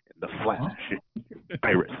and the Flash,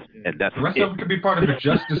 Iris, and that's the rest of them could be part of the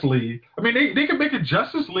Justice League. I mean, they could make a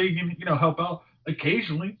Justice League and help out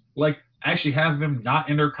occasionally, like actually have them not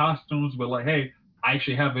in their costumes, but like, hey, I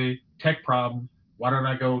actually have a tech problem. Why don't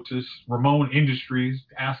I go to Ramon Industries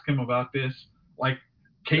to ask him about this? Like,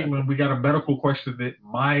 Caitlin, we got a medical question that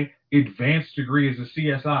my advanced degree as a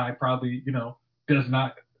CSI probably, does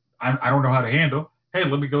not. I don't know how to handle. Hey,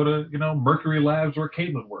 let me go to, Mercury Labs where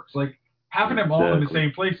Caitlin works. Like, having them all in the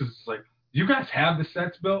same places, it's like, you guys have the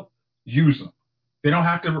sets built, use them. They don't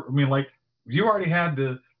have to, you already had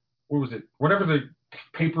whatever the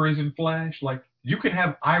paper is in Flash, like, you can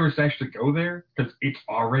have Iris actually go there because it's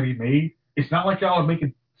already made. It's not like y'all are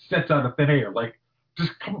making sets out of thin air. Like,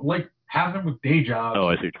 just have them with day jobs. Oh,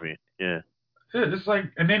 I see what you mean. Yeah. It's like,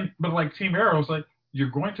 but like Team Arrow, it's like,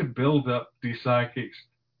 you're going to build up these sidekicks.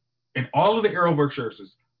 In all of the Arrowverse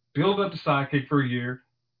sources, build up the sidekick for a year,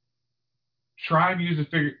 try and use the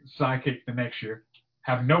sidekick the next year,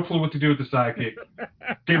 have no clue what to do with the sidekick,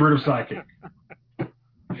 get rid of sidekick.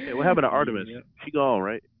 Yeah, what happened to Artemis? She gone,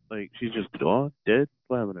 right? Like, she's just gone, dead?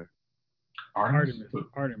 What happened to her? Artemis. The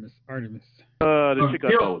chick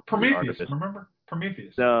I thought was Prometheus. Artemis. Remember?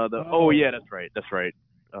 Prometheus. Oh, yeah, that's right.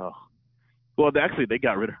 Oh. Well, actually, they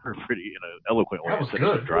got rid of her pretty in an eloquent way. Instead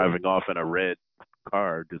of driving off in a red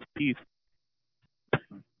car, just peace. Yeah.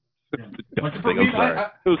 It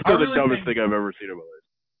was still the dumbest thing I've ever seen in my life.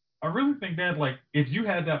 I really think that, like, if you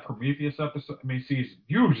had that Prometheus season,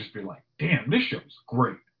 you would just be like, damn, this show's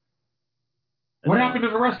great. What happened to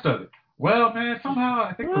the rest of it? Well, man, somehow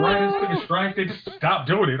I think the writers took a strike. They just stopped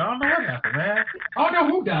doing it. I don't know what happened, man. I don't know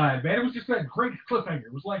who died, man. It was just that great cliffhanger.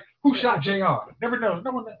 It was like, who shot JR? Never know.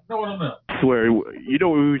 No one will know. I swear, you know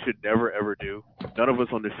what we should never, ever do? None of us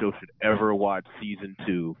on this show should ever watch season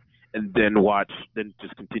 2 and then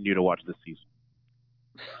just continue to watch this season.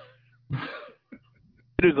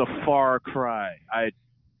 It is a far cry. I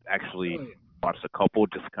actually watched a couple,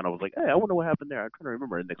 just kind of was like, hey, I wonder what happened there. I couldn't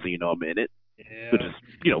remember. And next thing you know, I'm in it. Yeah. Which is,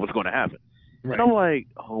 what's going to happen. Right. And I'm like,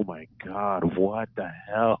 oh my God, what the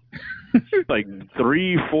hell? Like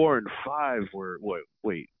 3, 4, and 5 were,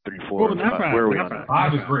 wait, 3, 4, and 5. Where are we on that?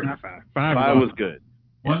 5 was great. 5 was good.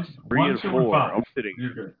 3 and 4. And 5. I'm sitting.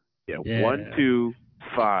 You're good. Yeah, 1, 2,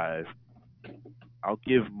 5. I'll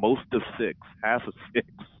give most of 6, half of 6.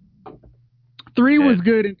 3 was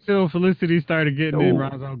good until Felicity started getting in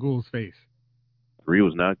Ra's al Ghul's face. 3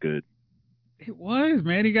 was not good. It was,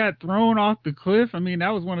 man. He got thrown off the cliff. I mean, that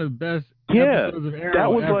was one of the best episodes of Arrow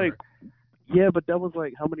that was ever. but that was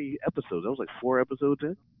like how many episodes? That was like 4 episodes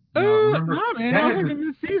in? No, man. That was like in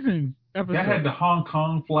this season episode. That had the Hong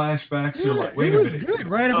Kong flashbacks. You're like, wait a minute. Good,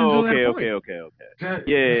 right up until that point. Okay.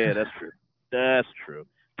 Yeah, that's true. That's true.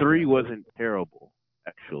 3 wasn't terrible,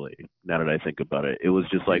 actually, now that I think about it. It was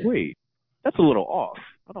just like, wait, that's a little off.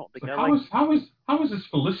 I don't think how is this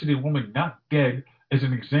Felicity woman not dead as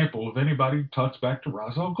an example of anybody who talks back to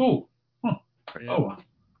Ra's al Ghul? Huh. Yeah. Oh, wow.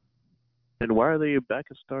 And why are they back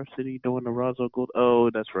in Star City doing the Ra's al Ghul? Oh,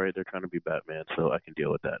 that's right. They're trying to be Batman, so I can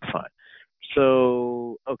deal with that. Fine.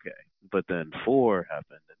 So, okay. But then 4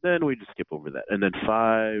 happened. And then we just skip over that. And then 5,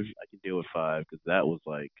 I can deal with 5 because that was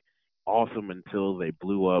like awesome until they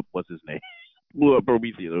blew up, what's his name? Blew up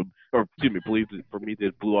Prometheus. Or, excuse me,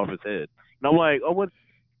 Prometheus blew off his head. And I'm like,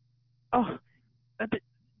 that did.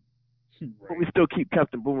 But we still keep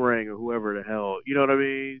Captain Boomerang or whoever the hell, you know what I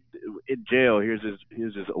mean? In jail, here's his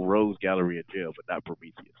Rose Gallery in jail, but not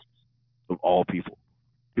Prometheus. Of all people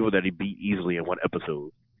that he beat easily in one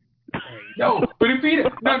episode. No, but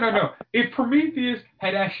no. If Prometheus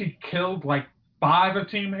had actually killed like 5 of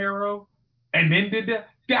Team Arrow and then did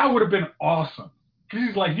that would have been awesome. Because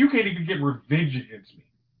he's like, you can't even get revenge against me.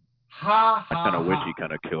 I kind of wish he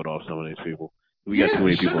kind of killed off some of these people. We got too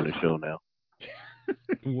many people on the show now.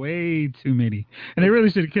 Way too many. And they really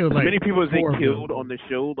should have killed like many people as they killed on the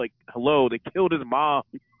show. Like, hello, they killed his mom.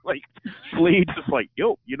 Like, Slade's just like,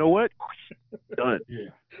 yo, you know what? Done.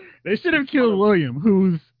 Yeah. They should have killed William,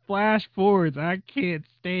 whose flash forwards I can't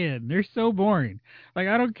stand. They're so boring. Like,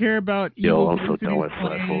 I don't care about evil I'm so done with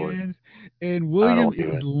flash forwards. And I William don't do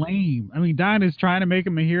is it. lame. I mean, Dinah's trying to make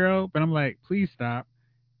him a hero, but I'm like, please stop.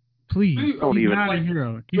 Please. Don't He's even not a like,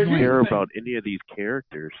 hero. He's but here's care lame. the thing. about any of these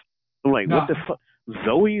characters. I'm like, what Nah, the fuck?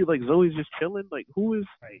 Zoe? Like, Zoe's just chilling? Like, who is.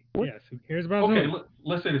 Like, What? yes, who cares about okay, Zoe?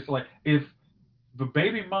 let's say this. Like, if the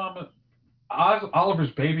baby mama,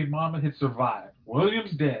 Oliver's baby mama had survived,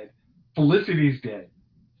 William's dead, Felicity's dead,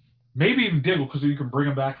 maybe even Diggle, because you can bring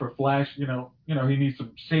him back for Flash. He needs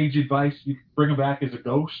some sage advice. You can bring him back as a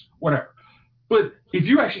ghost, whatever. But if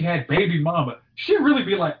you actually had baby mama, she'd really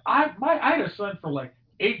be like, I had a son for like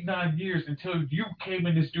 8-9 years until you came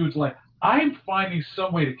in this dude's life. I'm finding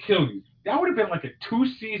some way to kill you. That would have been like a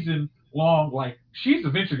 2-season long, like, she's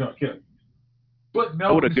eventually gonna kill you. But That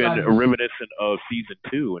no, would have been decided a reminiscent of season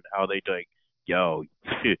 2 and how they, like, yo,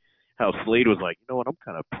 how Slade was like, you know what, I'm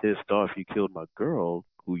kind of pissed off you killed my girl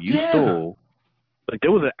who you stole. Like,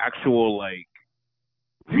 there was an actual, like,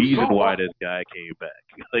 reason why this guy came back.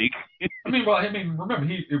 Like, remember,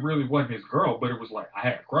 it really wasn't his girl, but it was like, I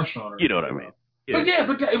had a crush on her. you know what I mean? Yeah.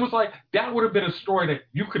 But it was like, that would have been a story that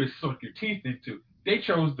you could have sunk your teeth into. They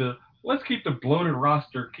chose let's keep the bloated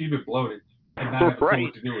roster, keep it bloated, and not have a clue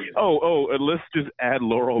what to do with it. Oh, and let's just add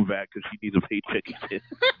Laurel back because she needs a paycheck again.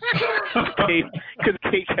 Because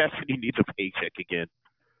Kate Cassidy needs a paycheck again.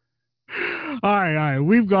 All right.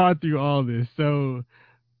 We've gone through all this. So,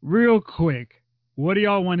 real quick, what do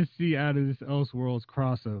y'all want to see out of this Elseworlds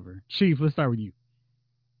crossover? Chief, let's start with you.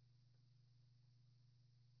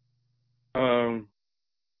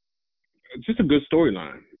 Just a good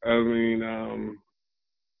storyline. I mean,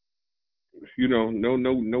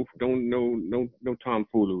 no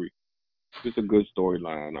tomfoolery. Just a good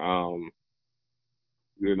storyline.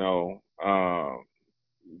 You know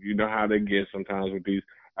how they get sometimes with these.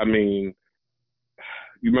 I mean,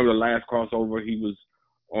 you remember the last crossover? He was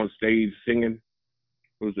on stage singing.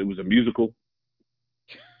 It was a musical.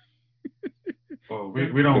 Oh,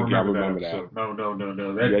 we don't remember that. So, no.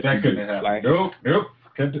 That couldn't have happened. Nope.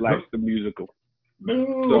 Like the musical.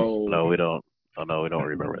 No. No, we don't. Oh, no, we don't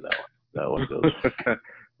remember that one. That one goes.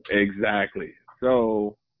 Exactly.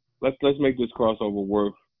 So let's make this crossover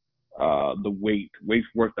worth the wait. Wait's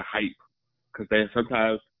worth the hype, because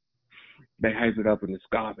sometimes they hype it up and it's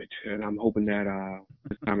garbage. And I'm hoping that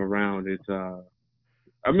this time around it's.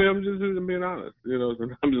 I'm just being honest.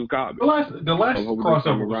 Sometimes it's garbage. The last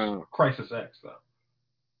crossover was Crisis X, though.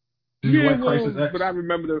 Did you like Crisis X? But I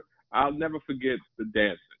remember I'll never forget the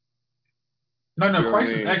dancing. No,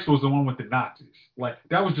 Crisis X was the one with the Nazis. Like,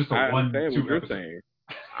 that was just a 1-2 episode. Saying.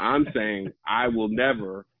 I'm saying I will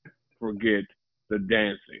never forget the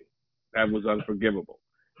dancing. That was unforgivable.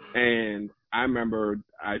 And I remember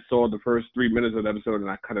I saw the first 3 minutes of the episode and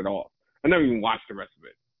I cut it off. I never even watched the rest of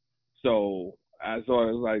it. So I saw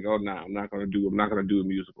it was like, oh no, I'm not gonna do a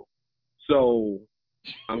musical. So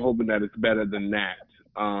I'm hoping that it's better than that.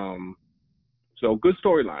 So good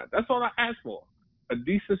storyline. That's all I asked for. A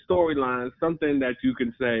decent storyline, something that you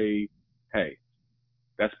can say, hey,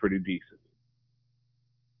 that's pretty decent.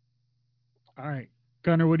 All right.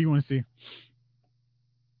 Gunnar, what do you want to see?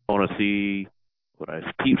 I want to see what I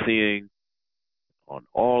keep seeing on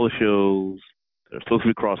all the shows that are supposed to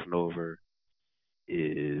be crossing over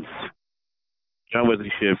is John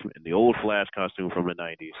Wesley Shipp in the old Flash costume from the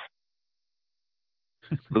 90s.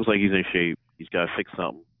 Looks like he's in shape. He's got to fix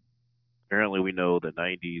something. Apparently, we know the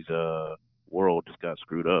 90s world just got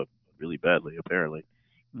screwed up really badly, apparently.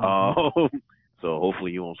 Mm-hmm. So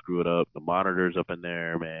hopefully he won't screw it up. The monitor's up in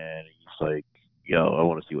there, man. He's like, yo, I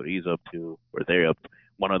want to see what he's up to. Or they're up.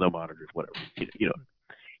 One of the monitors, whatever.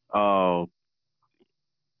 I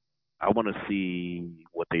want to see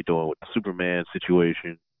what they're doing with the Superman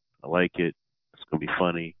situation. I like it. It's going to be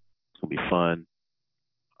funny. It's going to be fun.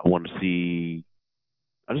 I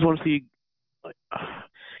just want to see, like,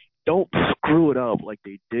 don't screw it up like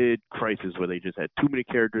they did Crisis, where they just had too many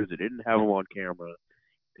characters. They didn't have them on camera.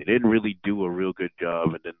 They didn't really do a real good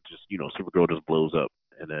job, and then just Supergirl just blows up,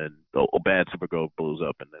 and then a bad Supergirl blows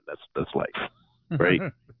up, and then that's life, right?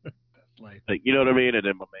 That's life. Like, you know what I mean? And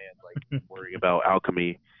then my man's like worrying about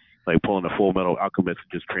alchemy, like pulling a Full Metal Alchemist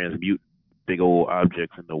to just transmute big old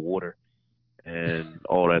objects into water and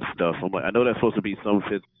all that stuff. I'm like, I know that's supposed to be some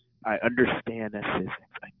physics. I understand that physics.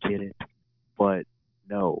 I get it, but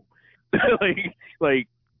no. like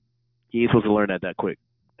he ain't supposed to learn that quick,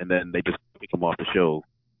 and then they just pick him off the show.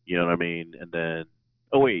 You know what I mean? And then,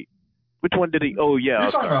 oh wait, which one did he? Oh yeah,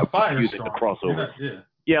 you're talking about confusing the crossover.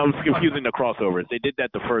 Yeah, I was confusing the crossovers. They did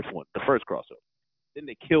that the first crossover. Then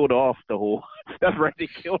they killed off the whole. That's right, they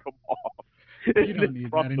killed him off. You don't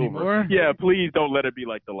need that anymore. Yeah, please don't let it be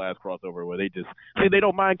like the last crossover where they just say they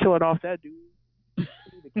don't mind killing off that dude. They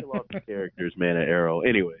need to kill off the characters, man, at Arrow.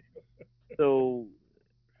 Anyway, So,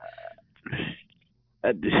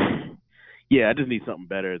 I, yeah, I just need something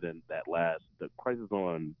better than that last. The Crisis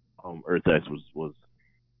on Earth X was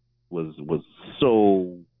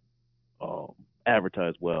so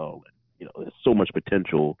advertised well. You know, there's so much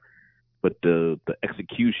potential, but the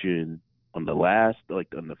execution on the last, like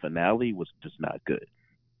on the finale, was just not good,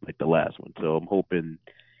 like the last one. So I'm hoping,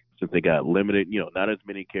 since they got limited, not as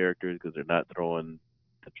many characters because they're not throwing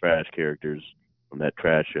the trash characters from that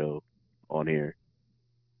trash show on here.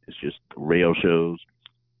 It's just rail shows.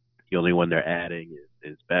 The only one they're adding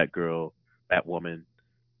is Batgirl, Batwoman,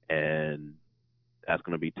 and that's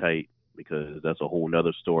going to be tight because that's a whole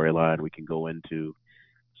nother storyline we can go into.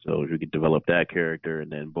 So we can develop that character,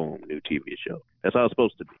 and then boom, new TV show. That's how it's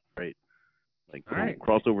supposed to be, right? Like Right.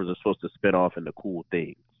 crossovers are supposed to spin off into cool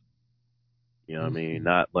things. You know what I mean?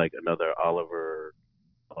 Not like another Oliver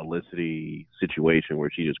Felicity situation where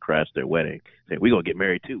she just crashed their wedding. Saying we gonna get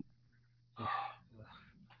married too.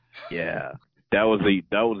 Yeah, that was like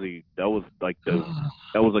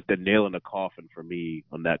the nail in the coffin for me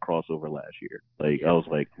on that crossover last year. Like I was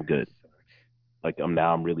like, I'm good. Like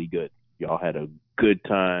I'm really good. Y'all had a good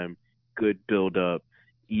time, good build up,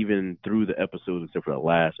 even through the episodes except for the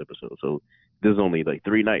last episode. So this is only like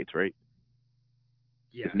 3 nights, right?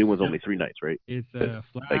 Yeah. This new one's only 3 nights, right? It's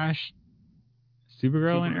Flash,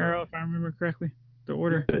 Supergirl, and Arrow, if I remember correctly. The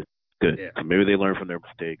order. Good. Yeah. So maybe they learn from their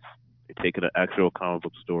mistakes. They're taking an actual comic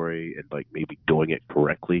book story and like maybe doing it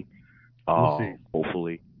correctly. We'll see.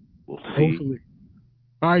 Hopefully, we'll see. Hopefully.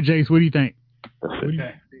 All right, Jace, what do you think?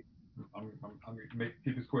 Okay. I'm going to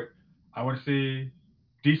keep this quick. I want to see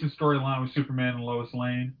decent storyline with Superman and Lois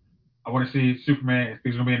Lane. I want to see Superman, if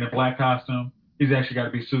he's going to be in a black costume, he's actually got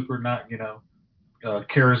to be super, not,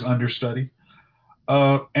 Kara's understudy.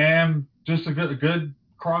 And just a good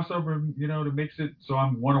crossover, to mix it so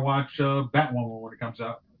I want to watch Batwoman when it comes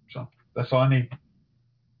out. So that's all I need.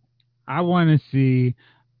 I want to see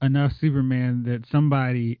enough Superman that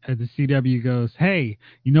somebody at the CW goes, hey,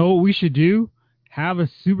 you know what we should do? Have a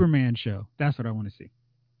Superman show. That's what I want to see.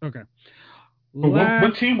 Okay. But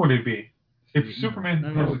what team would it be? If Superman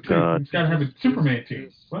has a team, he's got to have a Superman team.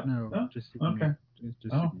 What? No, just Superman. Okay.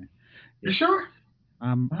 Just Superman. You sure?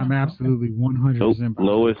 I'm absolutely 100%.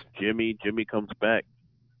 Lois, Jimmy comes back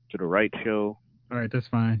to the right show. All right, that's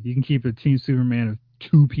fine. You can keep a team Superman of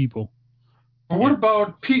 2 people. But what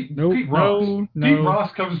about Pete? Nope, Pete Ross. No. Pete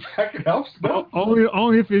Ross comes back and helps. No.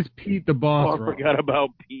 Only if it's Pete the boss. I forgot about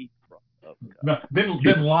Pete. No, then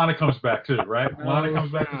Lana comes back too, right? Lana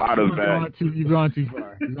comes back. Lana's back. You've gone too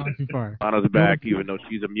far. Lana's back, even though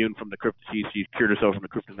she's immune from the she's cured herself from the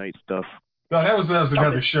kryptonite stuff. No, that was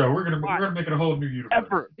another show. We're gonna make it a whole new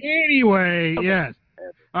universe. Anyway, yes.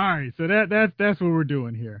 All right, so that's what we're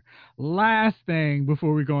doing here. Last thing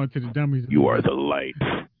before we go into the dummies. You are the light.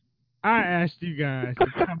 I asked you guys to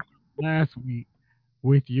come last week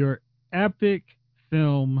with your epic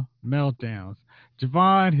film meltdowns.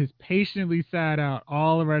 Jovon has patiently sat out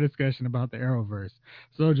all of our discussion about the Arrowverse.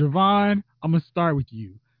 So, Jovon, I'm going to start with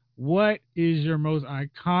you. What is your most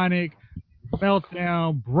iconic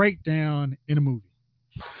meltdown, breakdown in a movie?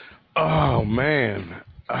 Oh, man.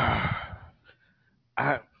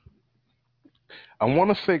 I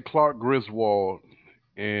want to say Clark Griswold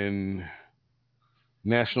in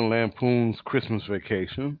National Lampoon's Christmas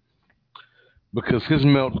Vacation, because his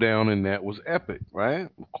meltdown in that was epic, right?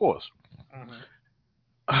 Of course.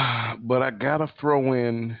 But I gotta throw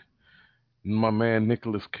in my man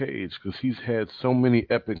Nicolas Cage, because he's had so many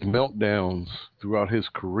epic meltdowns throughout his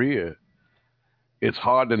career. It's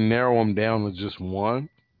hard to narrow him down to just one.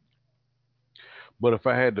 But if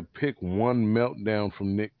I had to pick one meltdown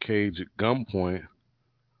from Nick Cage at gunpoint,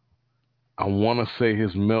 I want to say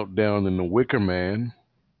his meltdown in The Wicker Man.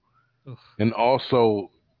 Ugh. And also,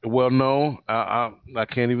 well, no, I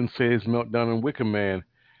can't even say his meltdown in Wicker Man.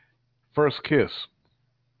 First Kiss.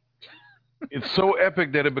 It's so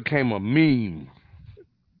epic that it became a meme.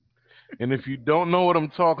 And if you don't know what I'm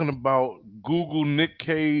talking about, Google Nick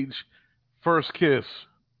Cage First Kiss,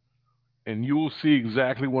 and you will see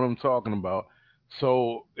exactly what I'm talking about.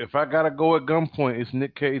 So if I gotta go at gunpoint, it's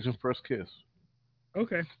Nick Cage and First Kiss.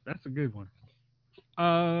 Okay, that's a good one.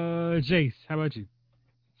 Jace, how about you?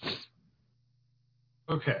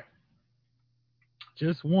 Okay.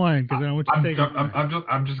 Just one, because I don't want you to take it.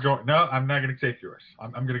 I'm just going. No, I'm not going to take yours.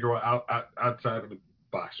 I'm going to go outside of the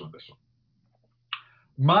box on this one.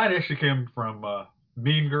 Mine actually came from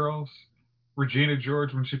Mean Girls. Regina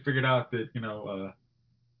George, when she figured out that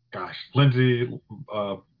Lindsay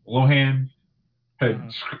Lohan had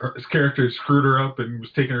his character screwed her up and was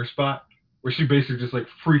taking her spot, where she basically just like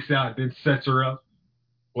freaks out and then sets her up,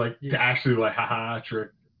 to actually haha trick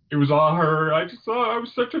It was all her. I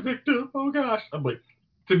was such a victim. Oh gosh. I'm like,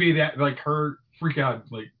 to me that like her freak out,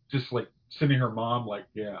 like just like sending her mom like,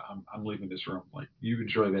 yeah, I'm leaving this room. Like you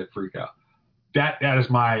enjoy that freak out. That is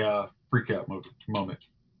my freak out moment.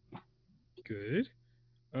 Good.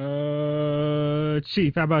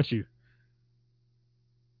 Chief, how about you?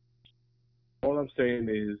 All I'm saying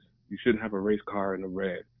is you shouldn't have a race car in the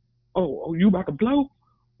red. Oh, you about to blow?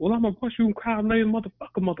 Well, I'm gonna push you and crowd lane,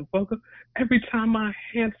 motherfucker. Every time my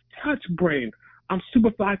hands touch brain, I'm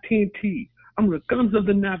Superfly TNT. I'm the guns of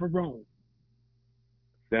the Navarone.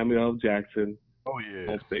 Samuel L. Jackson. Oh yeah.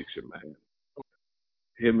 Pulp Fiction, man.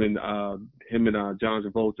 Him and John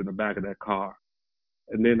Travolta in the back of that car.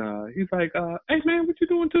 And then he's like, hey man, what you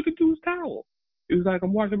doing to the dude's towel? He was like,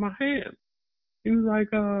 I'm washing my hands. He was like,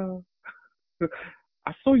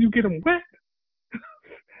 I saw you get him wet.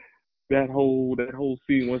 that whole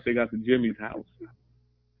scene once they got to Jimmy's house,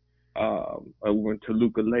 over in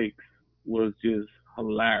Toluca Lakes was just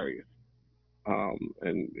hilarious.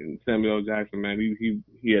 And Samuel L. Jackson, man,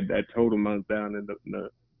 he had that total meltdown in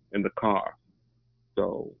the car.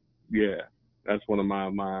 So yeah, that's one of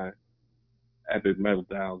my epic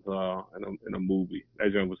meltdowns in a movie.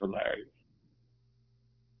 That joint was hilarious.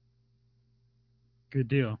 Good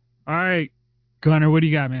deal. All right, Gunner, what do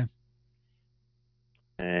you got, man?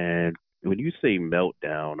 And when you say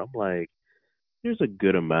meltdown, I'm like, there's a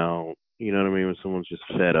good amount. You know what I mean? When someone's just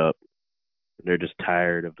fed up, and they're just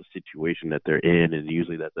tired of the situation that they're in, and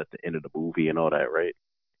usually that's at the end of the movie and all that, right?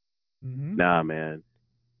 Mm-hmm. Nah, man.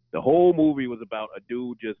 The whole movie was about a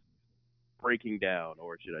dude just breaking down,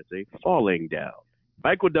 or should I say, falling down.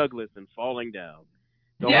 Michael Douglas and falling down.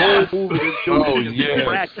 The whole movie is just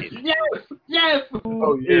cracking. Yes.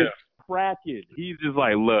 Oh yeah. It's cracking. He's just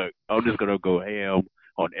like, look, I'm just gonna go ham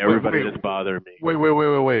on everybody that's bothering me.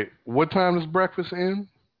 Wait. What time does breakfast end?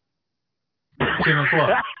 10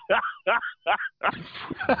 o'clock.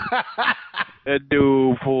 That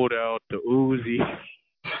dude pulled out the Uzi.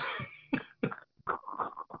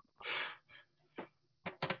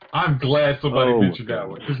 I'm glad somebody mentioned that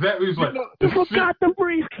one because that was like you forgot the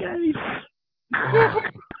briefcase.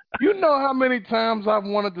 You know how many times I've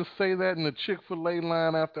wanted to say that in the Chick-fil-A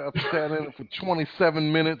line after I've sat in it for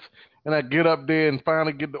 27 minutes and I get up there and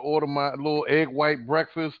finally get to order my little egg white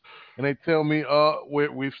breakfast and they tell me,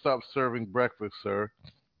 we've stopped serving breakfast, sir.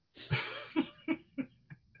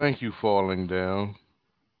 Thank you, falling down.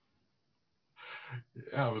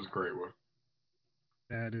 that was a great one.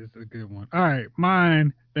 That is a good one. All right,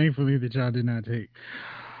 mine, thankfully, that y'all did not take.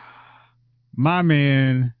 My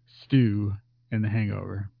man, Stu, in The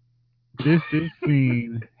Hangover. This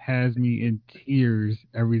scene has me in tears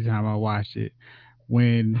every time I watch it.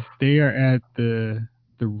 When they are at the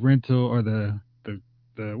rental or the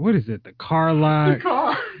what is it? The car lot. The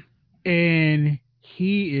car. And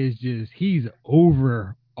he's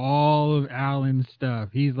over all of Alan's stuff.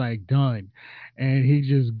 He's like done. And he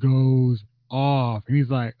just goes off. And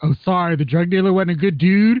he's like, oh, sorry, the drug dealer wasn't a good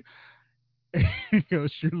dude. And he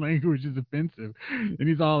goes, your language is offensive. And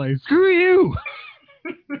he's all like, screw you.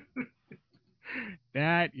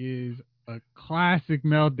 That is a classic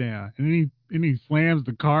meltdown. And then he slams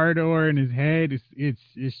the car door in his head.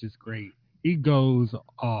 It's just great. He goes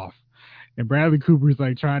off. And Bradley Cooper's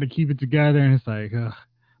like trying to keep it together, and it's like, ugh.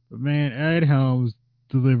 But man, Ed Helms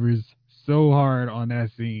delivers so hard on that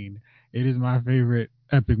scene. It is my favorite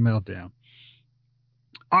epic meltdown.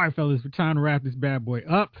 All right, fellas, we're time to wrap this bad boy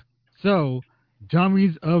up. So,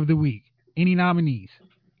 Dummies of the Week. Any nominees?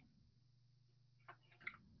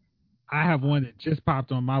 I have one that just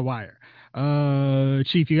popped on my wire.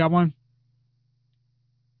 Chief, you got one?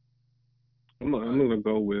 I'm gonna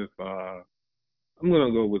go with the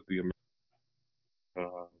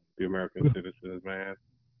American citizens, man.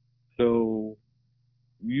 So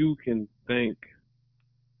you can thank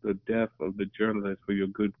the death of the journalist for your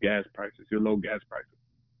good gas prices, your low gas prices.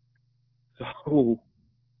 So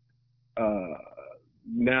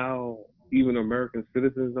now even American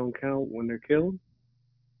citizens don't count when they're killed.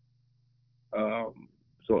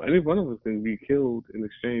 So any one of us can be killed in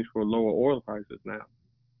exchange for lower oil prices now.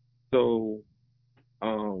 So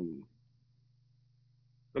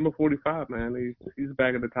number 45, man, he's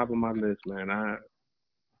back at the top of my list, man.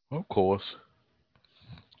 Of course.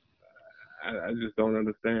 I just don't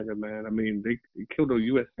understand it, man. I mean, they killed a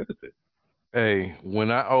U.S. citizen. Hey,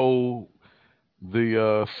 when I owe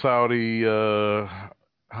the Saudi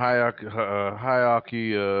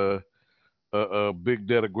hierarchy a big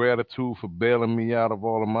debt of gratitude for bailing me out of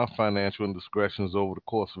all of my financial indiscretions over the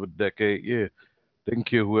course of a decade, yeah, they can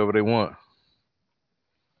kill whoever they want.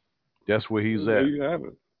 That's where he's There at. you have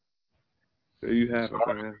it. There you have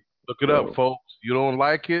it, man. Look it up, folks. You don't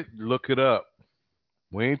like it? Look it up.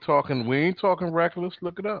 We ain't talking reckless.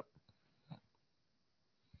 Look it up.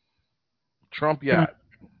 Trump yacht.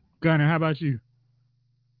 Gunner, how about you?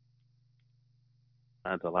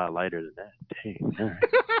 That's a lot lighter than that. Dang.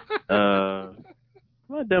 All right.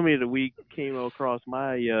 My dummy of the week came across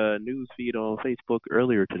my news feed on Facebook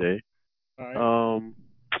earlier today. All right.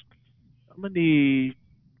 I'm gonna need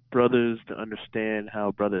brothers to understand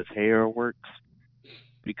how brothers' hair works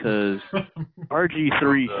because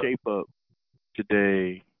RG3 shape up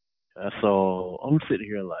today. I'm sitting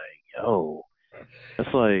here like, yo,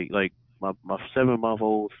 that's like my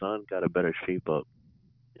 7-month-old son got a better shape up.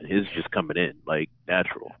 His just coming in like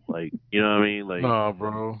natural, like you know what I mean, like Nah,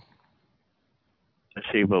 bro. a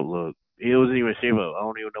shape up look. It wasn't even shape up. I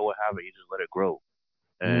don't even know what happened. He just let it grow.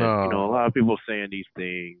 And No. you know, a lot of people saying these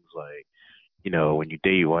things like, you know, when you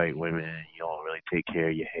date white women, you don't really take care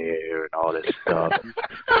of your hair and all this stuff.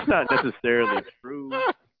 It's not necessarily true.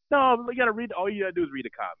 No, you gotta read. All you gotta do is read the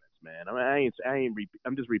comments, man. I mean,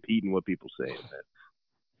 I'm just repeating what people say, man.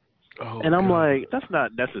 Oh, and I'm God. like, that's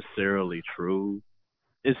not necessarily true.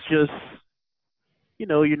 It's just, you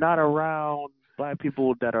know, you're not around black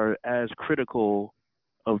people that are as critical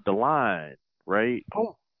of the line, right?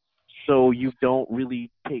 Oh. So you don't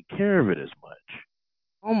really take care of it as much.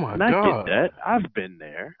 Oh my And I God. get that. I've been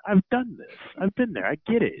there. I've done this. I've been there. I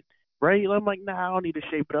get it. Right? I'm like, nah, I don't need to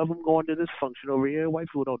shape it up. I'm going to this function over here. White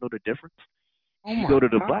people don't know the difference. Oh You my go to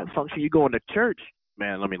the God. black function, you go into church.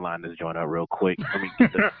 Man, let me line this joint up real quick. Let me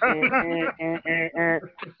get the I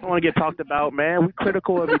want to get talked about, man. We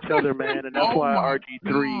critical of each other, man, and that's Oh why my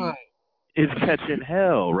RG3 God. is catching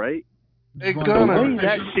hell, right? Hey, The way Gunner.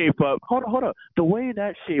 that shape up, hold up. The way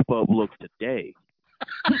that shape up looks today,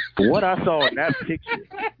 what I saw in that picture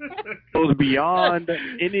goes beyond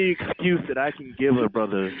any excuse that I can give a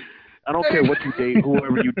brother. I don't care what you date,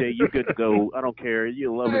 whoever you date, you good to go. I don't care.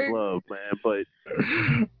 You love is love, man. But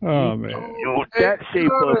Oh man. yo, that shape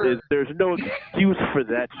up there's no excuse for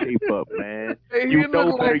that shape up, man. Hey, You you know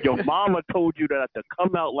look better. like- Your mama told you that to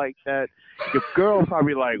come out like that. Your girl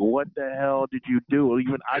probably like, what the hell did you do?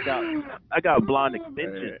 Even I got blonde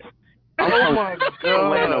extensions. I'm Oh from my the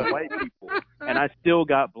land of God. white people, and I still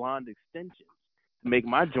got blonde extensions to make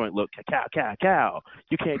my joint look cow.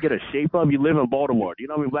 You can't get a shape up. You live in Baltimore. Do you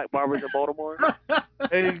know how many black barbers in Baltimore?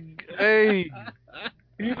 Hey,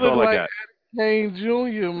 you That's look all I like got. Kane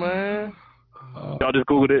Jr., man. Y'all just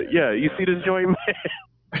Googled it. Yeah, you see this joint,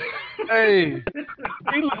 man? Hey,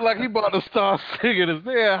 he look like he about to start singing. Is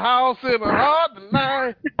there a house in the heart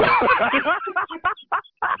tonight?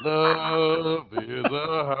 Love is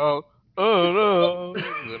a house of love,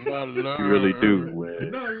 and I learn. You really do,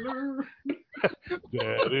 man.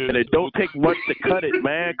 And it don't take much to cut it,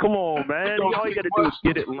 man. Come on, man. All you gotta do is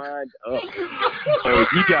get it lined up. So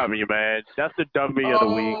you got me, man. That's the dummy of the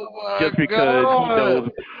week. Just because he knows,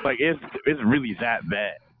 like it's really that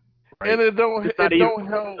bad. Right? And it don't even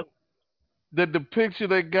help that the picture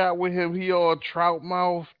they got with him, he all trout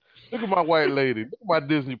mouth. Look at my white lady. Look at my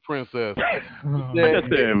Disney princess. Like I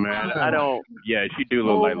said, man, I don't. Yeah, she do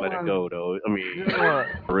look like Let It Go, though. I mean,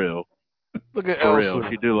 for real. Look at For Elsa. real,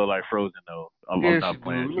 she do look like Frozen, though. I'm Yeah, not she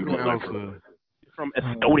playing. do. She Look look at like Elsa. Frozen. She's from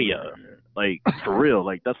Estonia. Like for real.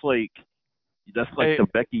 Like that's like Hey. the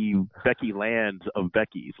Becky lands of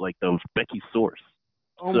Becky's, like the Becky source.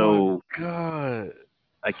 Oh So my God.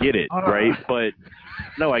 I get it, right? But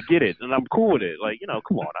no, I get it, and I'm cool with it. Like, you know,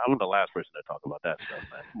 come on, I'm the last person to talk about that stuff,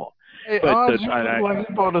 man. Come on. Hey, But Oz, you look like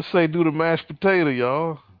he about to say do the mashed potato,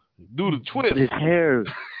 y'all. Do the twist. his hair,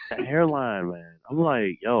 that hairline, man. I'm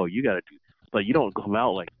like, yo, you gotta do. Like, you don't come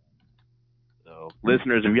out like. So,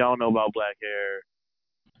 listeners, if y'all know about black hair,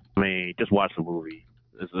 I mean, just watch the movie.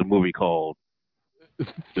 This is a movie called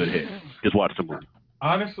Good Hair. Just watch the movie.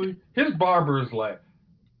 Honestly, his barber is like,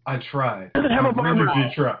 I tried. Doesn't have a I barber. really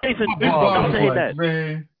did try. Jason, His barber's don't say like, that.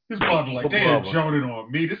 man. His barber's like, they are joning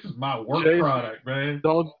on me. This is my work product, man.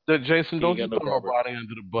 Jason, don't you got no throw barber. nobody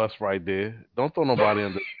under the bus right there. Don't throw nobody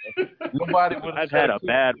under the bus. Nobody would I've had a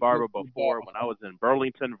bad barber before when I was in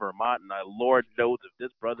Burlington, Vermont, and Lord knows if this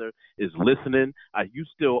brother is listening, you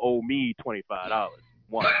still owe me $25.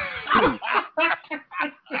 One. Two.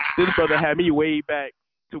 This brother had me way back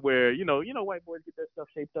to where, you know, white boys get that stuff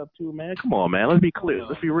shaped up too, man. Come on, man. Let's be clear.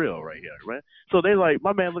 Let's be real right here, man. So they like,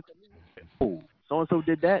 my man looked at me, oh, so-and-so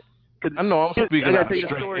did that. Cause I know, I'm speaking I gotta out tell you the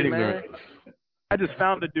straight story, ignorance. man. I just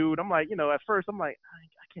found the dude. I'm like, at first I'm like,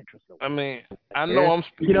 I can't trust no I mean, I know I'm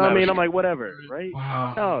speaking. You know what I out mean? of I'm like, whatever, right?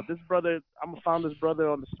 Wow. No, this brother, I'm gonna find this brother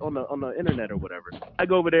on the internet or whatever. I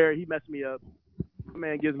go over there, he messed me up. My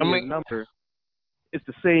man gives me his number. It's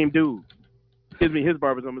the same dude. gives me his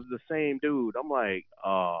barber's number. It's the same dude. I'm like,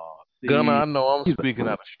 Gunner, I see, know I'm he's speaking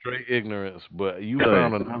out like, of straight ignorance, but you go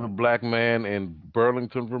found ahead. another black man in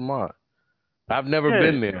Burlington, Vermont. I've never Yeah,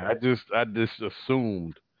 been there. I just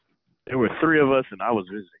assumed. there were three of us, and I was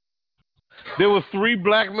visiting. There were 3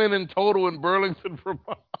 black men in total in Burlington,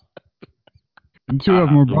 Vermont. And two of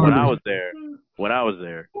them were When I barbers. was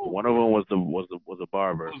there, one of them was a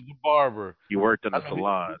barber. Was the barber. He worked in I a know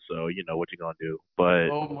salon, so you know what you gonna do. But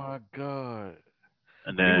oh my God.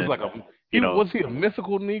 and He was then like you know, was he a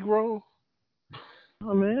mythical Negro?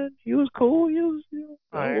 oh man, he was cool.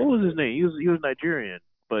 All right. What was his name? He was Nigerian,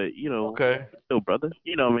 but you know, Okay. still brother.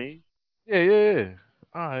 You know what I mean? Yeah.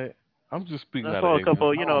 All right. I'm just speaking I out of saw a ignorance. couple,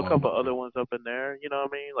 I you know, don't a know couple about other that. ones up in there. You know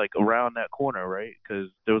what I mean? Like around that corner, right? Because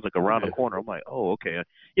there was like around the Yeah. corner. I'm like, oh, okay.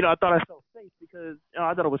 You know, I thought I felt safe because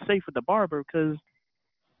I thought it was safe with the barber because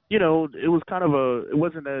you know it was kind of it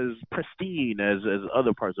wasn't as pristine as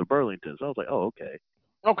other parts of Burlington. So I was like, oh, okay.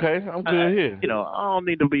 Okay, I'm I, good here. you know, I don't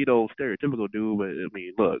need to be no stereotypical dude, but I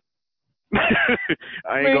mean, look, I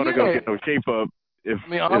I ain't mean, gonna go yeah. get no shape up I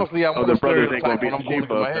mean, if honestly, I want other a brothers ain't gonna stereotype be when in I'm going to shape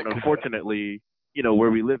get up, my and head cut. unfortunately, you know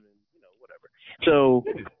where we live in, you know, whatever. So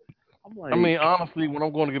I'm I like, mean, honestly, when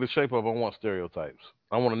I'm going to get a shape up, I want stereotypes.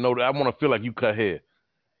 I want to know that. I want to feel like you cut hair.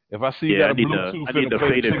 If I see you yeah, got a Bluetooth I and need a the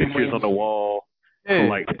plate of faded chicken pictures on wings, the wall from yeah,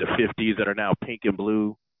 like the 50s that are now pink and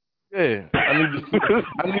blue. yeah. I need to see.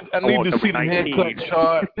 I I need want to number see the haircut 19.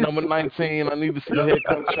 chart, number 19. I need to see the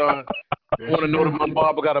haircut chart. I want to know that my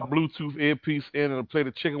barber got a Bluetooth earpiece in and a plate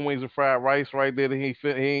of chicken wings and fried rice right there that he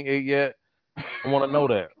ain't ate yet. I want to know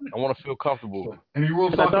that. I want to feel comfortable. And he will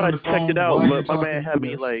And I talk thought I on the checked it phone out, while you're but my man talking. had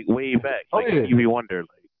me Yes. like way back, Oh like yeah. Stevie Wonder.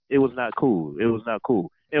 Like it was not cool. It was not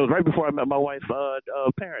cool. It was right before I met my wife's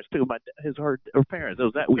parents too. Her parents. It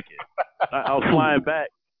was that weekend. I was flying back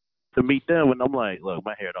to meet them, and I'm like, look,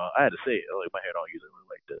 my hair don't. I had to say it. Like my hair don't usually look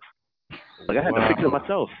like this. Like I had to fix it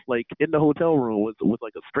myself, like in the hotel room with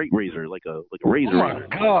like a straight razor, like a Oh razor my razor.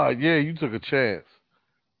 God! Yeah, you took a chance.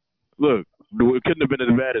 Look, it couldn't have been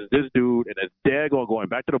as bad as this dude, and as daggone going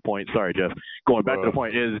back to the point. Sorry, Jeff. Going back to the Bruh.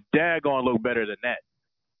 point, is daggone look better than that.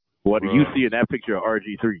 What you Bruh. see in that picture of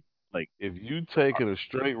RG3? Like If you taking a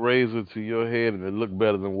straight razor to your head and it look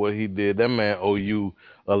better than what he did, that man owe you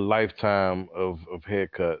a lifetime of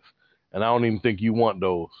haircuts. And I don't even think you want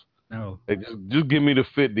those. No. Hey, just give me the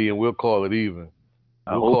 50 and we'll call it even.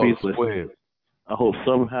 I We'll hope call he's it listening. square. I hope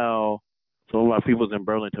somehow some of my peoples in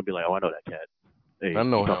Burlington be like, oh, I know that cat. Hey, I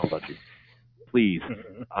know he talking him. about you. Please,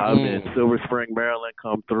 I'm in Silver Spring, Maryland.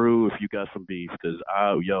 Come through if you got some beef, cause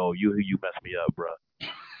you messed me up, bro.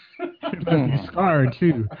 You scarred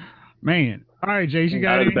too, man. All right, Jace, you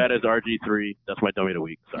got Not as any? bad as RG3. That's my dummy of the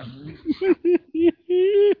week. Sorry.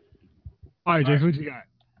 All right, Jace, what you got?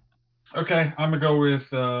 Okay, I'm gonna go with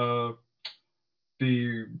the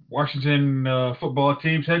Washington football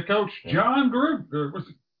team's head coach, John Gruden. What's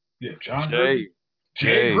it? Yeah, John Gruden.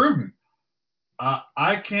 Jay Gruden.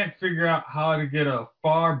 I can't figure out how to get a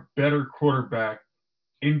far better quarterback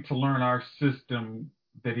in to learn our system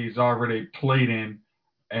that he's already played in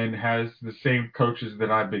and has the same coaches that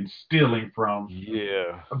I've been stealing from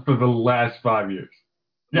for the last 5 years.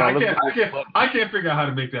 Yeah, I can't figure out how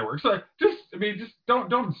to make that work. So just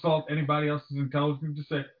don't insult anybody else's intelligence. Just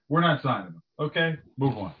say we're not signing them. Okay,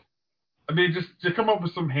 move on. I mean, just to come up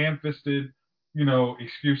with some ham-fisted,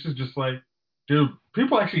 excuses. Just like, dude,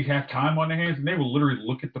 people actually have time on their hands, and they will literally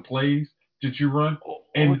look at the plays that you run.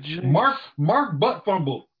 And Mark butt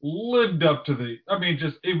fumble lived up to the. I mean,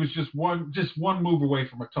 it was just one move away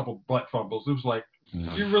from a couple butt fumbles. It was like,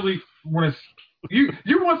 you really want to. You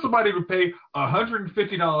want somebody to pay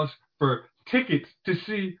 $150 for tickets to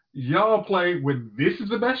see y'all play when this is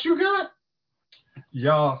the best you got?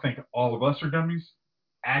 Y'all think all of us are dummies?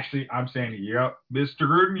 Actually, I'm saying, yep, Mr.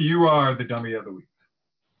 Gruden, you are the dummy of the week.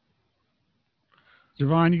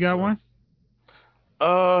 Jovon, you got one?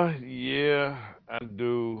 Yeah, I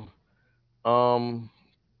do.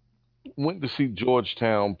 Went to see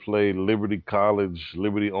Georgetown play Liberty College,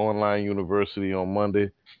 Liberty Online University on Monday.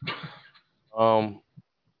 To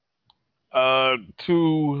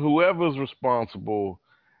whoever's responsible,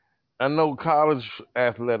 I know college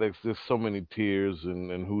athletics, there's so many tiers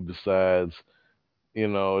and who decides,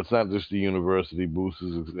 it's not just the university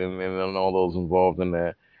boosters and all those involved in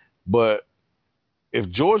that. But if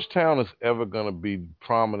Georgetown is ever going to be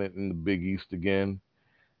prominent in the Big East again,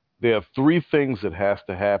 there are 3 things that has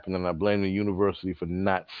to happen, and I blame the university for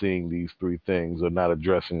not seeing these 3 things or not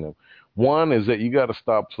addressing them. One is that you got to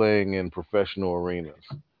stop playing in professional arenas,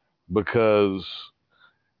 because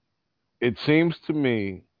it seems to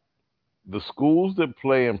me the schools that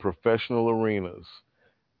play in professional arenas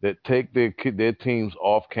that take their teams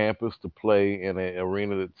off campus to play in an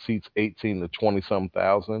arena that seats 18 to 20 some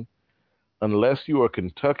thousand. Unless you are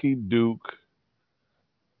Kentucky, Duke,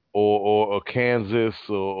 or Kansas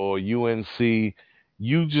or UNC,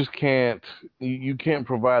 you just can't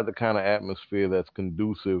provide the kind of atmosphere that's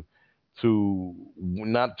conducive to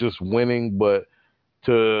not just winning, but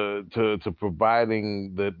to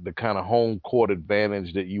providing the kind of home court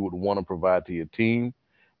advantage that you would want to provide to your team.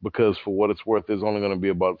 Because for what it's worth, there's only going to be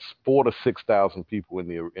about 4,000 to 6,000 people in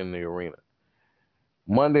the arena.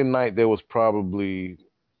 Monday night there was probably,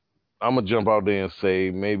 I'm gonna jump out there and say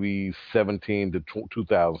maybe 1,700 to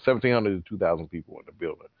 2,000 people in the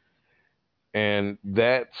building, and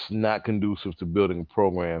that's not conducive to building a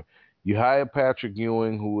program. You hire Patrick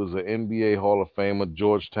Ewing, who was an NBA Hall of Famer,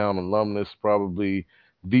 Georgetown alumnus, probably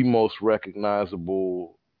the most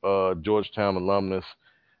recognizable Georgetown alumnus.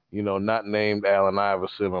 Not named Allen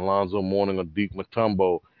Iverson, Alonzo Mourning, or Deke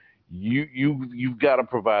Mutombo. You've got to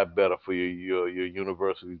provide better for your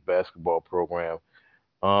university's basketball program.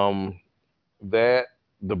 That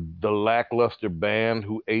the lackluster band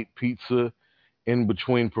who ate pizza in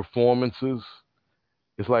between performances.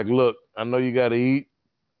 It's like, look, I know you got to eat.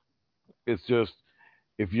 It's just,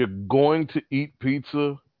 if you're going to eat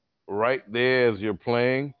pizza right there as you're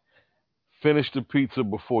playing, finish the pizza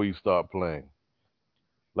before you start playing.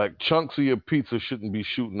 Like, chunks of your pizza shouldn't be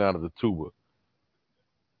shooting out of the tuba.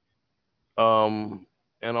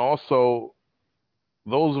 And also,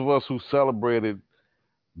 those of us who celebrated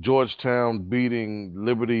Georgetown beating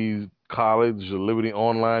Liberty College or Liberty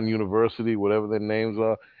Online University, whatever their names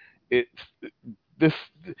are,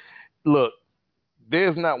 look,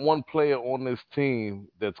 there's not one player on this team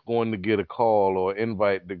that's going to get a call or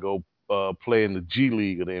invite to go play in the G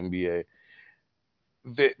League of the NBA.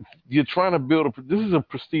 You're trying to build this is a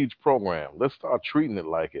prestige program. Let's start treating it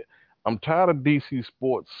like it. I'm tired of DC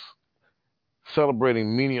sports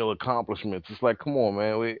celebrating menial accomplishments. It's like, come on,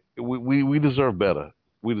 man, we deserve better.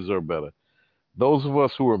 We deserve better. Those of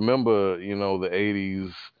us who remember, the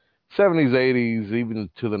 80s, 70s, 80s, even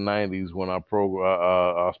to the 90s when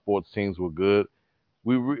our sports teams were good,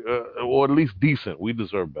 or at least decent, we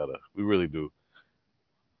deserve better. We really do.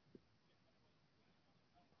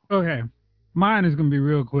 Okay. Mine is going to be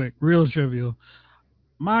real quick, real trivial.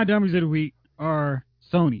 My dummies of the week are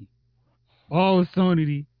Sony. All of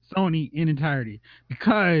Sony in entirety.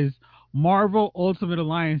 Because Marvel Ultimate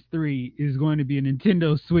Alliance 3 is going to be a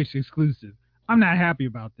Nintendo Switch exclusive. I'm not happy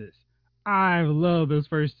about this. I love those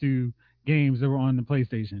first two games that were on the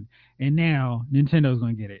PlayStation. And now Nintendo's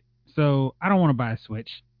going to get it. So I don't want to buy a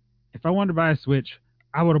Switch. If I wanted to buy a Switch,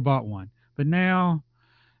 I would have bought one. But now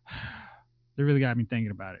they really got me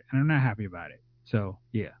thinking about it, and I'm not happy about it. So,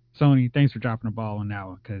 yeah. Sony, thanks for dropping the ball on that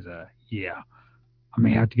one, because, yeah, I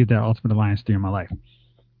may have to get that Ultimate Alliance 3 in my life.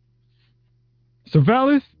 So,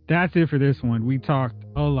 fellas, that's it for this one. We talked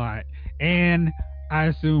a lot, and I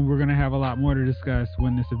assume we're going to have a lot more to discuss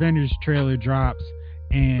when this Avengers trailer drops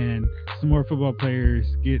and some more football players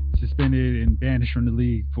get suspended and banished from the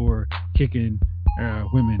league for kicking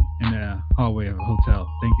women in the hallway of a hotel,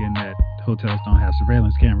 thinking that hotels don't have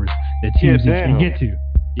surveillance cameras that TMZ can get to.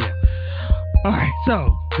 Yeah. All right,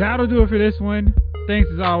 so that'll do it for this one. Thanks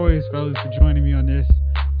as always, fellas, for joining me on this.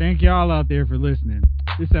 Thank y'all out there for listening.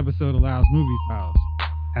 This episode of Loud's Movie Files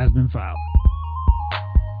has been filed.